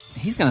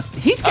He's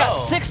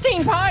got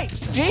 16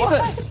 pipes.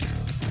 Jesus. What?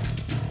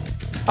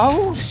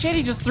 Oh shit!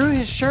 He just threw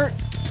his shirt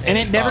and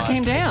it never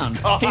came down.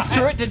 He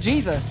threw it to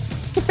Jesus.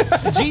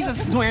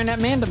 Jesus is wearing that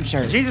Mandem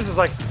shirt. Jesus is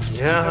like,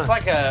 yeah. Is this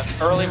like a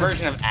early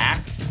version of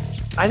Axe?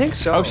 I think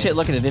so. Oh shit!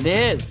 Look at it. It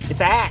is.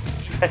 It's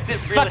Axe. Really?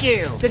 Fuck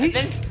you. Did he?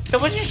 And then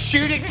someone's just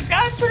shooting a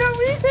gun for no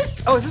reason?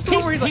 Oh, is this the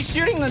one where He's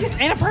shooting the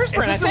antiperspirant.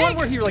 Is this the one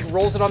where he like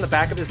rolls it on the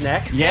back of his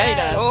neck? Yeah, he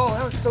does. Oh,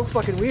 that was so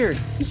fucking weird.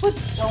 He put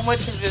so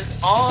much of this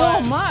So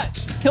on.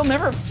 much. He'll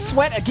never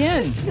sweat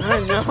again.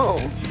 I know.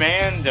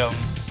 Mandem.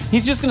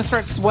 He's just gonna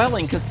start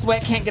swelling because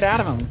sweat can't get out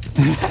of him.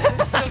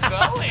 It's still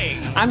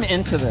going. I'm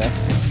into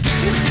this.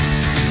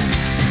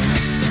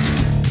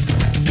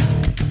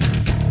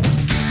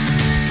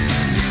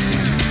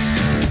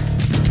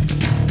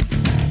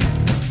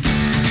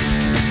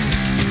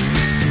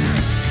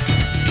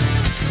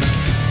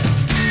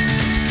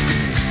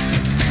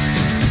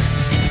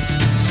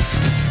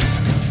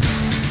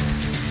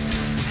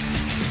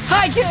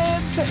 Hi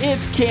kids,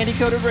 it's Candy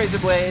Coated Razor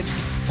Blades.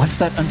 What's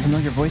that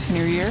unfamiliar voice in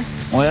your ear?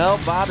 Well,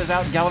 Bob is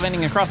out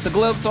gallivanting across the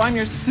globe, so I'm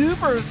your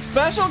super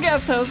special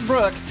guest host,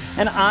 Brooke,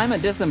 and I'm a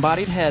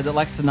disembodied head that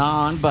likes to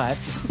gnaw on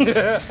butts.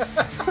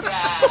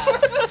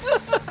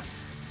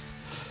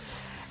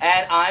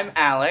 And I'm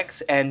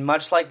Alex, and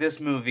much like this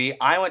movie,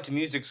 I went to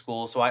music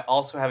school, so I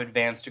also have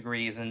advanced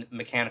degrees in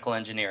mechanical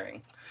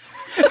engineering.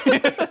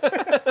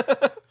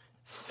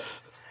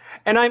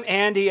 And I'm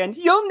Andy, and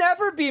you'll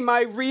never be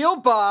my real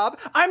Bob.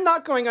 I'm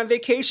not going on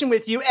vacation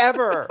with you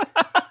ever.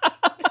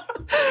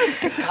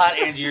 God,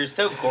 Angie, you're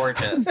so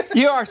gorgeous.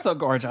 You are so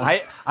gorgeous.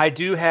 I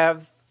do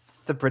have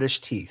the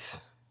British teeth.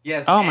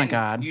 Yes. Oh my and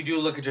God. You do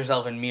look at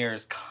yourself in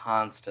mirrors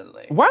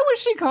constantly. Why was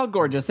she called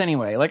gorgeous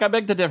anyway? Like, I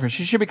beg to differ.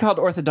 She should be called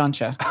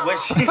orthodontia.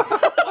 Was she?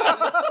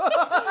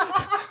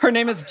 Her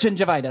name is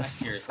gingivitis.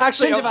 Seriously.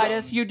 Actually,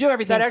 Gingivitis, you do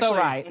everything so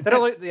right.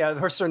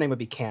 Her surname would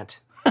be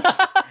Kant.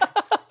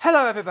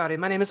 Hello, everybody.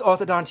 My name is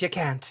Orthodontia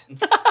Kant.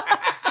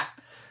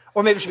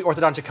 Or maybe it should be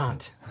Orthodontia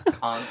Kant.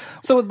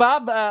 So with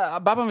Bob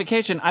on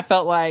vacation, I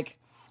felt like,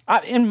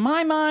 in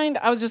my mind,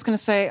 I was just going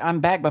to say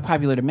I'm back by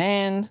popular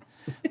demand.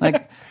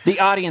 Like, the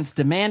audience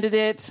demanded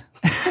it.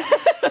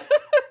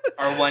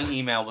 Our one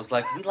email was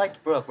like, we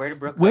liked Brooke. Where did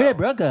Brooke go? Where did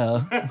Brooke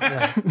go?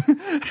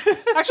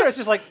 Actually, it's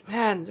just like,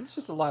 man, it was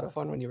just a lot of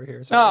fun when you were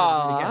here. So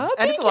Aw,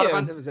 and it's a thank lot of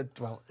you.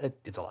 fun.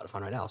 It's a lot of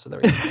fun right now. So there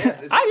we go.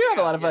 I do have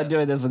a lot of fun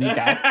doing this with you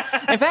guys.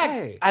 In fact,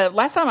 Hey.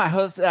 last time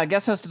I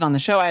guest hosted on the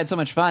show, I had so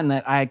much fun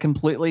that I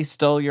completely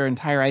stole your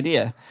entire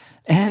idea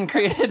and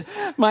created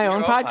my own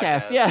own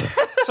podcast. podcast. Yeah.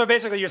 So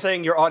basically, you're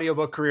saying your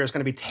audiobook career is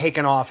going to be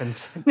taken off in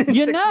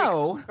You 6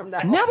 know, weeks from now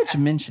now. that you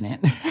mention it.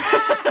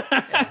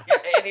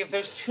 And if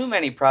there's too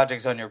many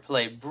projects on your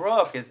plate,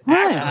 Brooke is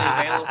actually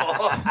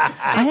available.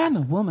 I am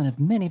a woman of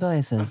many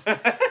voices.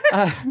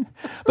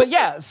 But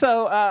yeah,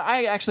 so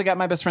I actually got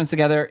my best friends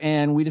together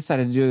and we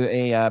decided to do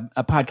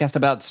a podcast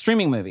about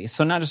streaming movies.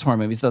 So not just horror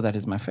movies, though that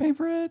is my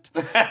favorite.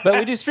 But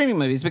we do streaming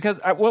movies because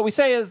what we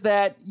say is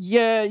that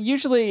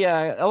usually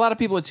a lot of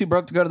people are too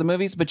broke to go to the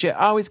movies, but you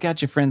always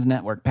got your friend's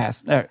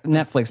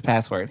Netflix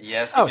password.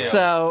 Yes, you do.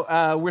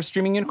 So we're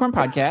Streaming Unicorn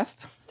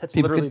Podcast. That's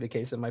People literally the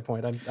case in my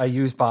point. I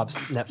use Bob's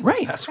Netflix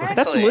Right. password. That's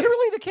Exactly.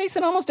 literally the case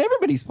in almost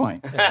everybody's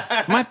point.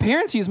 My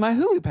parents use my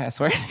Hulu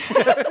password.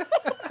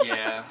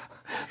 Yeah.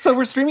 So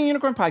we're Streaming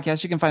Unicorn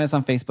Podcast. You can find us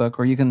on Facebook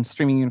or you can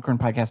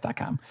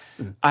streamingunicornpodcast.com.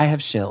 I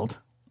have shilled.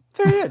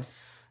 Very good.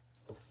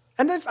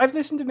 And I've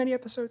listened to many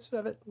episodes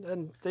of it,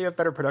 and they have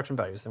better production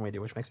values than we do,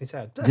 which makes me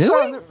sad. Do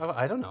we?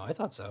 I don't know. I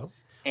thought so.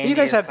 Andy you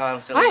guys is have.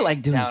 constantly I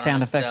like doing down on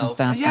sound effects and himself.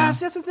 stuff. Yes,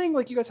 that's the thing.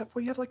 Like you guys have,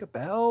 you have like a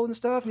bell and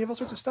stuff, and you have all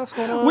sorts of stuff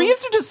going on. We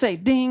used to just say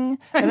ding,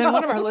 and then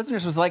one of our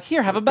listeners was like,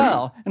 "Here, have a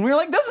bell," and we were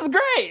like, "This is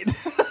great."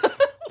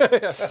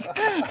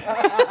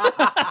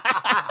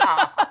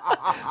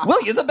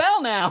 We'll use a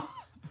bell now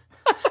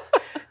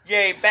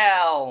Yay,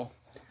 Belle.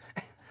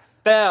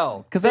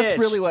 bell because that's bitch,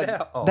 really what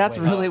bell. Oh, that's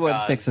wait. really what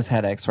God. fixes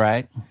headaches,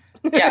 right?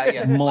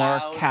 Yeah. More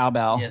Loud.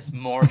 cowbell. Yes,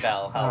 more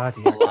Belle Oh, helps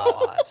a dear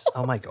lot. God.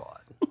 Oh my God.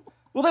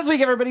 Well, this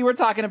week, everybody, we're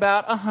talking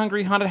about a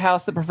hungry haunted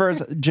house that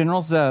prefers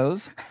General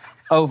Tso's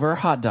over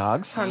hot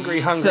dogs.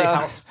 Hungry So-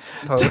 house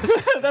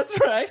pose. That's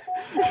right.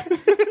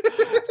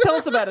 Tell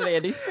us about it,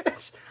 Andy.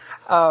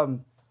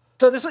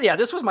 So this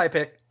was my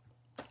pick.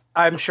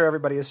 I'm sure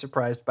everybody is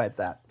surprised by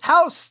that.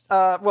 House,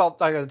 well,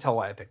 I gotta tell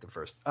why I picked it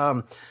first.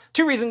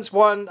 2 reasons.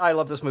 One, I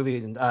love this movie,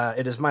 and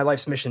it is my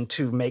life's mission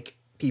to make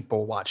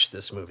people watch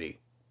this movie.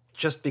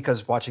 Just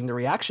because watching the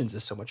reactions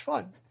is so much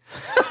fun.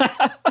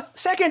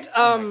 Second,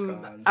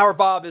 our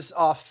Bob is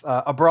off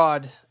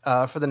abroad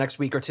for the next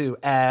week or two,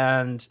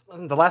 and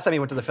the last time he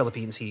went to the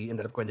Philippines, he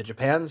ended up going to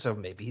Japan, so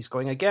maybe he's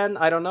going again.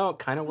 I don't know. It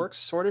kind of works,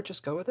 sort of.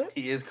 Just go with it.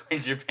 He is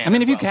going to Japan. I mean,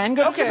 as if you well. can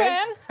go to Okay.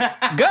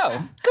 Japan, go.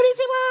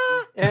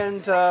 Konnichiwa!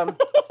 And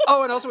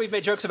and also we've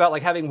made jokes about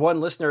like having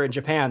one listener in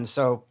Japan,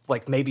 so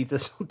like maybe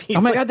this would be.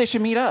 Oh my like- God, they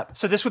should meet up.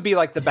 So this would be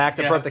like the back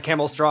that broke the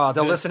camel's straw.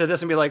 They'll listen to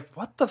this and be like,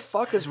 "What the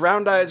fuck is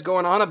Round Eyes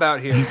going on about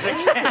here?"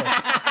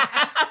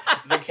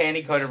 The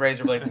Candy Coated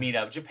Razor Blades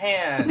meetup,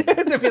 Japan.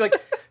 They'll be like,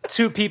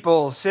 two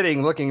people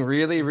sitting looking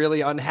really, really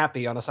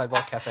unhappy on a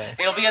sidewalk cafe.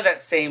 It'll be at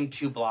that same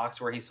 2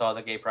 blocks where he saw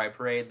the gay pride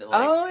parade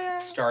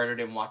that started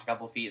and walked a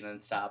couple feet and then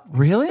stopped.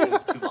 Really? It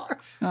was 2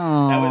 blocks.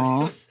 Oh, That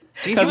was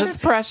because it's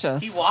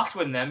precious. he walked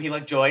with them. He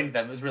joined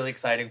them. It was really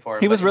exciting for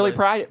him. He but was really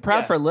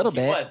proud for a little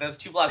bit. Was. Those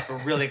 2 blocks were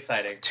really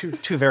exciting.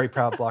 Two very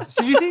proud blocks.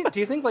 So do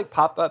you think like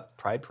pop-up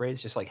pride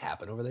parades just like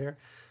happen over there?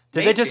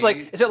 Did they just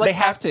Maybe. like? Is it like They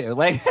have to.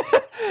 Like,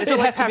 Is it it has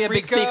like to be a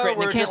big Paprika, secret, and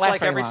where it can't just last like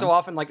very every long. so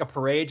often, like a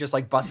parade just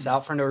like busts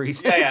out for no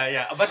reason?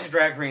 Yeah. A bunch of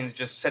drag queens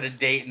just set a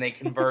date and they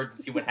convert and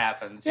see what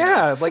happens. you know?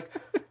 Yeah, like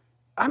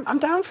I'm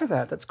down for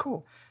that. That's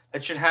cool.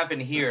 That should happen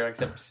here,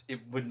 except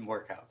it wouldn't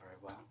work out very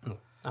well.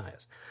 Oh,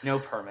 yes. No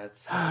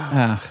permits.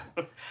 Ugh.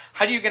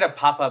 How do you get a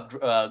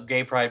pop-up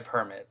gay pride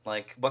permit?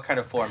 Like, what kind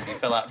of form do you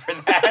fill out for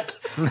that?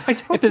 I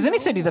don't If there's any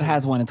city that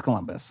has one, it's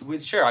Columbus.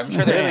 Sure, I'm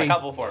sure there's Really? a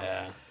couple forms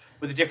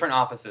with different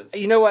offices.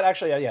 You know what?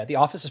 Actually, yeah, the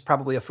office is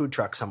probably a food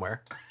truck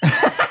somewhere.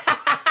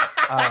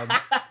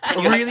 A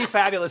really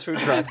fabulous food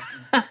truck.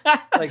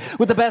 Like,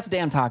 With the best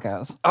damn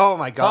tacos. oh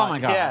my god! Oh my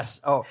God.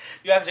 Yes. Oh,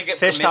 You have to get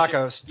Fish permission.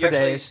 tacos You for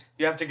days.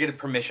 You have to get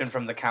permission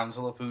from the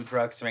Council of Food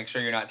Trucks to make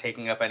sure you're not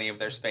taking up any of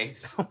their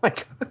space. oh my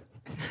god.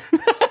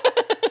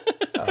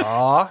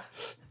 Aw. The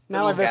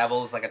Now I little miss.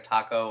 gavel is like a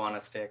taco on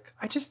a stick.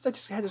 I just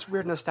had this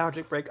weird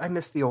nostalgic break. I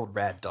miss the old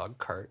Rad Dog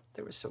cart.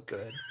 They were so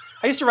good.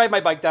 I used to ride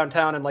my bike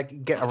downtown and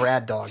like get a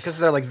Rad Dog because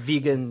they're like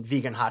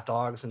vegan hot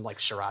dogs and like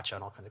sriracha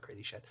and all kinds of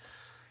crazy shit.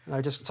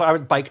 And so I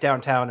would bike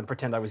downtown and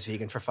pretend I was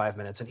vegan for 5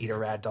 minutes and eat a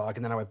Rad Dog,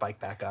 and then I would bike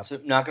back up. So,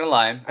 not gonna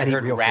lie, I And eat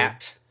heard real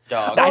rat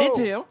dog. I did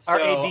too. So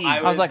R-A-D.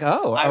 I was like,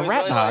 oh, I a was rat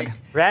really dog. like,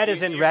 Rad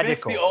is in you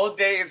radical. missed the old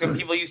days when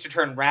people used to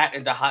turn rat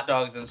into hot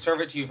dogs and serve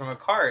it to you from a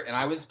cart, and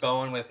I was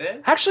going with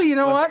it. Actually, you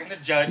know what? Wasn't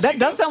gonna judge That you.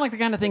 does sound like the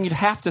kind of thing you'd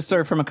have to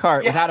serve from a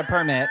cart without a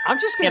permit. I'm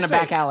just gonna in a say,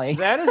 back alley.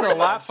 That is a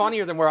lot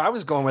funnier than where I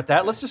was going with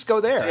that. Let's just go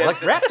there.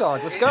 Like Rat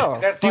Dog. Let's go.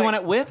 That's Do you like-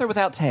 want it with or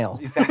without tail?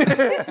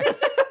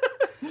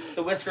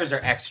 The whiskers are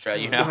extra,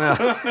 you know.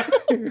 I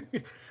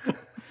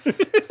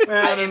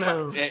don't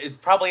know.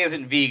 It probably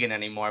isn't vegan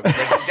anymore, but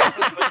they can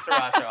definitely put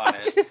sriracha on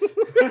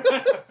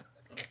it.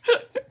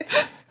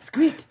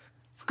 Squeak.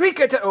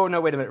 Oh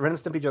no! Wait a minute. Ren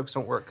and Stimpy jokes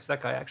don't work because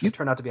that guy actually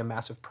turned out to be a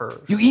massive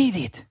perv. You eat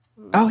it.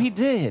 Oh, he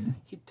did.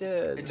 He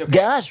did. It's okay.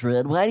 Gosh,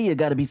 Red, why do you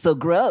gotta be so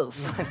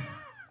gross?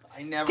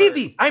 I never.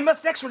 Stimpy, I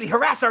must sexually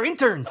harass our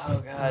interns.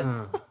 Oh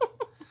god.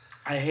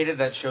 I hated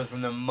that show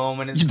from the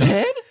moment it You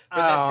started. did? For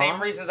the same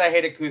reasons I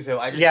hated Kuzo.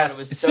 I just Yes. thought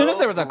it was As so soon as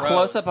there was a gross.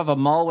 close up of a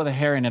mole with a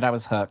hair in it, I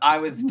was hooked. I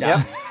was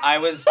done. I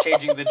was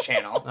changing the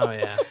channel. Oh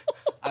yeah.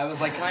 I was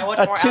like, can I watch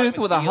A more tooth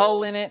Ally with a McBeal?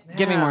 hole in it.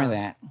 Give me more of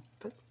that.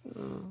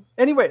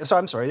 Anyway, so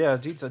I'm sorry. Yeah,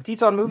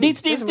 Deets on movie.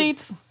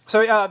 Deets.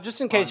 So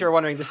just in case you were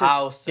wondering, this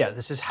House.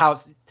 this is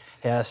house.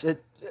 Yes,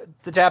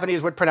 the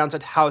Japanese would pronounce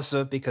it house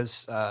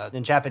because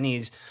in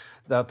Japanese,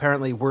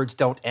 apparently words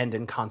don't end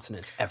in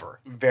consonants ever.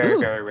 Very,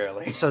 very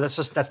rarely. So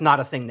that's not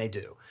a thing they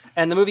do.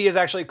 And the movie is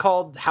actually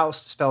called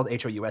House, spelled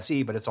House,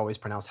 but it's always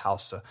pronounced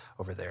House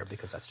over there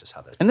because that's just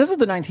how they. And this is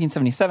the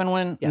 1977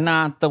 one, Yes.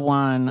 not the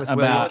one With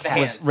about the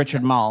hands. with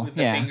Richard Mall. With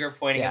the Yeah. finger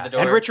pointing at the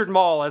door. And Richard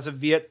Mall as a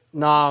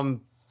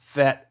Vietnam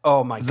vet.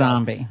 Oh my god,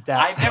 Zombie.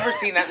 I've never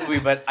seen that movie,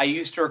 but I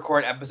used to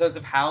record episodes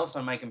of House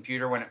on my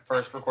computer when it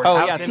first recorded. Oh,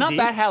 House. yeah, it's not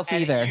that house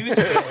And either.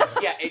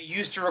 it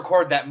used to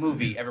record that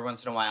movie every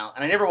once in a while,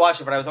 and I never watched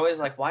it. But I was always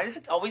like, "Why does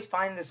it always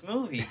find this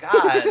movie?"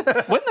 God,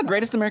 Wasn't the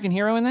greatest American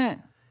hero in that?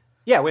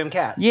 Yeah, William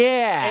Cat.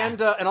 Yeah.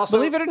 And also,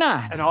 Believe it or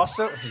not. and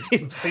also,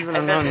 believe it or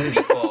And there's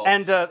not, people.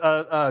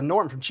 and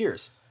Norm from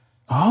Cheers.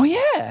 Oh,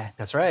 yeah.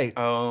 That's right.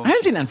 Oh, I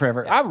haven't seen that in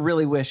forever. I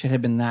really wish it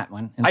had been that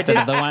one instead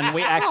of the one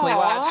we actually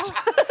watched.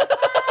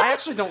 I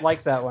actually don't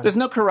like that one. There's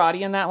no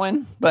karate in that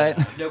one, but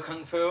no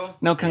kung fu.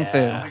 no kung Oh fu.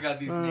 my god,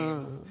 these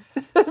names.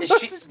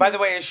 By the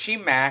way, is she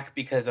Mac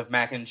because of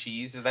mac and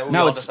cheese? Is that what we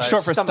No, all it's decided?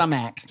 short for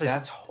stomach.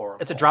 That's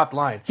horrible. It's a dropped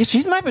line. Yeah,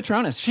 she's my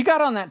Patronus. She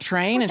got on that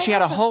train and she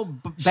had a whole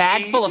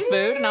bag full of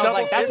food, and I was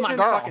like, "That's my Double-fisted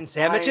girl." fucking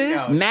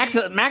sandwiches. I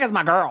know. Mac is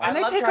my girl. I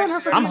they loved pick her. on her I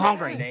for just I'm didn't know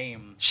hungry. her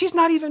Name. She's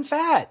not even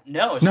fat.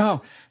 No,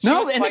 No, she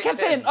was and they quite kept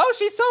thin. saying, "Oh,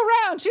 she's so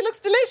round. She looks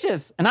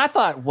delicious." And I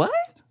thought, "What?"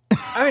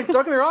 I mean,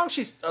 don't get me wrong.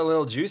 She's a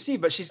little juicy,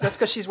 but that's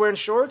because she's wearing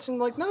shorts and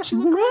like, no, she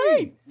looked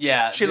great.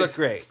 Yeah, She looked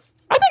great.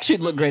 I think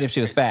she'd look great if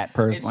she was fat. It's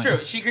Personally,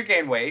 true. She could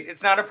gain weight.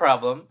 It's not a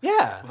problem.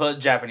 Yeah. Well,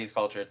 Japanese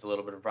culture, it's a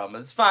little bit of a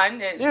problem. It's fine.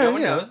 Yeah, No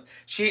one yeah. knows.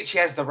 She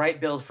has the right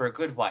build for a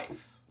good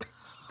wife.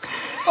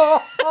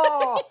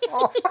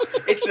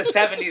 It's the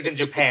 70s in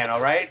Japan,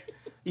 all right?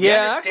 We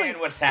Yeah, understand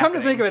actually, what's come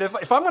happening. to think of it,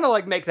 if I'm going to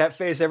like make that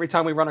face every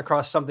time we run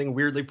across something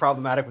weirdly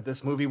problematic with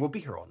this movie, we'll be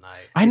here all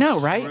night. I know,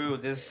 right? True.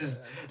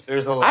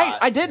 There's a lot.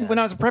 I did when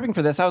I was prepping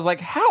for this. I was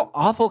like, "How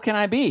awful can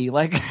I be?"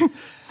 Like,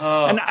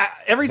 and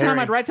every time Very.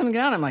 I'd write something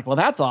down, I'm like, "Well,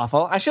 that's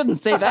awful. I shouldn't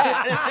say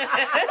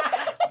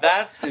that."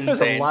 That's insane.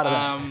 There's a lot of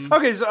that.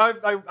 Okay, so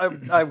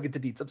I get the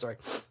deets. I'm sorry.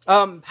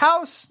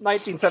 House,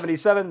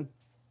 1977,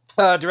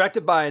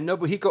 directed by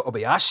Nobuhiko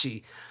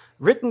Obayashi,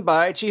 written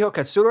by Chiho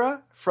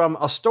Katsura, from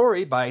a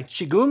story by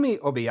Chigumi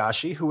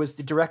Obayashi, who was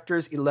the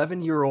director's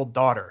 11-year-old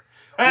daughter,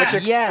 which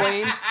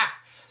explains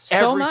so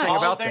everything much. All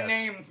about of their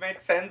this. names make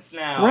sense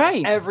now.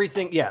 Right.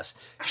 Everything, yes.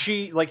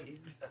 She, like,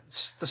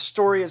 the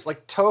story is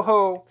like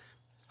Toho.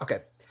 Okay.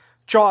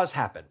 Jaws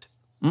happened.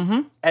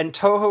 Mm-hmm. And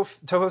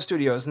Toho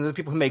Studios, and the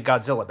people who made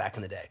Godzilla back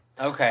in the day.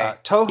 Okay.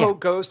 Toho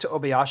goes to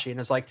Obayashi and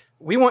is like,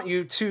 we want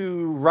you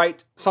to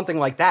write something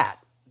like that,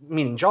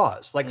 meaning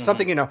Jaws. Like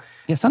something,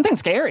 Yeah, something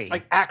scary.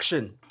 like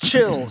action,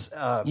 chills,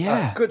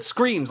 Yeah. good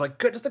screams, like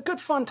good, just a good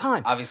fun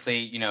time.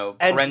 Obviously, And-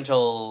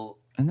 parental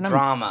then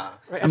drama.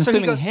 Right, I'm and so he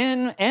assuming goes,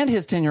 him and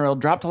his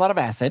 10-year-old dropped a lot of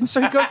acid.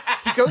 So he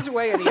goes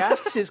away and he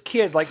asks his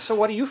kid, like, so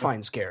what do you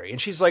find scary? And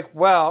she's like,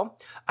 well,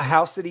 a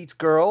house that eats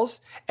girls,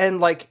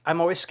 and like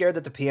I'm always scared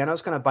that the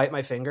piano's gonna bite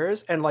my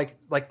fingers, and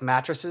like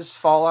mattresses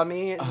fall on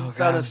me, and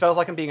it feels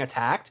like I'm being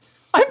attacked.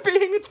 I'm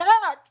being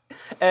attacked.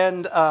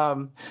 And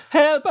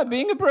Help, I'm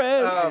being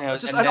oppressed. You know,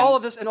 just and and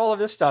then all of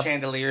this stuff.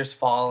 Chandeliers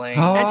falling.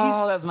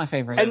 Oh, that's my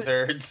favorite.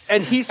 Lizards.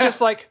 And he's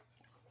just like,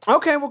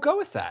 okay, we'll go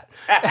with that.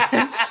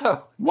 And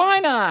so Why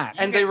not?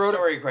 and they they wrote-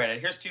 story credit.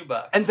 Here's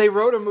 $2. and they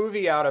wrote a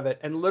movie out of it,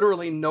 and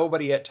literally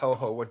nobody at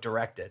Toho would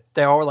direct it.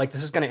 They all were like,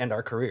 this is going to end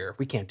our career.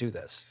 We can't do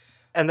this.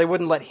 And they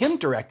wouldn't let him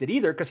direct it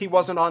either because he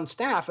wasn't on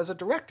staff as a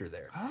director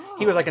there.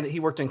 He was he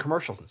worked in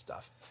commercials and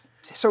stuff.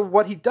 So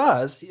what he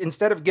does,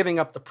 instead of giving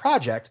up the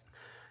project,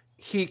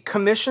 he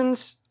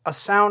commissions a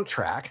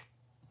soundtrack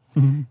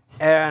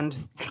and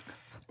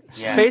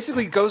Yes.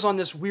 basically goes on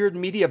this weird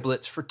media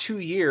blitz for 2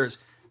 years.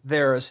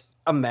 There's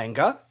a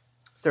manga,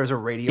 there's a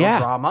radio Yeah,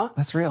 drama.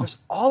 that's real. There's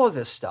all of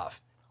this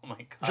stuff. Oh my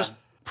god. Just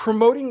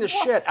promoting the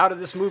shit out of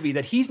this movie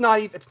that it's not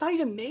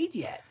even made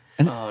yet.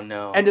 oh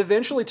no. And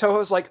eventually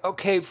Toho's like,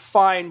 okay,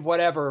 fine,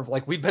 whatever.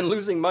 Like, we've been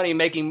losing money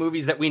making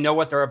movies that we know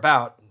what they're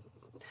about.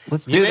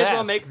 Let's You do may this. as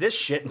well make this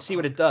shit and see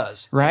what it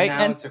does. right? Now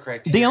and it's a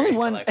Criterion the only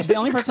one, collection. the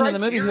only It's a person in the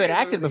movie who had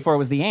Criterion acted movie. before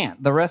was the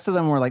ant. The rest of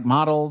them were like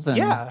models and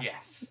Yeah.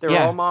 yes. They were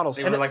Yeah. all models.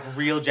 They And were like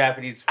real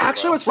Japanese.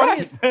 actually, what's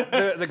scribbles. funny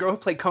is the girl who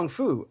played Kung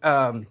Fu,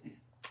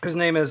 whose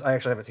name is, I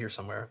actually have it here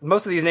somewhere.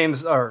 Most of these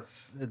names are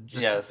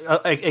just Yes.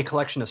 a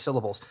collection of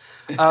syllables.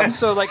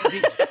 So, like,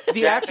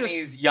 the actress...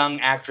 Japanese young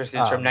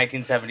actresses from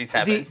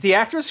 1977. The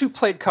actress who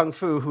played Kung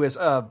Fu, who is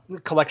a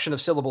collection of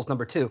syllables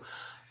number 2,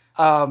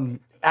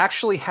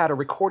 actually had a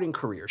recording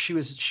career. She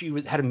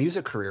had a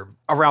music career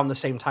around the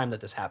same time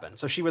that this happened.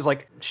 So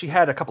she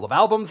had a couple of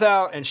albums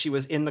out, and she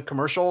was in the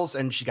commercials,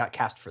 and she got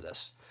cast for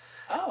this.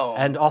 oh.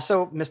 And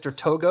also, Mr.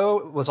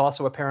 Togo was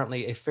also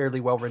apparently a fairly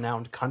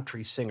well-renowned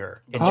country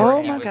singer in Oh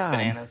Japan. He my was God.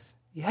 Bananas.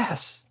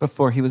 Yes.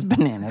 before he was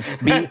bananas.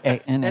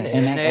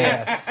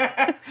 Bananas.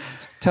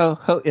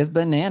 Toho is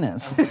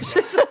bananas.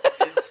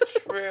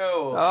 It's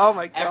true. Oh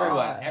my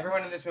God.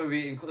 Everyone in this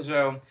movie,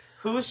 so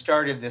who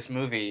started this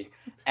movie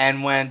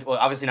and went? Well,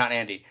 obviously not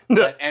Andy,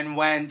 but and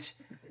went.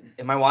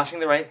 Am I watching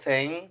the right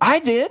thing? I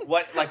did.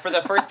 What, like for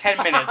the first 10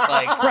 minutes,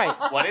 like, Right.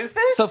 what is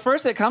this? So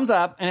first it comes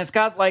up and it's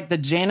got like the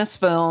Janus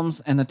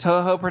Films and the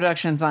Toho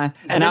Productions on, and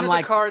then I'm there's a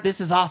like, card-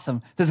 this is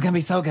awesome. This is gonna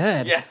be so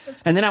good.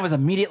 Yes. And then I was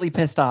immediately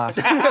pissed off.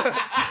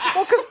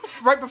 Well, because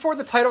right before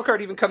the title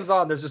card even comes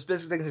on, there's this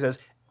business thing that says,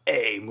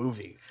 a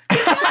movie.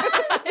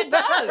 It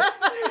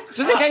does.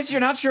 Just in case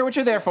you're not sure what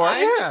you're there for.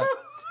 Yeah.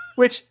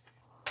 Which,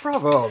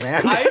 bravo,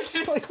 man. I just,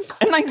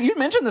 And like you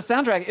mentioned the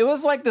soundtrack, it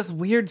was like this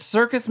weird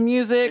circus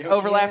music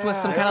overlapped with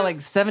some Yeah. kind of like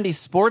 70s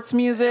sports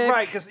music.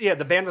 Right, because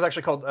the band was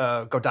actually called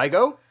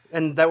Godigo,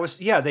 and that was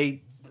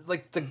they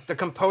like the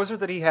composer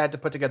that he had to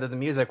put together the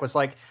music was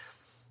like,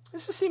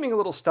 this is seeming a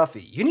little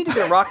stuffy. You need to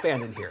get a rock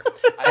band in here,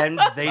 and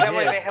they that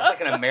way did. they have like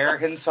an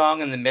American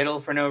song in the middle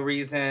for no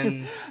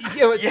reason.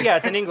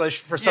 It's in English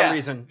for some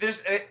reason.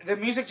 There's, the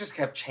music just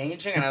kept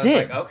changing, and I was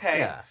did. like, okay,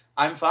 Yeah.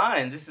 I'm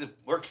fine.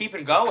 We're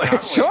keeping going,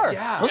 aren't we? Sure.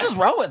 Yeah. Let's just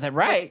roll with it,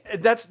 right?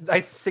 I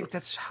think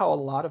that's how a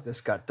lot of this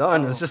got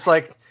done. It's just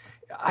like,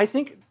 I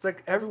think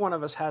like every one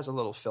of us has a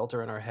little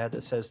filter in our head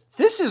that says,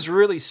 this is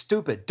really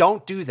stupid.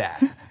 Don't do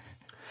that.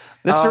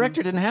 This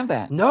director didn't have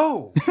that.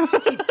 No,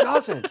 he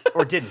doesn't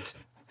or didn't.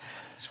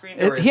 Screen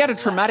He had a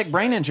traumatic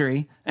brain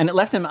injury, and it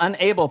left him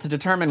unable to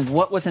determine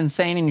what was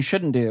insane and you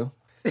shouldn't do.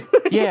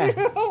 Yeah.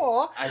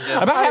 I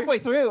just, About halfway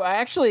through, I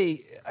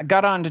actually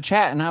got on to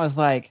chat, and I was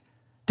like,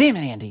 damn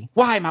it, Andy.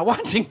 Why am I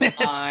watching this?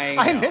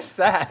 I missed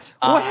that.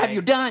 What have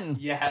you done?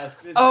 Yes.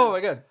 This Oh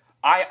is, my God.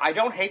 I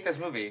don't hate this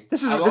movie.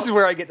 This is I this is won't-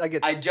 where I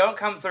get. I don't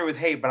come through with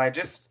hate, but I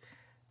just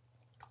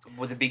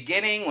with the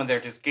beginning when they're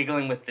just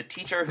giggling with the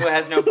teacher who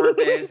has no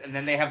purpose, and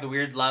then they have the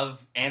weird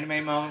love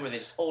anime moment where they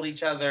just hold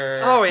each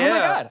other. Oh yeah. Oh my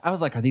God. I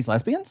was like, are these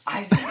lesbians?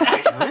 I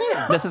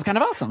This is kind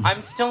of awesome.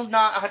 I'm still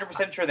not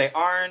 100% sure they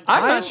aren't.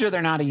 I'm not sure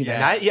they're not either.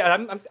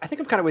 Yeah. I think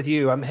I'm kind of with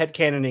you. I'm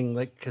headcanoning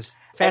like because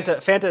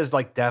Fanta is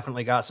like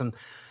definitely got some.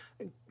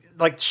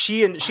 Like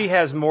she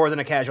has more than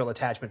a casual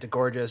attachment to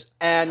Gorgeous,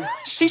 and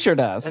She sure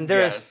does. there's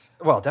Yes.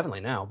 well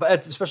definitely now,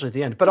 but especially at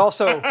the end. But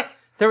also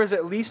there was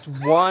at least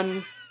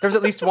one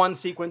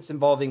sequence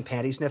involving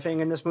panty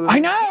sniffing in this movie. I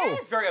know.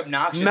 It's very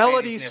obnoxious.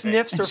 Melody baby sniffing.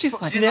 sniffs her she's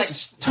fu- like- She's like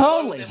sniffs.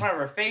 Totally. in front of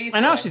her face. I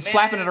know, for, like, she's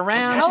flapping it minutes.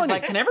 around. She's telling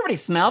like, you. can everybody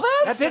smell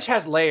That this? bitch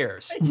has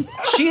layers.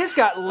 She has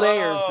got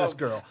layers. This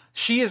girl.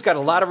 She has got a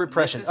lot of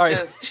repression. This is All right.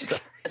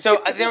 just-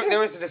 So there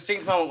was a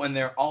distinct moment when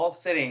they're all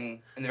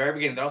sitting in the very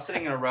beginning. They're all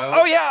sitting in a row.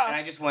 Oh, yeah. And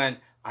I just went,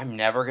 I'm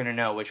never gonna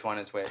know which one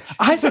is which.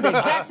 I said the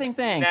exact same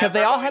thing because they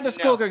Never all going had their to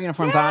know. schoolgirl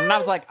uniforms on, and I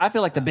was like, I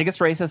feel like the biggest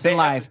racist in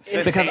life the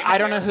because same I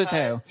don't know who's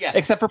haircut. who, Yeah.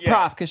 except for Yeah.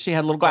 Prof because she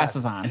had little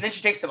glasses on. And then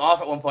she takes them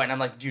off at one point, and I'm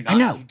like, do not I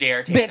know, you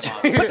dare take bitch,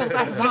 them off. put those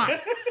glasses on.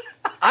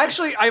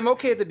 Actually, I'm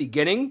okay at the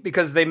beginning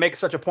because they make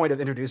such a point of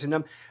introducing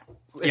them.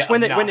 It's Yeah,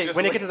 when they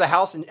obnoxiously. get to the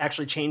house and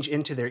actually change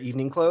into their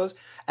evening clothes.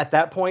 At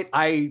that point,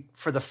 I,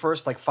 for the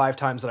first like 5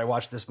 times that I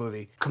watched this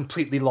movie,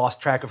 completely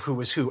lost track of who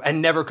was who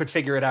and never could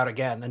figure it out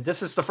again. And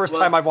this is the first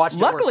time I've watched it.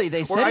 luckily, where- they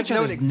where said I've each known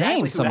other's exactly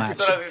names who so that much. That's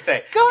what I was gonna say.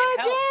 It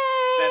helps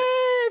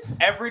that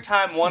every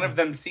time one of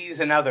them sees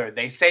another,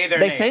 they say their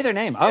They name. say their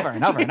name over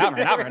and over and over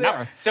and over and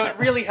over. So it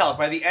really helped.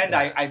 By the end,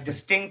 I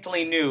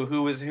distinctly knew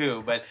who was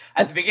who. But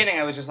at the beginning,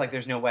 I was just like,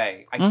 there's no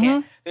way. I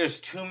can't. There's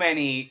too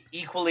many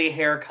equally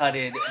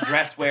haircutted,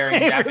 dress-wearing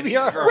Japanese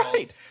are, girls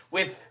right.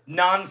 with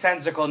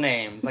nonsensical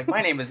names. Like,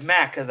 my name is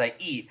Mac because I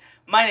eat.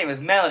 My name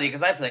is Melody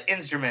because I play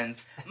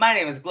instruments. My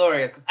name is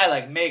Gloria because I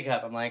like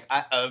makeup. I'm like,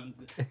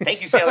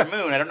 thank you, Sailor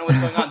Moon. I don't know what's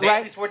going on. They Right.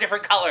 at least wore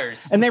different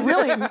colors. And they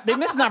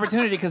missed an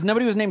opportunity because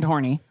nobody was named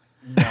Horny.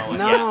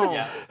 No.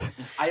 Yeah.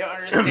 I don't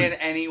understand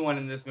anyone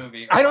in this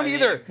movie. I don't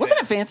either. Wasn't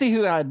it Fancy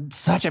who had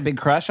such a big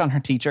crush on her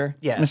teacher,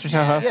 Yes. Mr.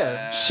 Toho?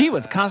 Yeah. She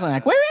was constantly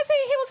like, "Where is he?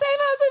 He will save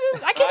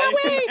us! I cannot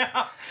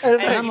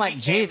wait!" And I'm like,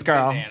 "Geez,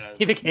 girl,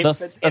 He became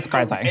that's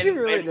crazy." And, He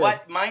really and did.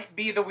 what might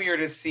be the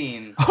weirdest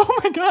scene Oh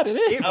my god, it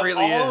is. It of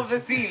really all is. of the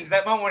scenes,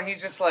 that moment when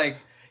he's just like,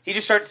 he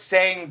just starts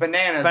saying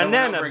bananas over and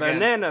Banana, over again.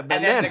 banana, and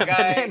then the banana,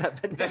 guy, banana,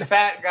 the banana.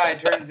 fat guy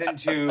turns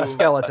into A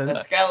skeleton. A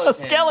skeleton. A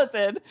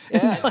skeleton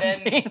and And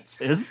like then-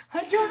 dances.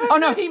 I don't Oh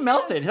no, he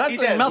melted. That's He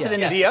what did, melted,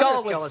 yeah. and The his other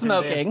skull was skeleton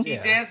smoking. danced, He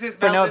Yeah. dances,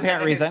 For no melted,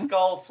 apparent and then his reason.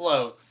 skull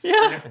floats.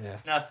 Yeah.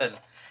 Nothing.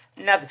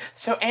 Nothing.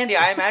 So Andy,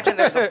 I imagine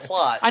there's a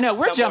plot. I know we're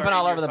somewhere jumping in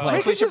all your over the phone.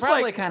 place. We We could should just,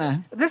 probably like-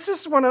 kind This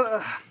is one of.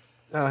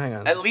 Oh, hang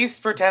on. At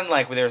least pretend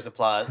like there's a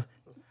plot.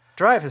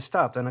 Drive has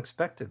stopped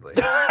unexpectedly.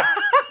 of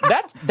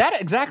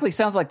that exactly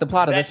sounds like the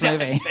plot of this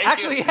movie.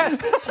 Actually,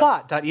 yes.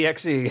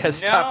 Plot.exe has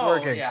stopped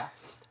working. Yeah.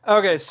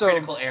 Okay, so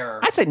Critical error.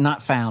 I'd say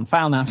not found.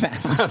 File not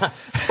found.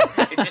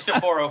 It's just a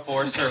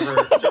 404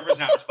 server. Server's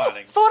not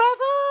responding.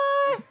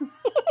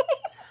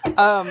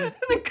 And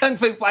then Kung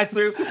Fu flies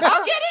through.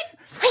 I'll get it.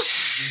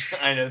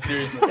 I know,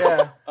 seriously.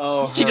 yeah.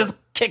 Oh, She just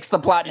kicks the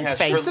plot in its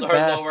face. her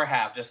lower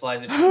half just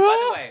lies in. By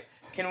the way,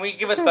 can we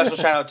give a special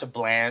shout out to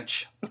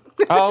Blanche?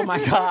 Oh my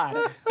god,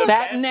 The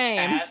that best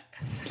name! cat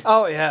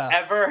Oh yeah.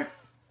 ever.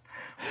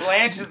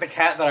 Blanche is the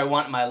cat that I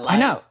want in my life. I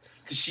know.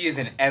 Because she is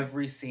in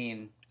every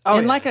scene. Oh,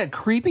 In yeah. like a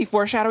creepy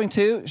foreshadowing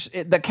too,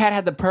 the cat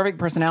had the perfect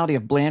personality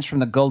of Blanche from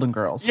the Golden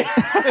Girls. Actually,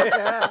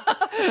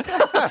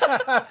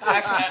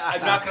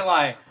 I'm not gonna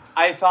lie.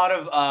 I thought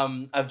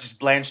of just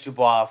Blanche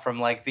Dubois from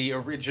like the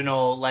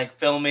original like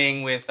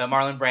filming with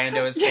Marlon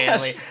Brando as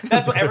Stanley. Yes.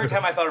 That's what every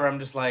time I thought of her, I'm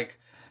just like,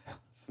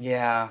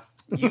 yeah,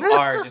 you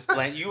are just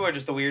Blanche. You are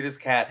just the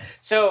weirdest cat.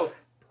 So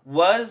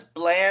was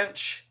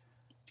Blanche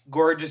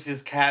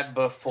Gorgeous's cat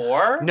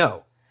before?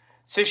 No.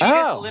 So she Oh.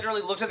 just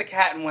literally looked at the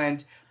cat and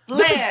went,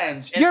 Blanche.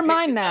 and You're picked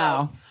mine it now.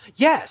 up.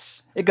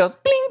 Yes. It goes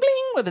bling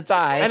bling with its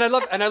eyes. And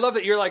I love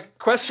that you're like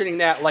questioning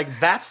that. Like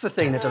that's the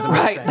thing that doesn't make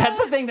right, sense. that's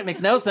the thing that makes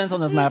no sense on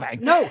this movie.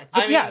 No,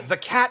 I yeah, mean- the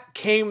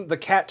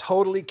cat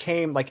totally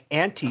came, like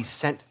Auntie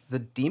sent the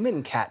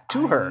demon cat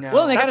to her. know.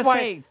 Well, they That's gotta why-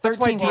 say that's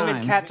why 13 demon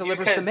times. cat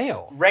delivers Because the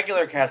mail.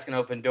 Regular cats can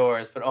open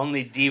doors, but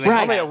only demon Right,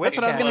 cats. Only a witch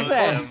can cat. That's what I was close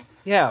gonna say. them.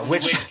 Yeah,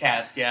 Witch which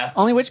cats, yes.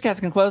 Only witch cats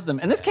can close them,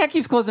 and this cat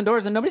keeps closing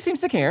doors, and nobody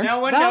seems to care. No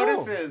one No.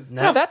 notices.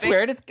 No, that's They-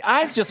 weird. Its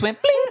eyes just went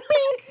blink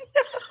blink.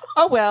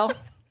 Oh well.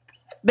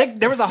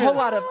 There was a whole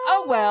lot of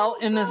oh well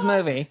in this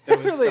movie. There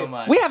was Really? so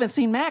much. We haven't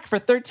seen Mac for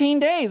 13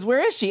 days. Where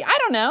is she? I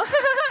don't know.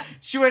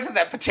 She went to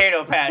that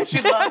potato patch.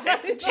 She loved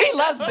it. She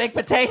loves baked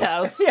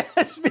potatoes.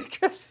 yes,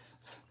 because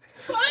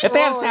If they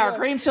have Oh, sour yeah.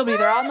 cream, she'll be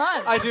there all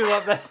month. I do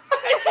love that.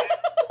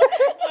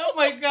 Oh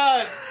my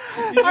god.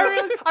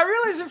 I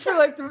realize that for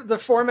like the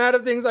format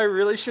of things, I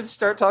really should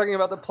start talking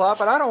about the plot,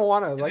 but I don't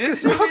want to. Like,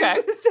 This, Okay.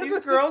 These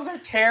girls are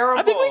terrible.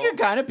 I think we can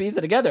kind of piece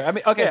it together. I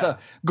mean, okay, Yeah. so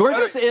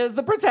Gorgeous is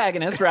the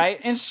protagonist, right?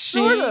 And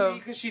Sort she, of.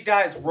 Because she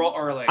dies real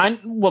early.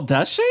 well,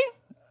 does she?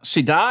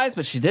 She dies,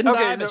 but she didn't Okay,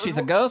 die. But no, she's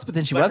a ghost. But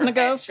then she but wasn't a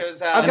her head ghost.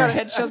 shows up. And her I've got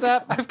head shows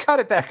up. I've got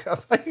it back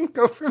up. I can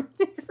go from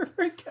here,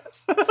 I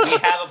guess. We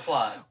have a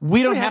plot.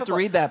 We don't We have have to a-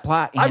 read that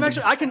plot. I'm Andy.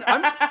 actually,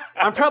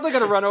 I'm probably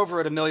going to run over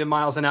at 1,000,000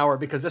 miles an hour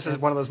because this is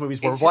one of those movies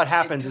where it's what just- it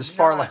happens does is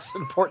far not- less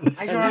important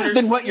I than, don't understand.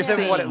 Than what you're than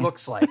seeing. what it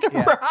looks like.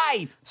 Yeah.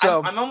 right.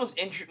 So, I'm almost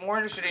more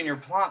interested in your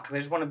plot because I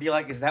just want to be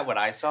like, is that what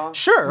I saw?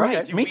 sure, Right.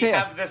 okay. Do Me we too.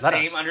 have the Let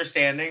same us.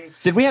 understanding?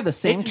 Did we have the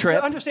same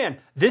trip? Understand,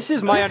 this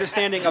is my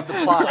understanding of the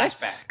plot.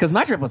 Flashback. Because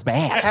my trip was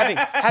bad.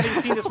 having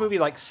seen this movie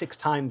like 6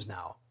 times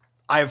now,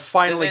 I've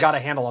finally got a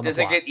handle on the Does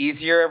plot. it get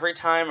easier every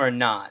time or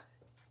not?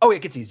 Oh,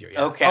 it gets easier.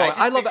 Yeah. Okay, Oh, I just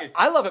I love it. figured-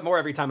 I love it more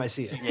every time I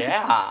see it.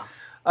 Yeah.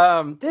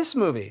 This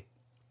movie.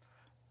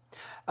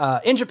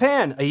 In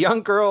Japan, a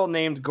young girl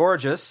named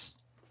Gorgeous,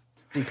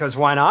 because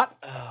why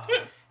not,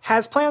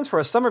 has plans for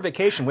a summer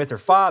vacation with her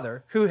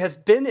father, who has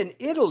been in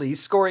Italy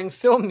scoring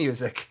film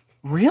music.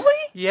 Really?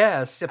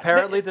 Yes,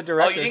 apparently the Oh,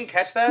 director. you didn't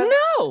catch that?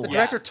 No. The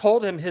director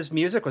told him his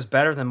music was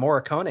better than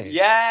Morricone's.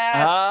 Yeah.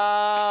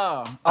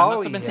 I Oh,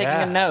 must have been yeah.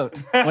 taking a note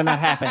when that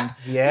happened.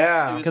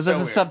 Yeah. Because So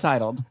this is weird.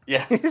 subtitled.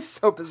 Yeah. It's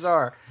so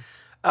bizarre.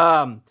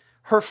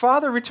 Her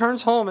father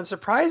returns home and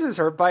surprises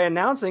her by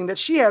announcing that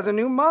she has a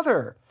new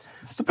mother.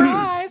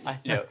 Surprise! I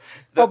know.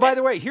 Oh, by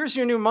the way, here's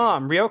your new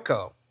mom,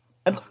 Ryoko.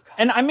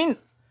 And I mean,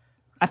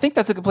 I think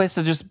that's a good place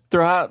to just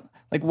throw out,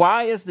 like,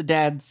 why is the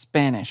dad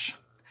Spanish?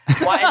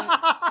 Well, and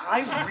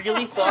I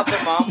really thought the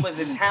mom was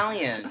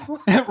Italian.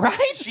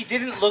 Right? She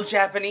didn't look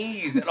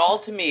Japanese at all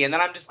to me, and then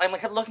I'm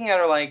kept looking at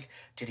her like,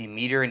 did he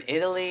meet her in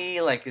Italy?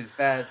 Like, is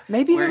that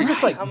Maybe where they were did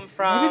just she like come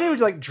from? maybe they were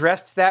like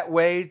dressed that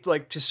way,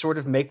 like to sort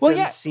of make Well, them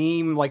yeah.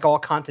 seem like all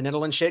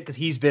continental and shit because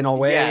he's been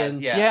away Yes,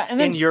 and yeah. Yeah, and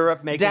then in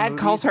Europe making dad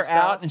movies calls her and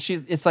stuff. out, and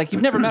it's like,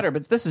 you've never met her,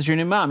 but this is your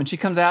new mom. And she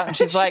comes out, and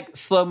she's like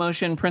slow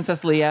motion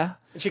Princess Leia.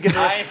 And she gives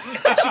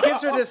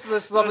her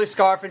this lovely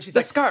scarf, and she's The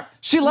like, scarf.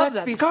 She loved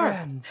 "Let's that be scarf.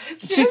 friends."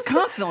 She's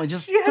constantly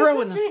just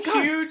throwing the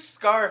scarf. huge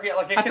scarf. Yeah,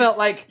 like I felt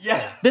like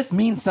yeah. this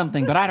means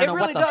something, but I don't know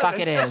really what the does. fuck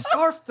And it is.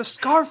 The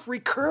scarf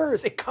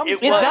recurs. It comes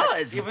It It was,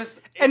 does. It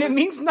was, and was it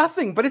means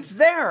nothing, but it's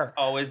there.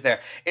 always there.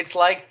 It's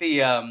like the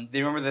do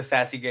you remember the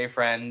sassy gay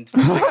friend?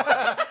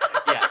 Yeah,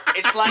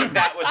 it's like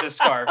that with the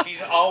scarf.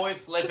 She's always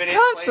flipping it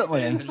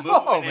constantly. places and moving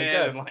Oh, my it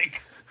God. and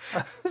like.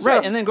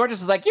 Right, and then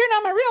Gorgeous is like, "You're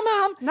not my real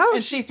mom." No,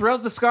 and she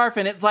throws the scarf,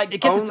 and it's like it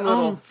gets own its little-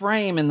 own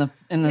frame in the.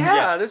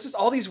 Yeah, there's just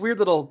all these weird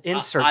little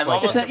inserts. I'm like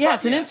almost that.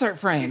 It's an Yeah. insert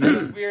frame, It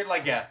was weird,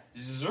 like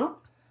zerp.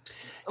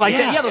 like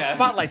Yeah. those Yeah.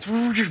 spotlights.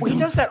 Well, he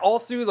does that all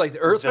through like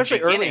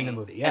especially early in the beginning.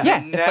 movie. Yeah.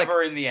 Yeah. it's like-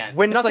 Never in the end.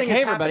 When It's nothing like, hey,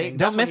 is everybody, happening,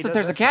 don't that's when miss he that does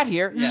there's a this. cat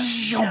here.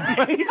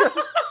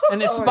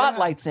 And it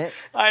spotlights it.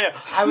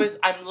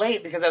 I'm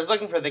late because I was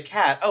looking for the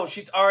cat. Oh,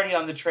 she's already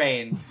on the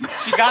train.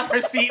 She got her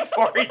seat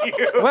for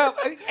you. Well,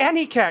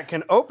 any cat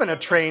can open a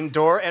train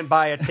door and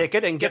buy a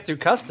ticket and get through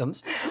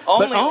customs.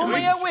 But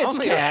only a witch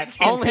only cat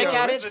can only pick a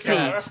out witch its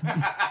cat.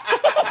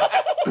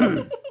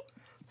 seat.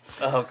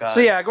 Oh god. So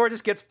yeah,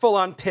 Gorgeous gets full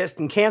on pissed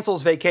and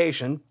cancels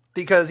vacation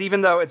because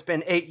even though it's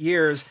been 8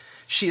 years,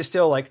 she is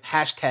still like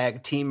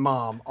hashtag Team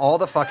Mom all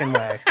the fucking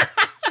way.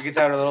 She gets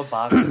out her little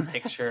box of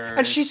pictures.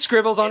 And she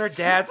scribbles on her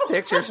dad's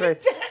picture.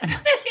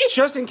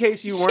 Just in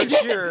case you weren't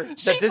sure that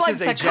She's this like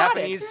is a psychotic.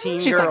 Japanese teen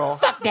She's girl. like,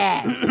 fuck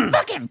dad.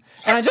 Fuck him.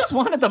 And I just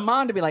wanted the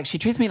mom to be like, she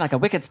treats me like a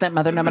wicked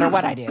stepmother no matter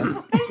what I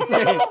do.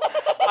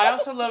 I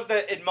also love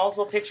that in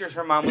multiple pictures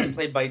her mom was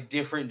played by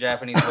different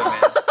Japanese women.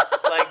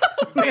 Like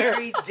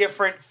very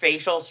different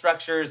facial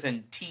structures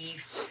and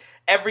teeth.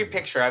 Every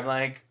picture I'm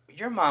like,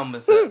 your mom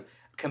was a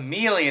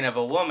chameleon of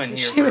a woman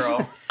here,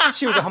 girl.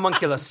 She was a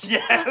homunculus.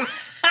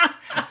 Yes.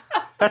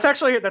 That's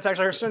actually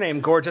her surname,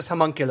 Gorgeous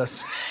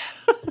Homunculus.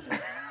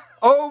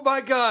 Oh my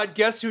God!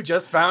 Guess who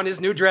just found his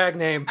new drag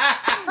name?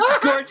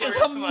 Gorgeous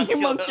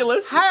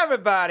homunculus. Hi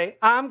everybody,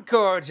 I'm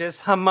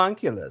Gorgeous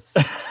Homunculus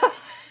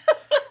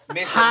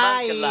Miss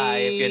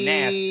Homunculi if you're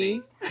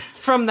nasty.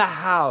 from the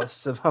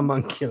House of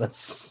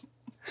Homunculus.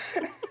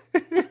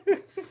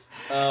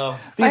 Oh.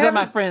 These are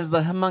my friends,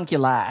 the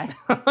homunculi.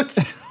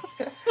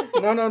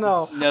 No.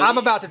 No, I'm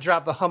you- about to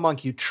drop the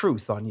homuncu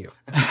truth on you.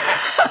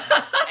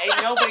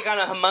 Ain't nobody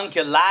gonna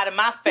homunculi to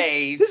my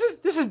face.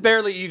 This is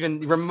barely even,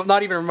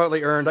 not even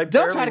remotely earned. I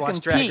Don't barely try to watch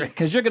Drag compete Race.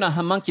 because you're going to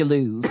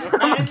homunculose.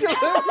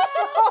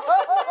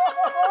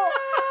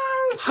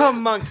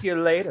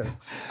 Homunculator.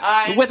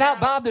 Without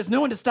Bob, there's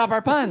no one to stop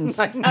our puns.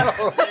 I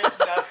know. There's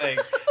nothing.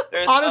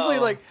 There's, Honestly,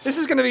 like this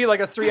is going to be like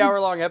a 3-hour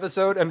long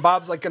episode, and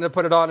Bob's like going to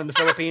put it on in the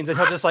Philippines, and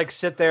he'll just like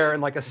sit there,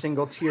 and like a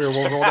single tear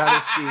will roll down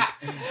his cheek,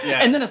 yeah.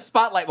 And then a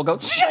spotlight will go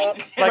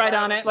shink right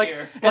on it. like-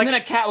 And then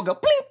a cat will go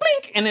blink,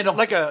 blink, and it'll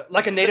like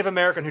a Native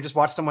American who just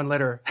watched someone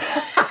litter.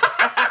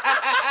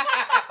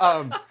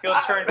 he'll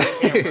turn to the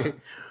camera.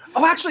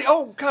 Oh, actually,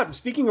 oh God!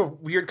 Speaking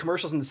of weird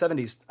commercials in the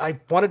 '70s, I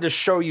wanted to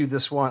show you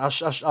this one. I'll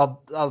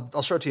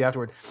show it to you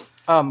afterward.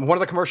 One of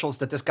the commercials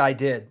that this guy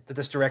did, that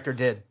this director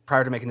did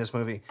prior to making this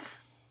movie,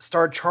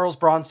 starred Charles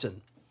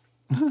Bronson.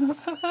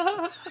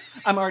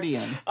 I'm already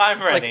in.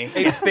 I'm ready.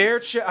 A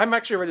bear. I'm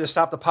actually ready to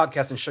stop the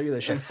podcast and show you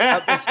this shit.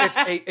 It's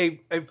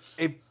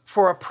a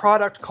for a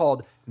product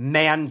called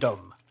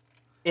Mandom,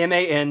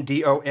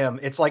 Mandom.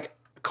 It's like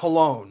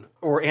cologne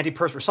or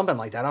antiperspirant or something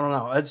like that. I don't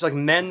know. It's like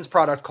men's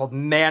product called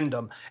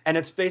Mandom, and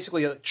it's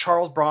basically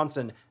Charles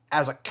Bronson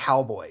as a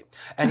cowboy,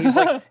 and he's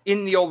like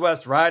in the Old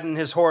West riding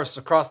his horse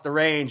across the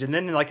range, and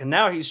then like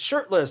now he's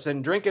shirtless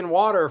and drinking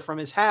water from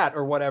his hat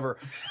or whatever,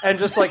 and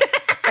just like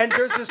and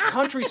there's this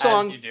country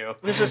song. you do.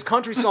 There's this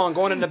country song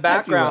going in the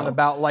background will.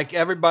 about like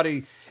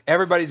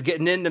everybody's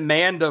getting into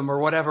Mandom or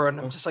whatever, and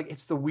I'm just like,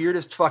 it's the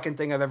weirdest fucking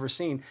thing I've ever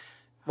seen.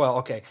 Well,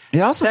 okay. It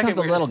also Second sounds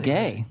a little weirdest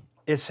thing. gay.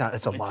 It's a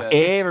lot. does.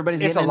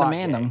 Everybody's It's getting a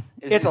into lot Mandem.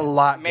 gay. It's a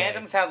lot. gay.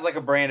 Mandem sounds like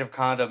a brand of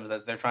condoms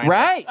that they're trying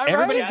Right. All right.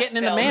 Everybody's Yeah, getting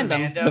into sell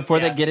Mandem Mandem, before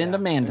yeah. they get into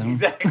Mandem.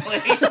 Exactly.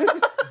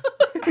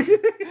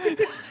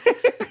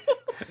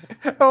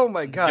 Oh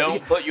my God.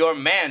 Don't put your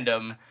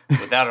mandem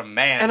without a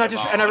man. And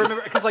I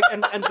remember because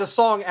and the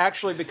song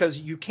actually, because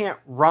you can't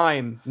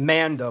rhyme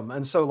mandem,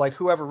 and so like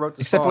whoever wrote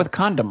the Except song, with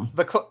condom.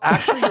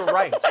 actually you're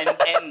right.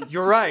 and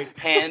You're right.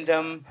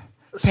 Pandem.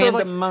 So,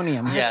 like,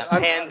 Pandemonium. Yeah,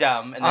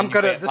 pandem. And then I'm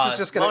gonna- you this is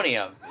just gonna-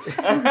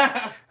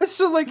 Pandemonium.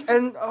 so like,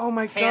 and oh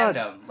my god,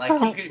 Tandem. Like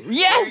you could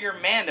Yes! hear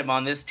your mandem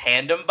on this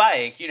tandem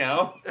bike, you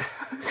know?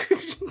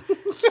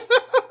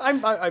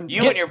 I'm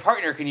You and your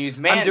partner can use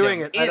mandem doing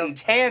it. I in don't-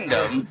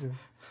 tandem.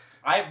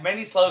 I have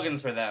many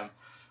slogans for them.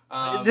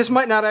 This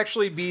might not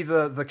actually be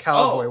the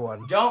cowboy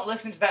one. Don't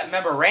listen to that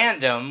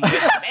memorandum with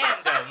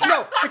mandem.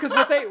 No, because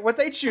what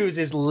they choose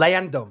is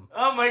landum.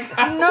 Oh my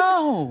god.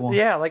 No.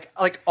 Yeah, like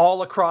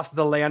all across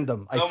the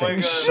landum. I Oh my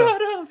think. god.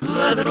 Shut up.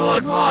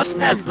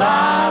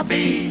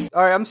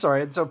 All right, I'm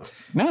sorry. And so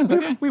No, it's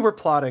okay. we were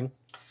plotting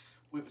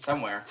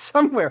Somewhere.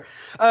 somewhere.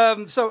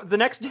 So the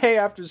next day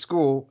after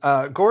school,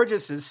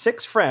 Gorgeous's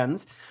 6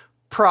 friends: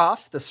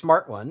 Prof, the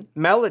smart one;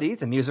 Melody,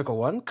 the musical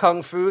one;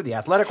 Kung Fu, the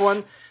athletic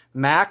one;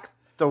 Mac,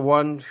 the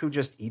one who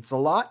just eats a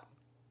lot.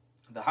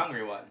 The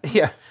hungry one.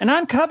 Yeah, And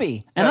I'm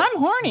Cubby. And I'm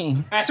horny.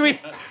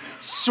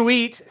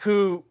 Sweet,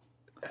 who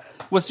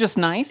Was just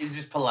nice. He's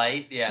just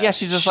polite. Yeah. Yeah,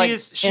 she's just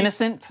She's-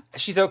 innocent.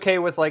 she's okay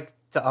with like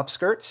the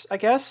upskirts, I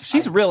guess.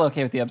 She's real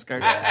okay with the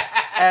upskirts.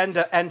 and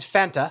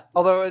Fanta,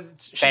 although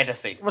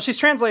Fantasy. Well, she's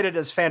translated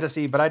as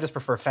fantasy, but I just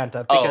prefer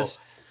Fanta because,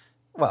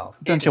 well,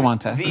 Don't you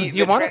want to?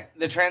 You want it?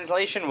 The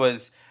translation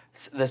was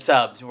the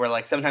subs were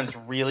like sometimes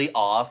really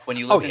off when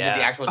you listen yeah. to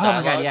the actual Oh my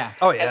dialogue. God, yeah.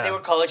 Oh, yeah. And they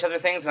would call each other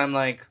things, and I'm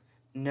like,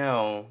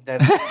 no,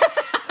 that's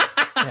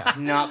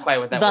not quite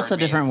what that That's word a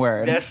different means.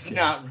 word. That's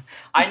not.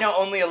 I know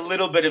only a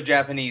little bit of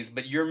Japanese,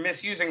 but you're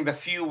misusing the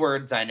few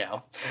words I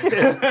know.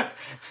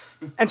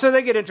 And so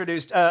they get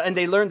introduced, and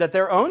they learn that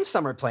their own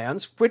summer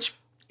plans, which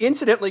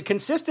incidentally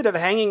consisted of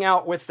hanging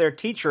out with their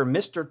teacher,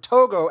 Mr.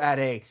 Togo, at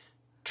a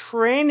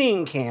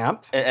training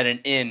camp. At an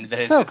inn that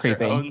his So sister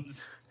creepy.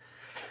 owns.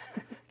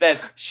 That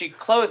she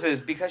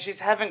closes because she's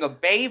having a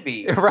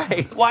baby.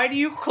 Right. Why do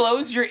you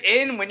close your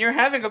inn when you're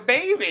having a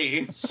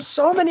baby?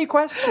 So many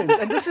questions,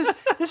 and this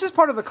is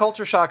part of the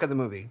culture shock of the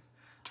movie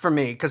for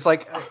me, because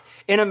like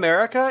in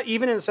America,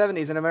 even in the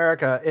 70s in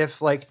America,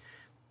 if like,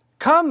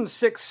 come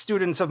 6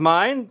 students of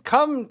mine,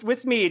 come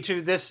with me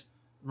to this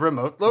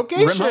remote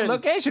location, Remote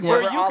location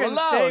where we're you all can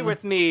alone. stay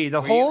with me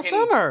the Where whole you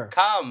can summer.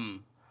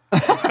 Come.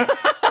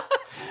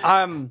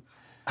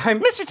 I'm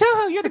Mr.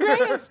 Toho, you're the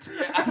greatest.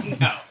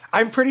 No.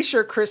 I'm pretty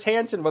sure Chris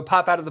Hansen would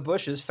pop out of the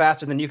bushes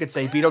faster than you could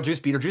say Beetlejuice,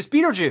 Beetlejuice,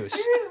 Beetlejuice.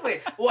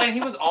 Seriously. Well, and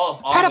he was all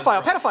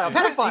Pedophile, pedophile,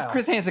 pedophile.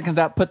 Chris Hansen comes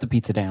out, put the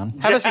pizza down.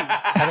 Have a seat.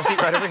 Have a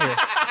seat right over here.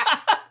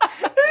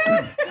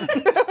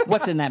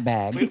 What's in that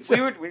bag? We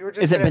were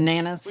just Is it gonna-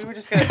 bananas? We were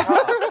just going to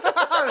talk.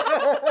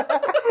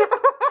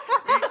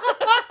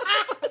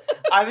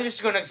 I was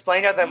just going to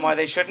explain to them why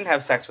they shouldn't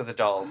have sex with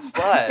adults,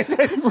 but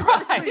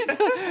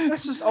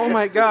This is, oh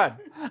my God.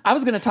 I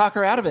was going to talk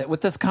her out of it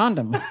with this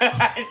condom. with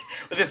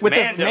this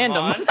mandem.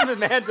 on.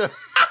 Amanda.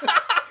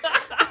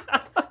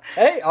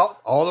 Hey,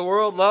 all the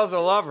world loves a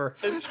lover.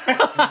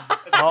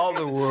 All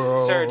the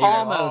world. Sir, do you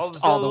Almost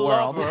loves all a the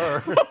world.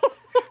 lover.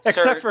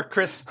 Except for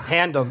Chris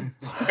Handum.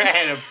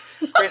 Random.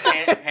 Chris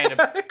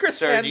Handem.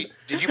 Sir, Handem.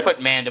 did you put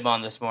Mandem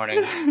on this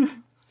morning?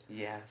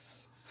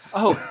 Yes.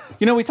 Oh,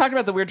 we talked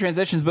about the weird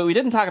transitions, but we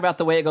didn't talk about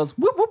the way it goes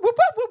whoop, whoop, whoop,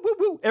 whoop, whoop,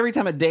 whoop, every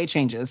time a day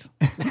changes.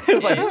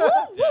 It's like, whoop,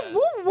 whoop,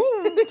 whoop,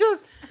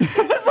 whoop.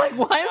 It's like,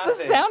 why is this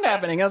Nothing. sound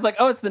happening? I was like,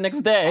 oh, it's the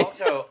next day.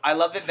 Also, I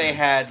love that they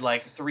had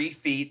like 3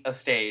 feet of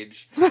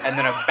stage and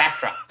then a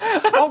backdrop.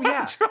 Oh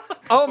yeah.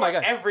 Oh my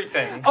God.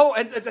 Everything. Oh,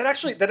 and that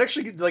actually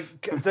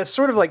like that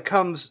sort of like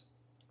comes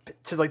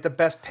to like the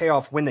best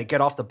payoff when they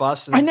get off the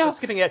bus. And I know. I'm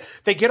skipping it.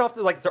 They get off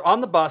like they're on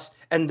the bus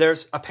and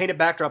there's a painted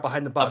backdrop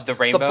behind the bus. Of the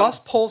rainbow? The bus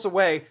pulls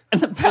away and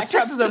the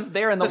backdrop's just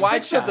there in the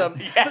wide 6 of shot.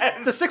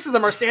 them. The 6 of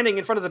them are standing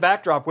in front of the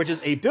backdrop, which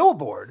is a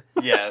billboard,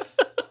 Yes.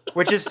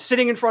 which is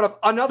sitting in front of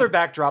another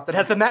backdrop that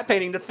has the matte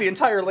painting that's the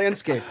entire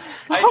landscape.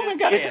 Oh my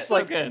God, it's it's It's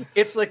like good.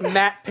 it's like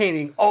matte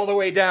painting all the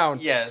way down.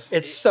 Yes.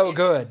 It's so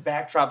good.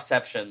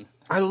 Backdropception.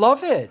 I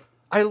love it.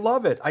 I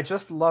love it. I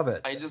just love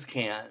it. I just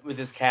can't with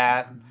this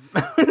cat.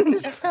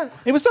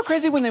 It was so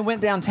crazy when they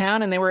went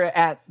downtown and they were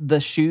at the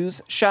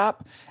shoes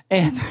shop,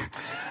 and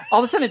all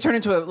of a sudden it turned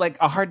into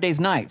a Hard Day's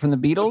Night from the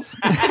Beatles.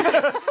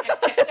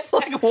 It's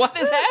like, what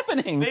is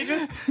happening? They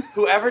just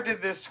whoever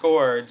did this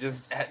score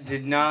just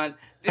did not.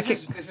 This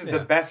is the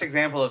best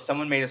example of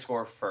someone made a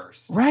score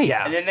first, Right.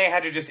 Yeah. And then they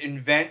had to just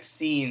invent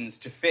scenes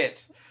to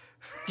fit.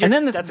 And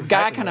then this That's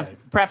guy exactly kind right.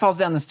 of pratfalls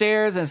down the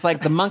stairs, and it's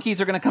like the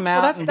monkeys are going to come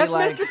out. Well, and that's be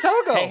like, Mr.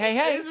 Togo. Hey, hey,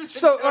 hey!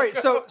 So all right,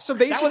 so That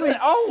basically, wasn't.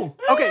 Oh,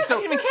 okay. So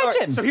I didn't even all catch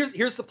right, it. So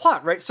here's the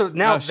plot, right? So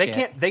now Oh, they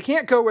shit.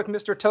 can't go with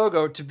Mr.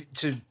 Togo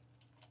to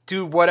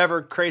do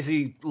whatever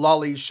crazy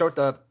lolly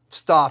shota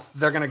stuff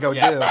they're gonna go do.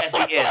 At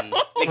the inn.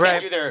 They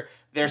Right. can't do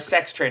their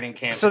sex training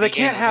camp. So at they the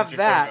can't inn have with Mr.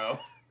 that. Togo.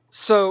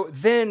 So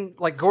then,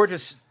 like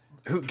Gorgeous,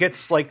 who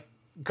gets like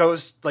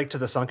goes like to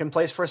the sunken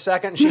place for a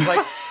second, and she's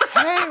like,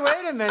 "Hey,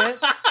 wait a minute."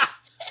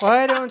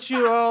 Why don't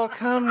you all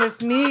come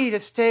with me to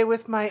stay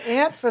with my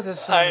aunt for the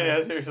summer? I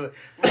know, seriously.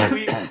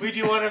 We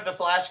do one of the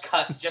flash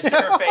cuts just to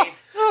her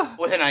face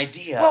with an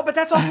idea. Well, but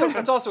that's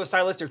also a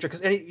stylistic trick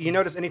because you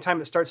notice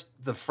anytime it starts,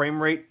 the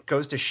frame rate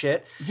goes to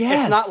shit.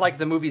 Yes. It's not like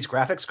the movie's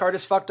graphics card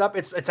is fucked up.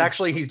 It's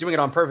actually he's doing it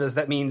on purpose.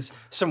 That means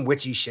some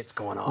witchy shit's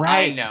going on.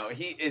 Right. I know.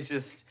 It's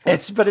just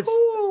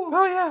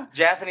Oh yeah.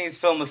 Japanese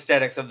film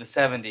aesthetics of the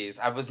 70s.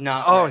 I was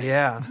not. Oh ready.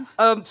 yeah.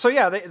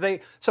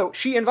 So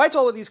she invites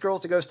all of these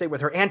girls to go stay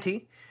with her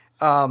auntie,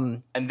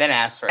 And then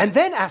asks her. and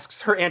then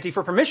asks her auntie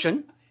for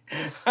permission.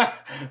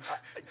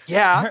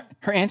 Yeah.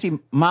 Her auntie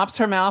mops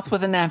her mouth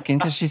with a napkin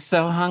because she's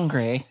so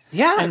hungry.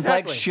 Yeah, and it's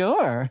like, exactly.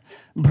 sure,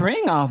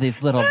 bring all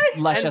these little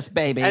luscious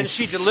babies. And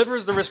she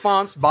delivers the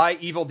response by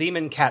evil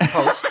demon cat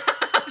post.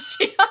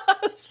 She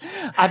does.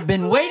 I've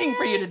been waiting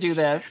for you to do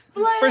this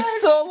for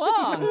so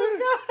long.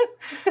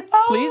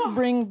 Please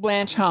bring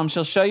Blanche home.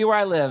 She'll show you where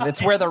I live.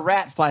 It's where the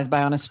rat flies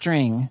by on a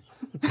string.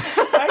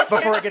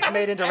 Before it gets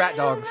made into rat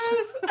dogs.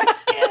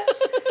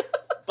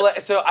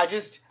 So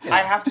I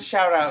have to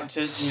shout out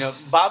to,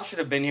 Bob should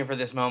have been here for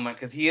this moment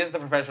because he is the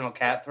professional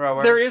cat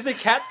thrower. There is a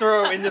cat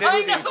throw in this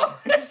movie.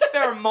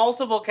 There are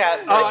multiple cat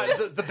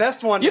throwers. The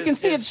best one You can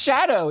see its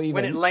shadow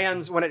even.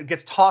 when it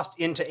gets tossed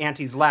into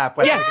Auntie's lap.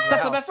 Yeah,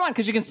 that's the best one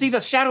because you can see the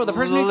shadow of the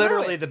person who threw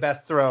Literally it. the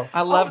best throw.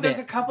 I loved there's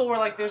it. a couple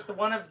where there's the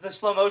one of the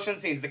slow motion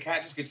scenes. The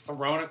cat just gets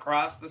thrown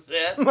across the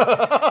set.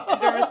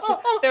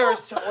 there are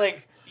so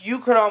you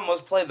could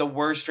almost play the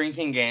worst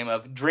drinking game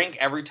of drink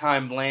every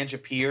time Blanche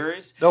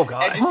appears. Oh,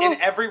 God. And just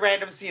in every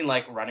random scene,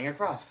 running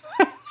across,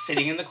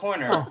 sitting in the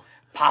corner,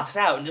 pops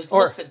out and just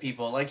looks at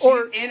people. She's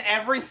in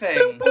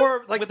everything.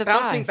 Or With its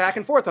bouncing eyes. back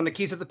and forth on the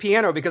keys of the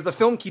piano because the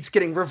film keeps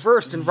getting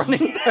reversed and running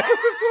backwards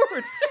and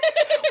forwards.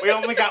 We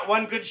only got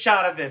one good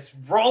shot of this.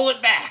 Roll it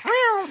back.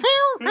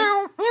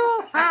 Oh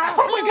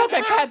my god,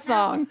 that cat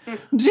song.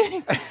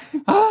 Jeez.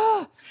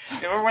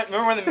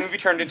 Remember when the movie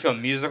turned into a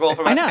musical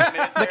for I about know. 10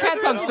 minutes? The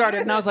cat song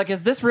started and I was like,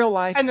 is this real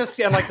life? And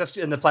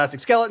the plastic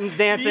skeletons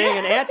dancing,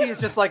 and Auntie is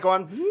just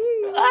going,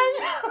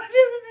 I don't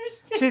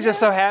understand. she's just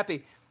so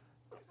happy.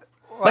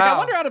 Like, I Wow.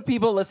 wonder out of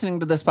people listening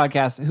to this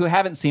podcast who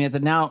haven't seen it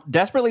that now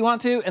desperately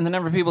want to, and the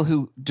number of people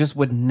who just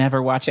would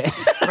never watch it.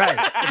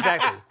 Right,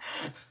 exactly.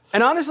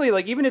 And honestly,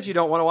 even if you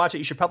don't want to watch it,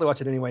 you should probably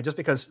watch it anyway, just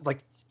because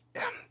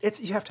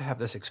you have to have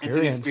this It's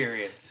experience. an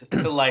experience.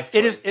 It's a life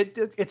It choice.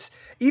 is. It's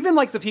even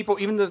the people,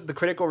 even the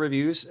critical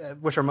reviews,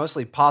 which are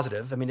mostly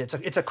positive. I mean,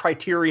 it's a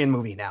Criterion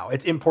movie now.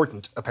 It's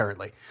important,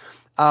 apparently.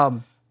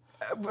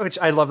 Which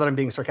I love that I'm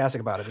being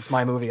sarcastic about it. It's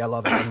my movie. I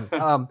love it.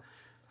 And,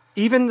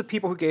 even the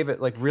people who gave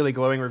it really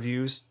glowing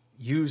reviews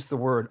use the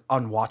word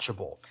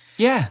unwatchable.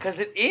 Yeah.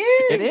 Because it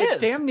is. It is. It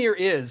damn near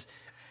is,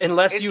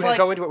 unless It's you like-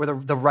 go into it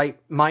with the right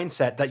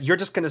mindset that you're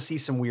just going to see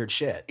some weird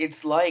shit.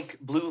 It's like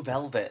Blue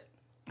Velvet.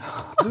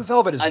 Blue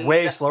Velvet is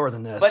way slower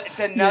than this. But it's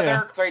another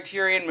Yeah.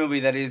 Criterion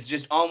movie that is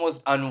just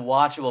almost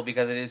unwatchable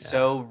because it is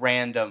so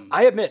random.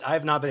 I admit I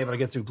have not been able to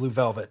get through Blue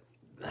Velvet.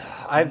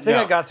 I think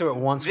I got through it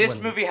once. This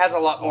when- movie has a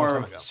lot more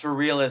time of ago.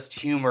 surrealist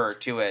humor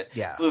to it.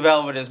 Yeah. Blue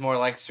Velvet is more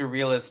like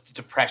surrealist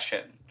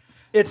depression.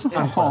 It's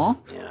unpleasant.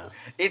 Yeah.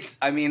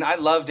 I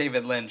love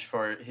David Lynch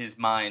for his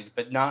mind,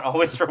 but not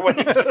always for what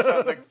he puts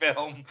on the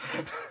film.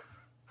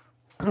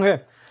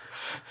 Okay.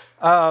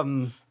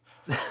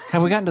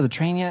 Have we gotten to the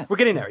train yet? We're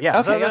getting there, yeah.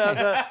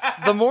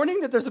 Okay, The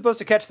morning that they're supposed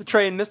to catch the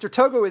train, Mr.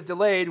 Togo is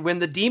delayed when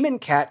the demon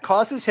cat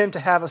causes him to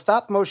have a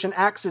stop-motion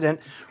accident,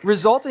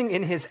 resulting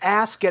in his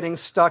ass getting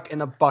stuck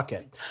in a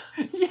bucket.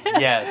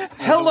 Yes.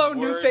 Hello, The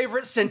new worst-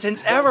 favorite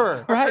sentence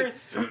ever. Right.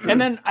 And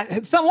then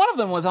one of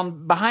them was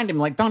on behind him,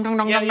 like dong dong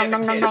dong Yeah, dong yeah,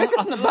 dong the dong kid.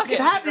 dong on the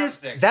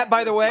bucket. That,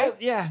 by the way,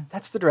 Yeah.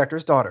 that's the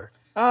director's daughter.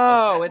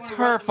 Oh, it's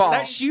her fault.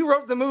 That she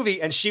wrote the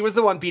movie, and she was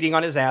the one beating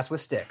on his ass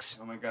with sticks.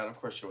 Oh my god, of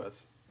course she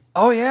was.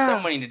 Oh, yeah.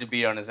 Somebody needed to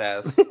beat on his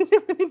ass.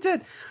 He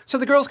did. So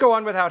the girls go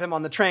on without him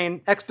on the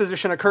train.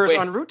 Exposition occurs Wait,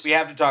 en route. we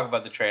have to talk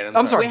about the train.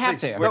 I'm sorry. We have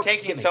please. to. We're No,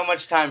 taking get me. so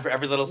much time for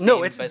every little scene.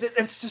 No, it's but-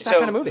 just that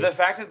kind of movie. The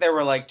fact that there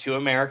were two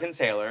American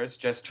sailors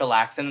just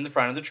chillaxing in the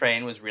front of the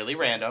train was really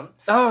random.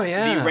 Oh,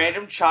 yeah. The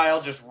random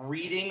child just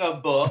reading a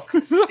book,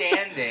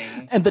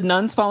 standing. And the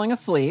nun's falling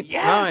asleep.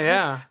 Yes. Oh,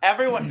 yeah.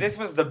 Everyone. This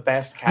was the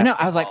best casting. I know.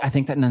 I was like, call. I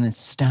think that nun is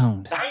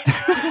stoned.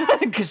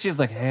 Because she's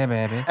like, hey,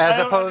 baby. As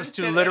don't opposed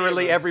to understand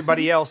literally any of it.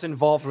 everybody else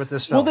involved with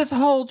this film. Well, this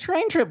whole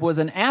train trip was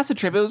an acid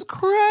trip. It was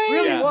crazy.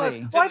 Really Yes. was.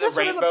 Then Why, the that's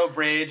one of the- Rainbow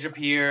Bridge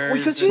appears.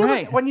 Because you know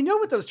Right. when you know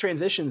what those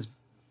transitions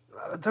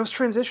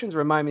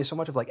remind me so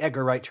much of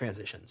Edgar Wright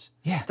transitions.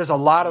 Yeah. There's a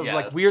lot of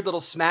Yes. weird little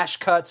smash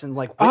cuts and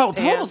whip Oh,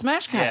 pans. total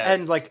smash cut.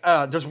 Yes.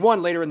 And there's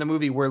one later in the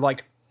movie where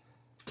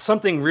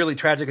something really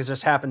tragic has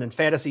just happened and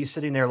Fantasy's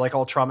sitting there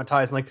all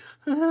traumatized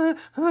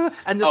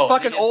and this Oh,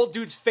 fucking he just- old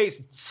dude's face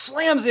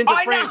slams into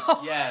I frame. know.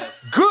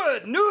 Yes.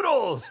 Good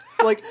noodles.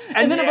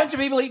 And then a Yeah. bunch of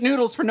people eat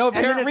noodles for no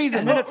apparent reason.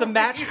 And then it's a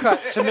match cut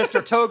to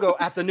Mr. Togo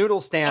at the noodle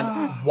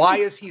stand. Why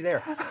is he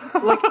there?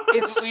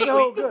 It's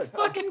so good.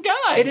 fucking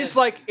guy. It is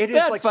like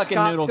That fucking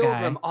Scott noodle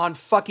Pilgrim guy. on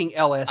fucking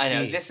LSD. I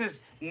know. This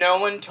is no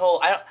one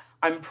told.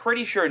 I'm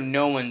pretty sure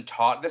no one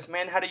taught this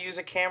man how to use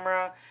a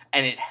camera,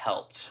 and it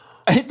helped.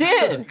 It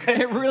did.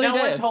 It really No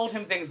one did. told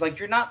him things like,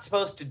 you're not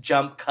supposed to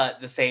jump cut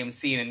the same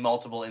scene in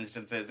multiple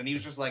instances. And he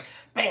was just like,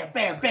 bam,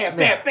 bam, bam,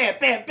 bam, bam,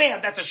 bam,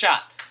 bam. That's a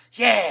shot.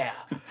 Yeah.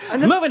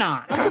 Moving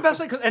on. That's the best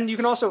thing, and you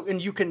can also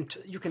you can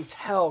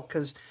tell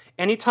because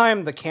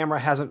anytime the camera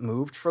hasn't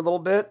moved for a little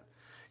bit,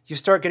 you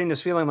start getting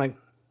this feeling like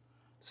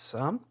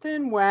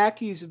something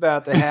wacky's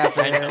about to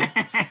happen.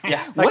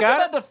 Yeah. What's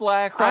about to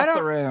fly across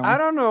the room? I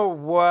don't know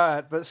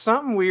what, but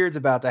something weird's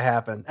about to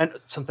happen, and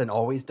something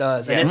always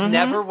does, and it's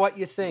never what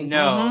you think.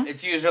 No,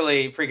 it's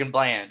usually freaking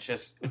Blanche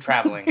just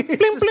traveling. It's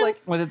just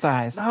like With its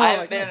eyes. I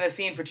haven't been in the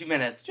scene for 2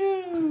 minutes.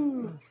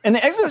 And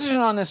the exposition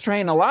on this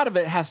train, a lot of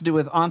it has to do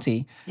with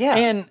Auntie. Yeah.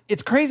 And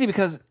it's crazy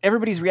because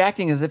everybody's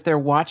reacting as if they're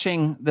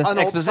watching this An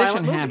old exposition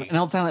silent movie. happen, an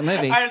old silent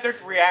movie. They're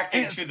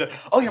reacting to the,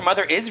 oh, your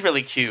mother is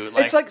really cute.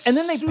 it's like, And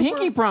then they super-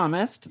 pinky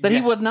promised that he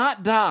Yes. would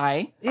not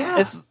die.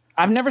 Yeah.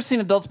 I've never seen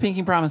adults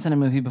pinky promise in a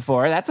movie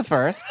before. That's a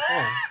first.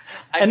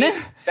 I and mean,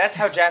 then- that's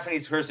how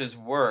Japanese curses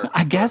work.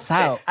 I guess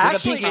so. With a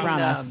Actually, pinky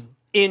promise.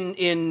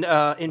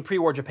 in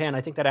pre-war Japan,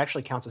 I think that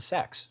actually counts as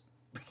sex.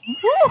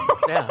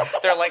 Yeah,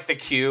 They're like the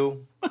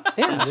Q.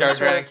 yeah. Star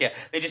Trek, yeah.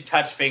 They just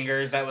touch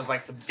fingers. That was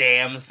like some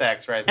damn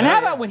sex right there. And how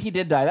about when he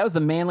did die? That was the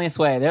manliest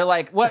way. They're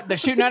like, what? They're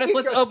shooting at us?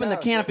 Let's open the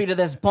canopy to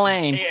this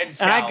plane. Yeah, and And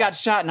scowl. I got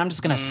shot, and I'm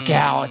just going to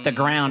scowl at the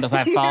ground as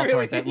I fall really-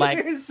 towards it. Like,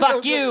 you're so fuck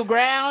good. you,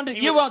 ground.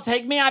 You won't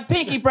take me. I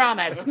pinky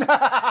promised.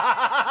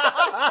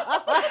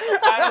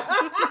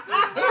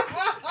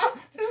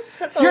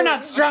 You're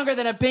not stronger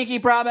than a pinky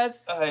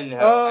promise. I know.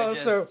 Oh, I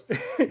just, so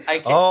I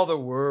can't. all the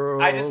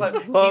world I just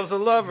love- loves a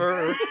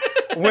lover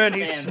when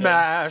he's Fandom.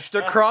 smashed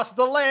across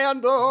the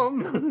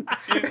landom.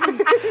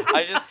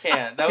 I just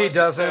can't. That He was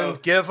just doesn't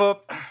so- give a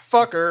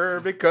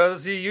fucker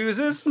because he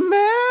uses mandom.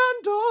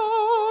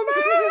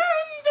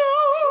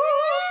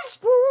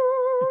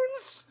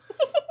 Teaspoons.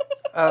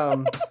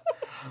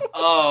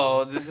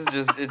 Oh, this is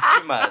just, it's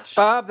too much.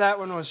 Bob, that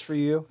one was for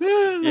you.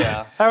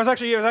 Yeah. It was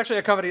actually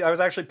a company. I was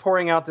actually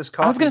pouring out this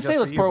coffee. I was going to just say,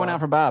 let's for you, pour one Bob. out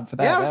for Bob for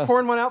that. Yeah, I That was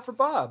pouring one out for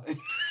Bob.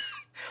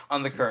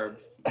 On the curb.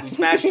 We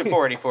smashed a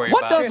 40 for you,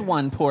 What Bob. does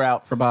one pour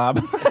out for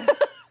Bob?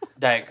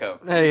 Diet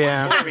Coke.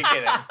 Yeah. What are we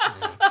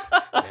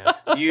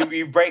kidding?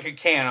 You break a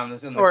can on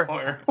this in the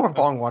corner. Or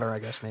bong water, I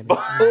guess, maybe.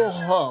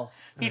 Oh.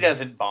 He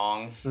doesn't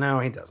bong. No,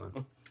 he doesn't.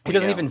 He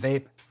doesn't Yeah. even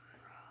vape.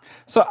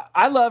 So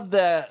I love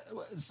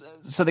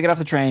so they get off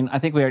the train. I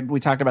think we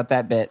talked about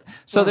that bit.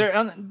 So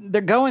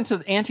they're going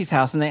to Auntie's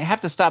house and they have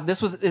to stop.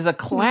 This is a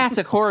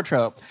classic horror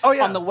trope. Oh,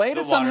 yeah. On the way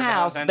to The some watermelon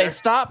house, vendor. they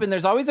stop and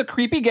there's always a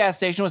creepy gas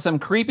station with some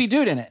creepy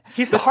dude in it.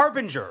 He's the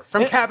harbinger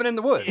from Cabin in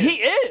the Woods. He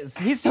is.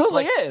 He's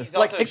totally is. he's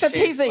also Except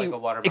shaped he's like a a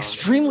watermelon.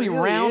 extremely He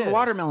really round is.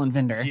 watermelon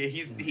vendor. Yeah,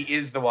 he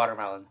is the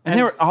watermelon.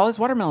 And all his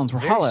watermelons were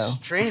Very hollow.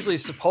 strangely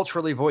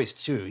sepulchrally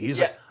voiced, too. He's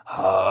Yeah. like,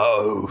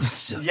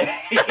 house. Yeah.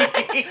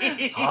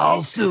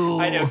 Also,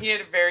 I know he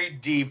had a very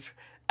deep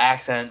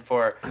accent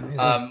for.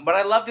 What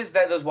I loved is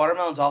that those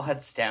watermelons all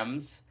had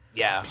stems.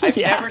 Yeah. I've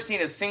Yeah. never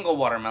seen a single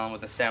watermelon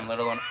with a stem, let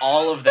alone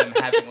all of them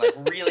having like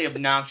really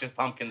obnoxious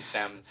pumpkin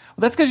stems.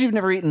 Well, that's because you've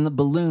never eaten the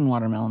balloon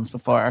watermelons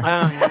before.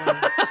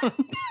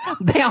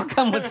 They all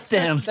come with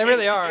stems. They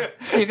really are.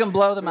 So you can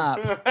blow them up.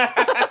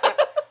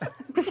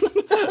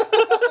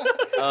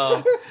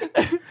 Oh,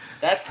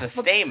 that's the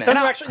stamen. Those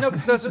are actually no,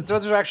 'cause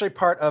those are actually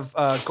part of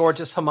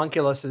Gorgeous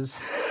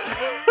Homunculus's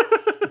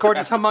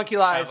Gorgeous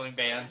Homunculi's Traveling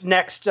band.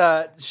 next.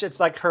 It's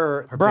like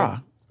her Bra.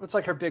 big- it's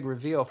like her big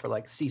reveal for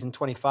like season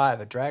 25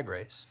 of Drag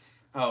Race.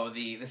 Oh,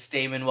 the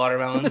stamen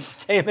watermelons.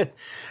 Stamen,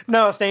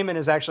 Stamen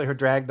is actually her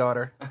drag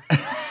daughter.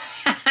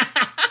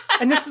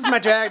 And this is my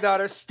drag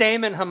daughter,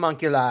 Stamen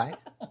Homunculi.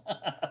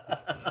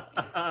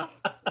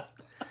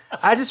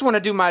 I just want to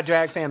do my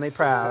drag family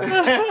proud.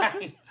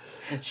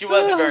 She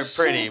wasn't very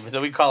pretty,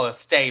 so we call her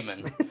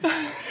stamen.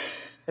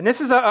 And this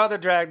is our other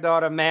drag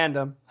daughter,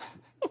 Mandam.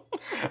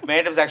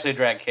 Mandam's actually a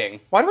drag king.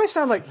 Why do I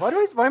sound like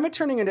why am I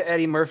turning into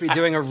Eddie Murphy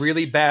doing a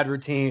really bad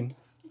routine?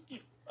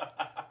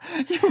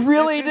 You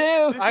really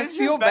do. I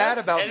feel bad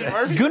about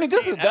this. Goonie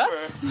Goo Goo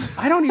Gus.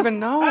 I don't even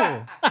know.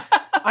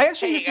 I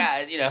actually Hey used to,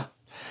 guys,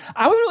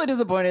 I was really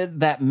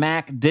disappointed that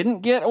Mac didn't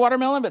get a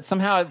watermelon, but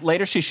somehow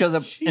later she shows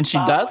up and she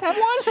does have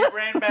She one.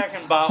 ran back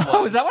and bought one.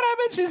 Oh, is that what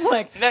happened? She's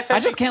like, That's how I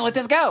she- just can't let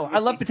this go. I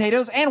love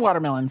potatoes and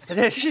watermelons.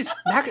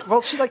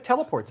 she like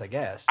teleports, I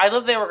guess. I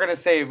love they were gonna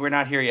save. We're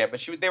not here yet,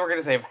 but they were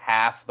gonna save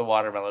half the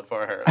watermelon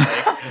for her.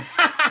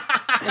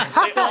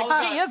 Like, they all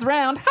Like, she is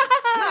round.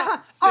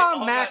 Oh,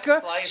 all got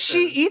Macca, slices.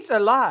 she eats a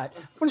lot.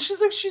 When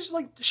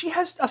she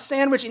has a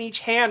sandwich in each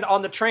hand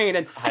on the train,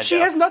 and I she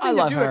know. has nothing I to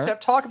love do her.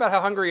 except talk about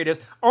how hungry it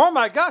is. Oh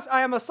my gosh,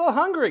 I am so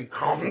hungry.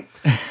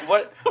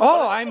 What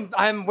Oh,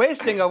 I'm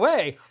wasting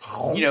away.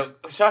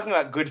 talking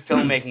about good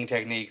filmmaking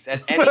techniques.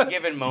 At any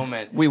given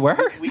moment, We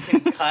were? we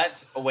can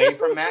cut away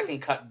from Mac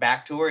and cut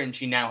back to her, and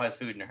she now has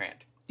food in her hand.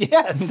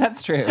 Yes.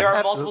 That's true. There are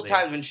Absolutely. multiple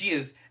times when she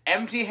is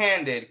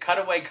empty-handed,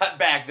 cut away, cut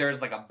back.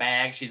 There's like a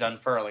bag she's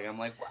unfurling. I'm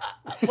like,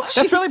 what?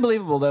 That's really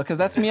believable though, because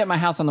that's me at my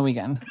house on the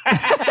weekend.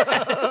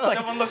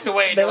 Someone looks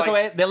away. And They you're look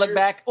like, away, they look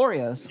back,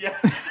 Oreos. Yeah.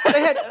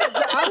 They had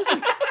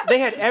honestly, they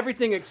had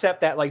everything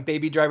except that like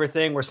Baby Driver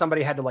thing where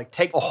somebody had to like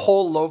take a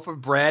whole loaf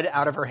of bread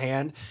out of her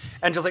hand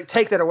and just like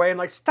take that away and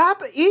like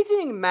stop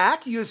eating,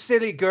 Mac, you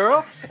silly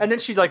girl. And then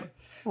she's like,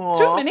 "Aw."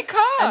 Too many carbs.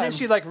 And then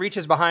she like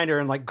reaches behind her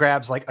and like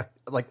grabs like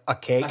a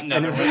cake and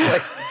Another it's one.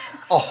 just like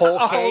a whole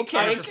cake. cake.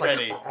 And it's just like,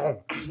 Ready.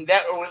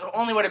 That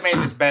only would have made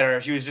this better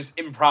if she was just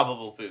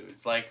improbable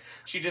foods. Like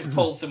she just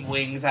pulled some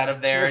wings out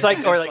of there. It's and like-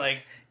 she's or just, like-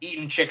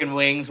 eating chicken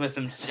wings with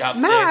some chopsticks.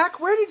 Mac,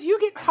 where did you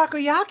get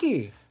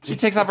takoyaki? She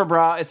takes off her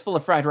bra, it's full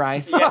of fried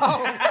rice. Oh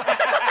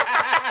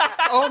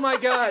my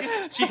god.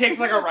 She takes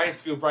like a rice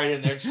scoop right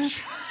in there.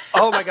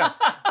 Oh my god.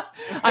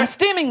 I'm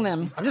steaming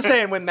them. I'm just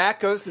saying when Mac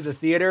goes to the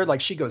theater,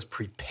 like she goes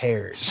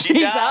prepared. She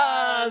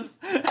does.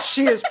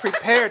 She is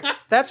prepared.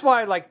 That's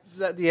why like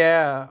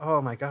yeah.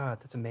 Oh my god,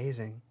 that's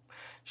amazing.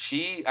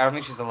 I don't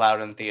think she's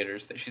allowed in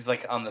theaters. She's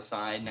like on the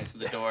side next to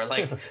the door,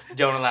 like,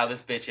 don't allow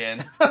this bitch in.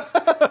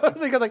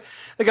 they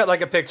got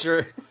like a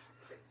picture.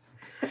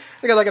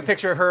 They got like a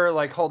picture of her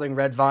like holding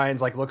red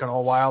vines, like looking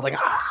all wild, like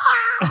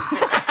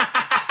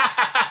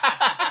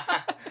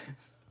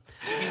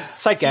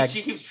psych gag.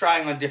 She keeps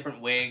trying on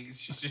different wigs.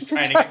 She's just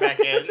trying to get back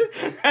in.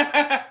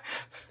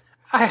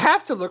 I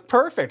have to look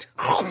perfect.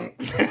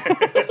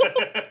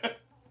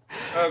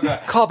 Okay.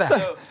 Call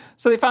back.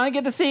 So they finally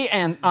get to see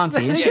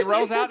Auntie. She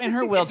rolls out in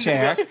her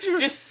wheelchair,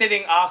 Just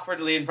sitting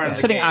awkwardly in front of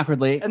the sitting gate.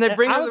 awkwardly. And they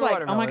bring I her was the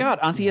like, oh my watermelon. God,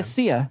 Auntie is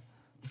Sia.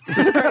 This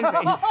is crazy.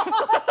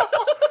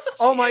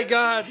 Oh my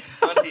god,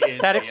 Auntie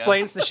is, that yeah.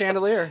 explains the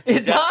chandelier.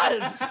 It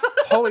does.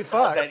 Holy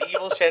fuck! That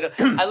evil shadow.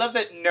 I love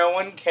that no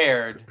one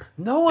cared.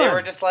 No one. They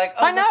were just like,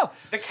 oh, I know.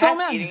 the So cat's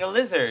mad. eating a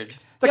lizard.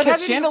 The Yeah, the cat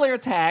didn't- chandelier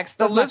attacks.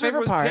 The That's my lizard favorite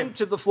was part. pinned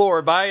to the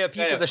floor by a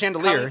piece of the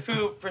chandelier. Kung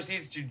Fu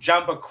proceeds to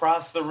jump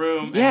across the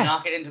room Yeah. and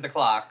knock it into the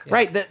clock.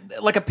 Right,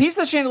 like a piece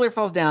of the chandelier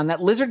falls down.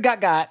 That lizard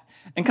got,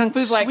 and Kung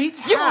Fu's like,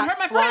 Sweet's "You won't hat hurt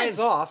my flies friends."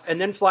 off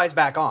and then flies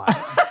back on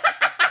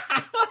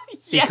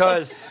Yes.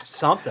 because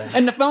something.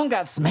 And the phone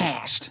got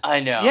smashed. I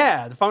know.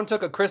 Yeah, the phone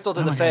took a crystal to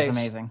Oh the my God, face. it's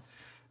amazing.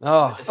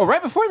 Oh, Oh,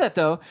 right before that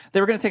though, they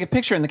were going to take a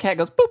picture, and the cat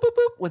goes boop boop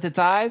boop with its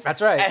eyes.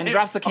 That's right. and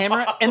drops the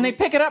camera, and they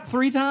pick it up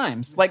 3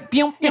 times, like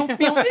pew, pew,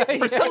 pew.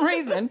 For some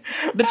reason,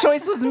 the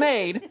choice was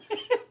made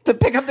to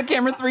pick up the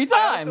camera 3 I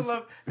times. also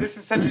love this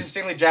is such a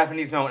distinctly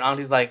Japanese moment.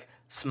 Auntie's like,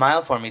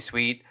 smile for me,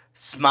 sweet.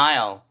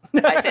 Smile.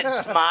 I said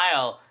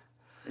smile.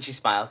 And she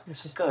smiles.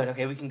 Good,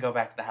 okay, we can go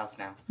back to the house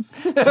now.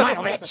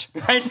 Smile, bitch.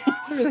 it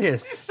really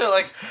is. So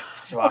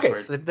so Okay,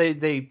 awkward.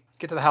 they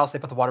get to the house. They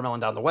put the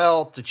watermelon down the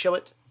well to chill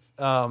it.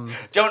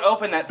 Don't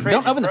open that fridge. Don't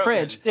it's open the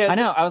broken. fridge. Yeah, I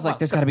know. I was like, well,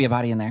 there's got to be a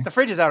body in there. The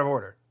fridge is out of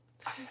order.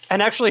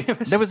 And actually,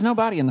 There was no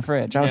body in the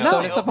fridge. I was No, so they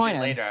opened it disappointed.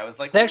 later, I was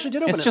like, they actually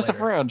did open It's it just a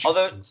later. fridge.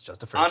 Although It's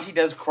just a fridge. Auntie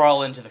does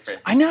crawl into the fridge.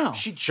 I know.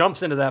 She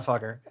jumps into that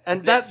fucker,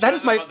 and Yeah, that she is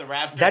does it my above the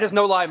rafters. that is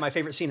no lie my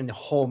favorite scene in the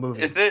whole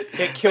movie. Is it?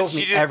 It kills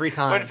When me she just- every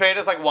time. When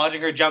Fanta's like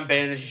watching her jump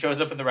in and then she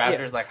shows up in the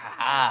rafters like, ha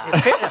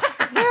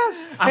ha.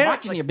 Yes, I'm Fanta-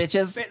 watching you,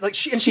 bitches. Like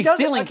she, and She's she does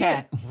ceiling it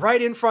again, cat. right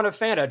in front of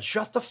Fanta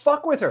just to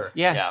fuck with her.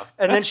 Yeah. Yeah.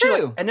 and That's then she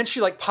true. like, and then she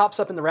like pops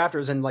up in the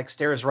rafters and like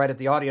stares right at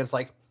the audience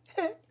like,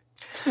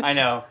 I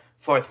know.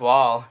 Fourth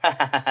wall.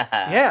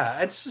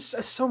 yeah, it's just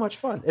it's so much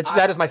fun.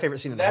 That is my favorite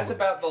scene in the That's whole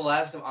movie. about the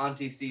last of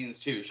Auntie's scenes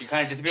too. She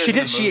kind of disappears. She from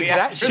did. the She movie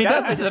exactly. after She that.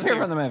 does disappear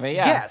from the movie.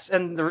 Yeah. Yes,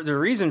 and the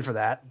reason for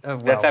that.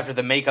 That's after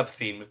the makeup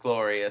scene with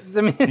Glorious.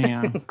 I mean,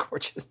 Yeah.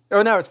 gorgeous.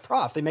 Oh no, it's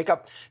Prof. They make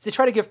up. They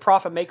try to give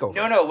Prof a makeover.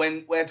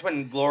 No, that's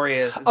when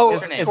Glorious Oh,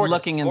 what's her it's name? Is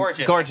looking in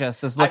Gorgeous.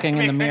 gorgeous. Is looking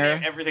in the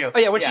mirror. Everything else. Oh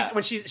yeah,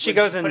 when she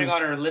goes and putting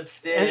on her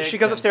lipstick. and she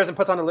goes upstairs and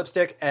puts on a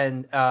lipstick,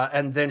 and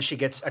then she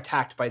gets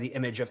attacked by the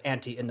image of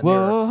Auntie in the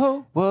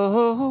mirror. Whoa,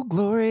 whoa,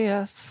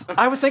 glorious.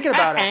 I was thinking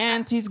about it.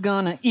 Auntie's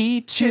gonna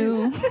eat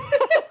you.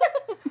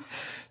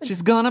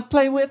 She's gonna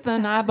play with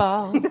an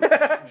eyeball.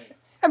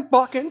 I'm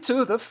walking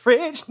to the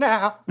fridge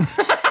now.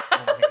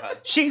 Oh my God.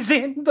 She's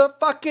in the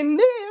fucking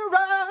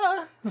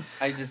mirror,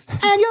 I just,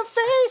 and your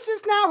face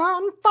is now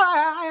on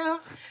fire.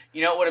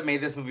 you know what would have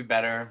made this movie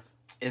better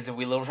is if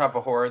we Little Shop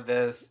of Horror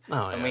this,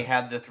 Oh, and yeah. we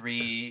had the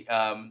three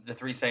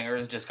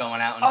singers just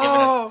going out and Oh,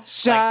 giving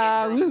us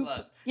Sha intro woo.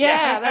 blood.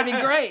 Yeah, that'd be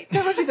great.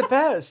 That would be the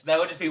best. That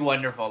would just be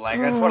wonderful. Like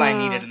that's what I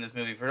needed in this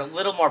movie for a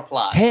little more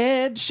plot.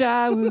 Head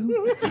shawoo.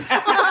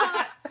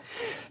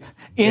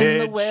 In the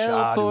Head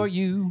well shawoo. for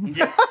you.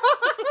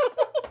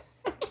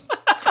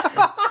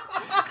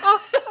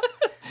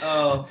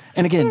 Oh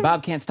And again,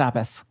 Bob can't stop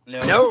us. no!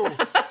 No.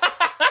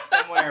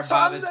 Somewhere So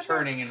Bob on is the-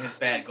 turning in his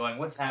bed, going,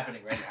 "What's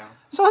happening right now?"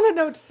 So on the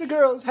note, the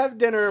girls have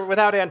dinner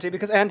without Auntie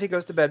because Auntie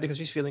goes to bed because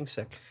she's feeling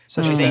sick.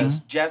 So she They says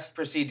just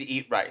proceed to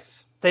eat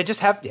rice. they just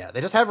have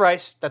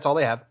rice. That's all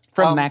they have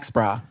From Max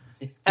Bra.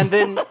 And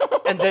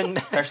then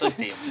Freshly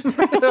steamed.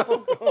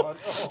 Before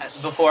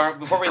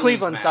we Cleveland leave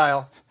Smack,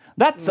 style.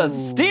 That's a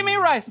steamy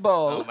rice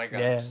bowl. Oh my god.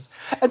 Yes.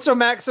 And so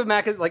Mac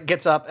is like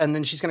gets up and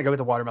then she's gonna go get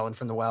the watermelon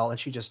from the well and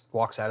she just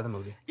walks out of the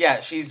movie.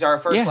 Yeah, she's our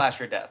first Yeah.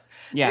 slasher death.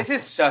 Yeah. This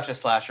is such a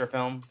slasher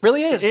film.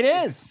 Really is. It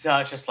is.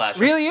 Such a slasher.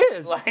 Really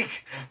is.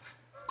 Like,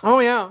 Oh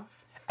yeah.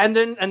 And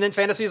then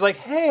Fantasy's like,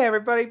 hey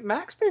everybody,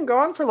 Mac's been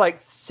gone for like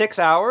 6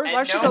 hours. and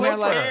I should no go one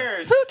look for her.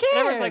 cares. Who And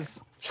cares?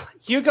 everyone's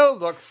You go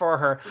look for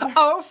her.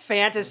 Oh,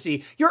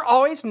 Fantasy, you're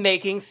always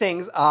making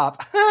things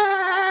up.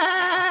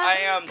 I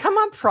am. Come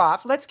on,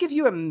 Prof. Let's give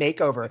you a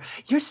makeover.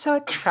 You're so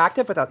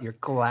attractive without your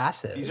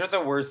glasses. These are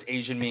the worst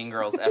Asian mean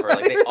girls ever.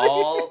 Like, they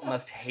all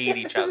must hate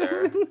each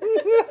other.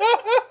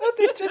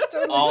 They just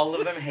don't. All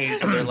of them hate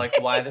each other.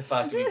 Like, why the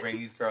fuck do we bring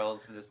these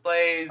girls to this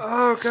place?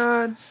 Oh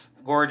God.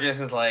 Gorgeous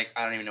is like,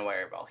 I don't even know why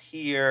you're all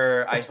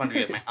here. I just want to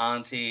be with my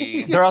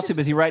auntie. They're all too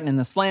busy writing in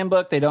the slam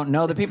book. They don't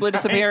know the people are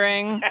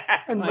disappearing.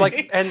 And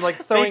like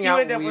They throwing do out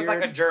end up weird. with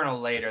like a journal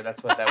later.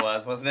 That's what that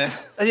was, wasn't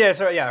it? Yeah,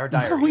 so yeah, her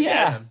diary. Oh,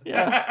 yeah.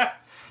 Yeah.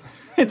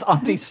 It's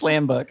Auntie's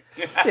slam book.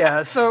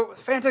 Yeah, so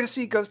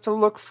Fantasy goes to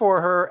look for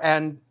her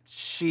and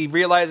she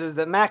realizes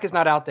that Mac is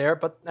not out there,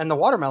 and the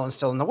watermelon's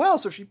still in the well,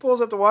 so she pulls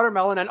up the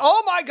watermelon and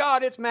oh my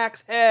god, it's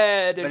Mac's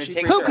head. And But it she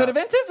takes Who her could have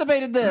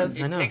anticipated this?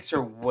 It takes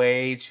her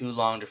way too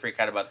long to freak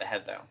out about the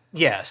head, though.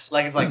 Yes.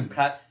 Like, it's like,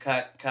 cut,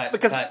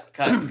 Because-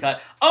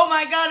 cut. Oh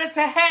my god, it's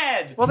a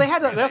head! Well, they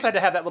also had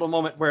to have that little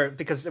moment where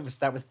because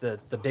that was the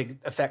big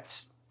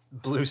effects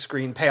blue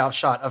screen payoff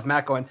shot of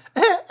Mac going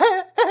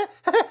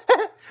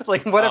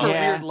like whatever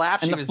Yeah. weird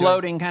laugh and she the was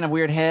floating kind of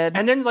weird head.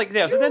 doing. And then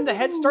so then the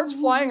head starts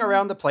flying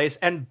around the place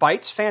and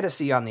bites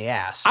Fantasy on the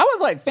ass. I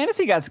was like,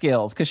 Fantasy got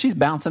skills because she's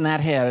bouncing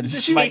that head.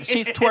 Like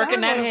she's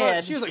twerking that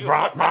head. She was like,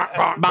 "Bop, bop,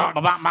 bop, bop."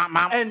 Bom, bom, bom,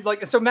 bom. And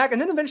like so Mac, and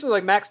then eventually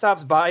like Mac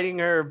stops biting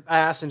her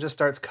ass and just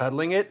starts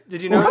cuddling it.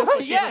 Did you notice?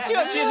 Like, Yeah, she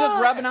was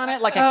just rubbing on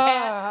it like a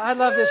cat. I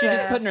love this. She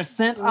just putting her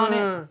scent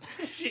on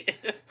it.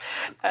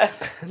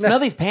 Smell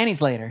these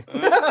panties later.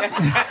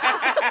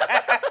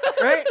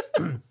 right.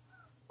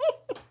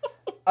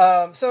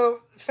 So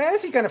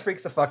Fantasy kind of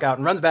freaks the fuck out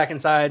and runs back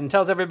inside and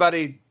tells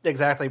everybody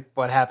exactly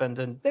what happened,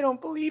 and they don't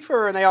believe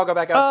her, and they all go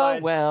back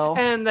outside. well.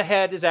 And the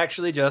head is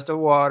actually just a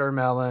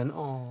watermelon.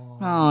 Oh,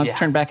 Oh, it's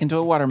turned back into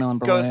a watermelon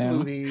balloon. ghost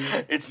movie.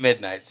 It's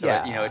midnight, so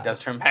Yeah. it does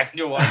turn back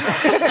into one.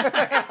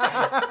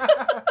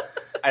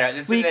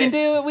 We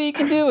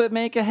can do it.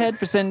 Make a head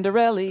for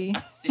Cinderella.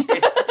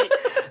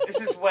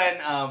 This is when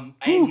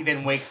Auntie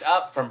then wakes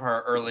up from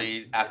her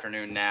early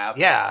afternoon nap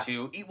Yeah.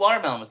 to eat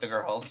watermelon with the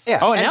girls. Yeah.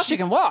 Oh, and now she she's-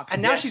 can walk.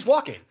 And now Yes. she's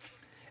walking.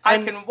 I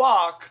And- can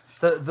walk.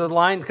 The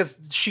line because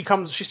she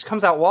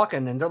comes out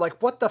walking, and they're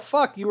like, "What the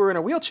fuck? You were in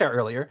a wheelchair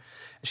earlier."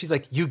 And she's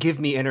like, "You give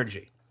me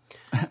energy."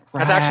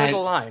 That's actually the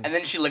line. And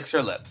then she licks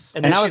her lips.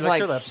 And then I she was licks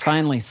like, her lips.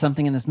 finally,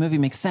 something in this movie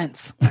makes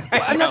sense.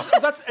 And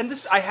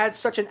this. I had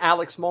such an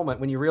Alex moment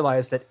when you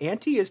realize that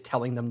Auntie is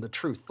telling them the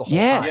truth the whole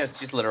Yes. time. Yes,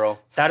 she's literal.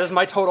 That is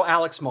my total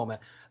Alex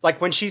moment. Like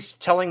when she's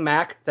telling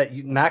Mac that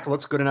Mac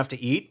looks good enough to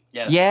eat,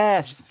 Yes.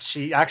 Yes.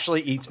 she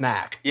actually eats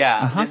Mac.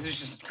 Yeah, this is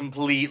just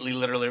completely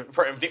literally.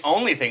 For the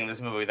only thing in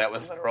this movie that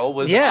was literal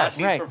was Yes.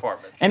 Auntie's Right.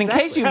 performance. And in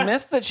case you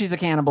missed that she's a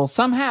cannibal,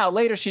 somehow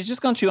later she's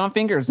just going to chew on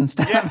fingers and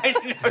stuff. I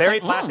know. Very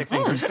plastic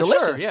fingers.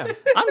 Delicious. Sure, yeah.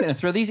 I'm going to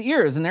throw these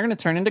ears and they're going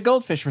to turn into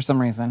goldfish for some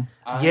reason.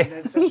 Yeah.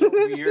 That's such a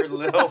weird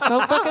little.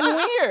 So fucking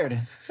weird.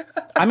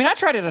 I mean, I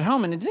tried it at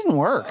home and it didn't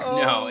work.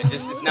 No,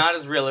 it's not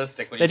as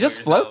realistic when They you do it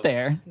just float yourself.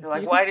 there. You're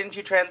like, why didn't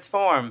you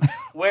transform?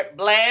 Where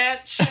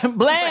Blanche?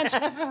 Blanche,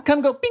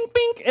 come go pink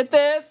pink at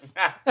this.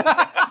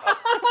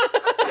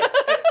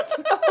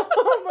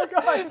 Oh my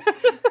god.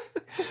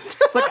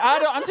 It's like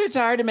I'm too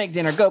tired to make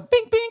dinner. Go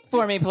pink pink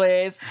for me,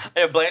 please.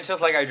 Yeah, Blanche is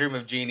like I Dream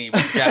of Jeannie.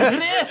 But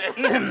Japanese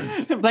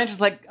version. Blanche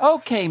is like,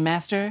 okay,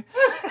 master.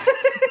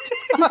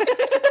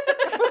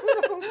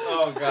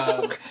 Oh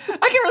god. I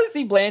can really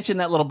see Blanche in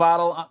that little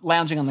bottle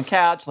lounging on the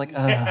couch, like,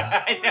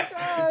 I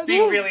know.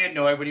 Being really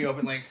annoyed when you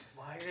open, like,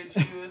 why did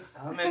you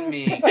summon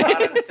me? God,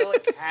 I'm still a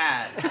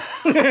cat.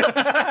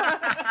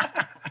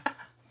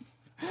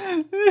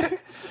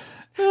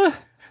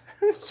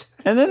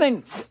 and then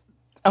they.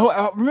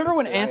 Oh, remember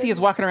when Auntie is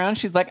walking around?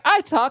 She's like,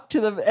 I talk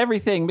to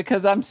everything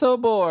because I'm so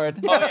bored.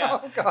 Oh yeah.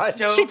 God.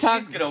 Stove, She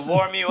talks- she's gonna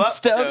warm you up.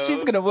 Stove,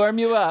 she's gonna warm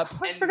you up.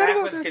 And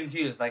Mac was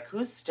confused. Like,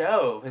 who's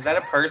Stove? Is that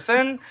a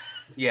person?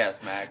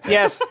 Yes, Mac.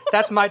 Yes,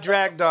 that's my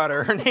drag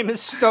daughter. Her name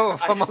is Stove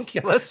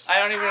Homunculus. I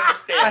don't even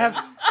understand.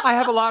 I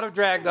have a lot of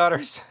drag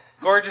daughters.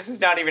 Gorgeous is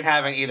not even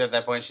having either at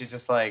that point. She's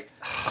just like,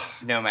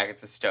 no, Mac,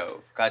 it's a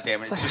stove. God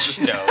damn it, it's just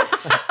a stove.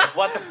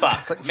 What the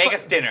fuck? Make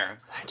us dinner.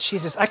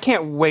 Jesus, I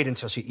can't wait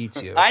until she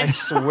eats you. I I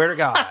swear to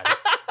God.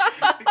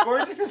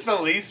 Gorgeous is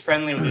the least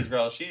friendly with these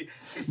girls. She's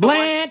the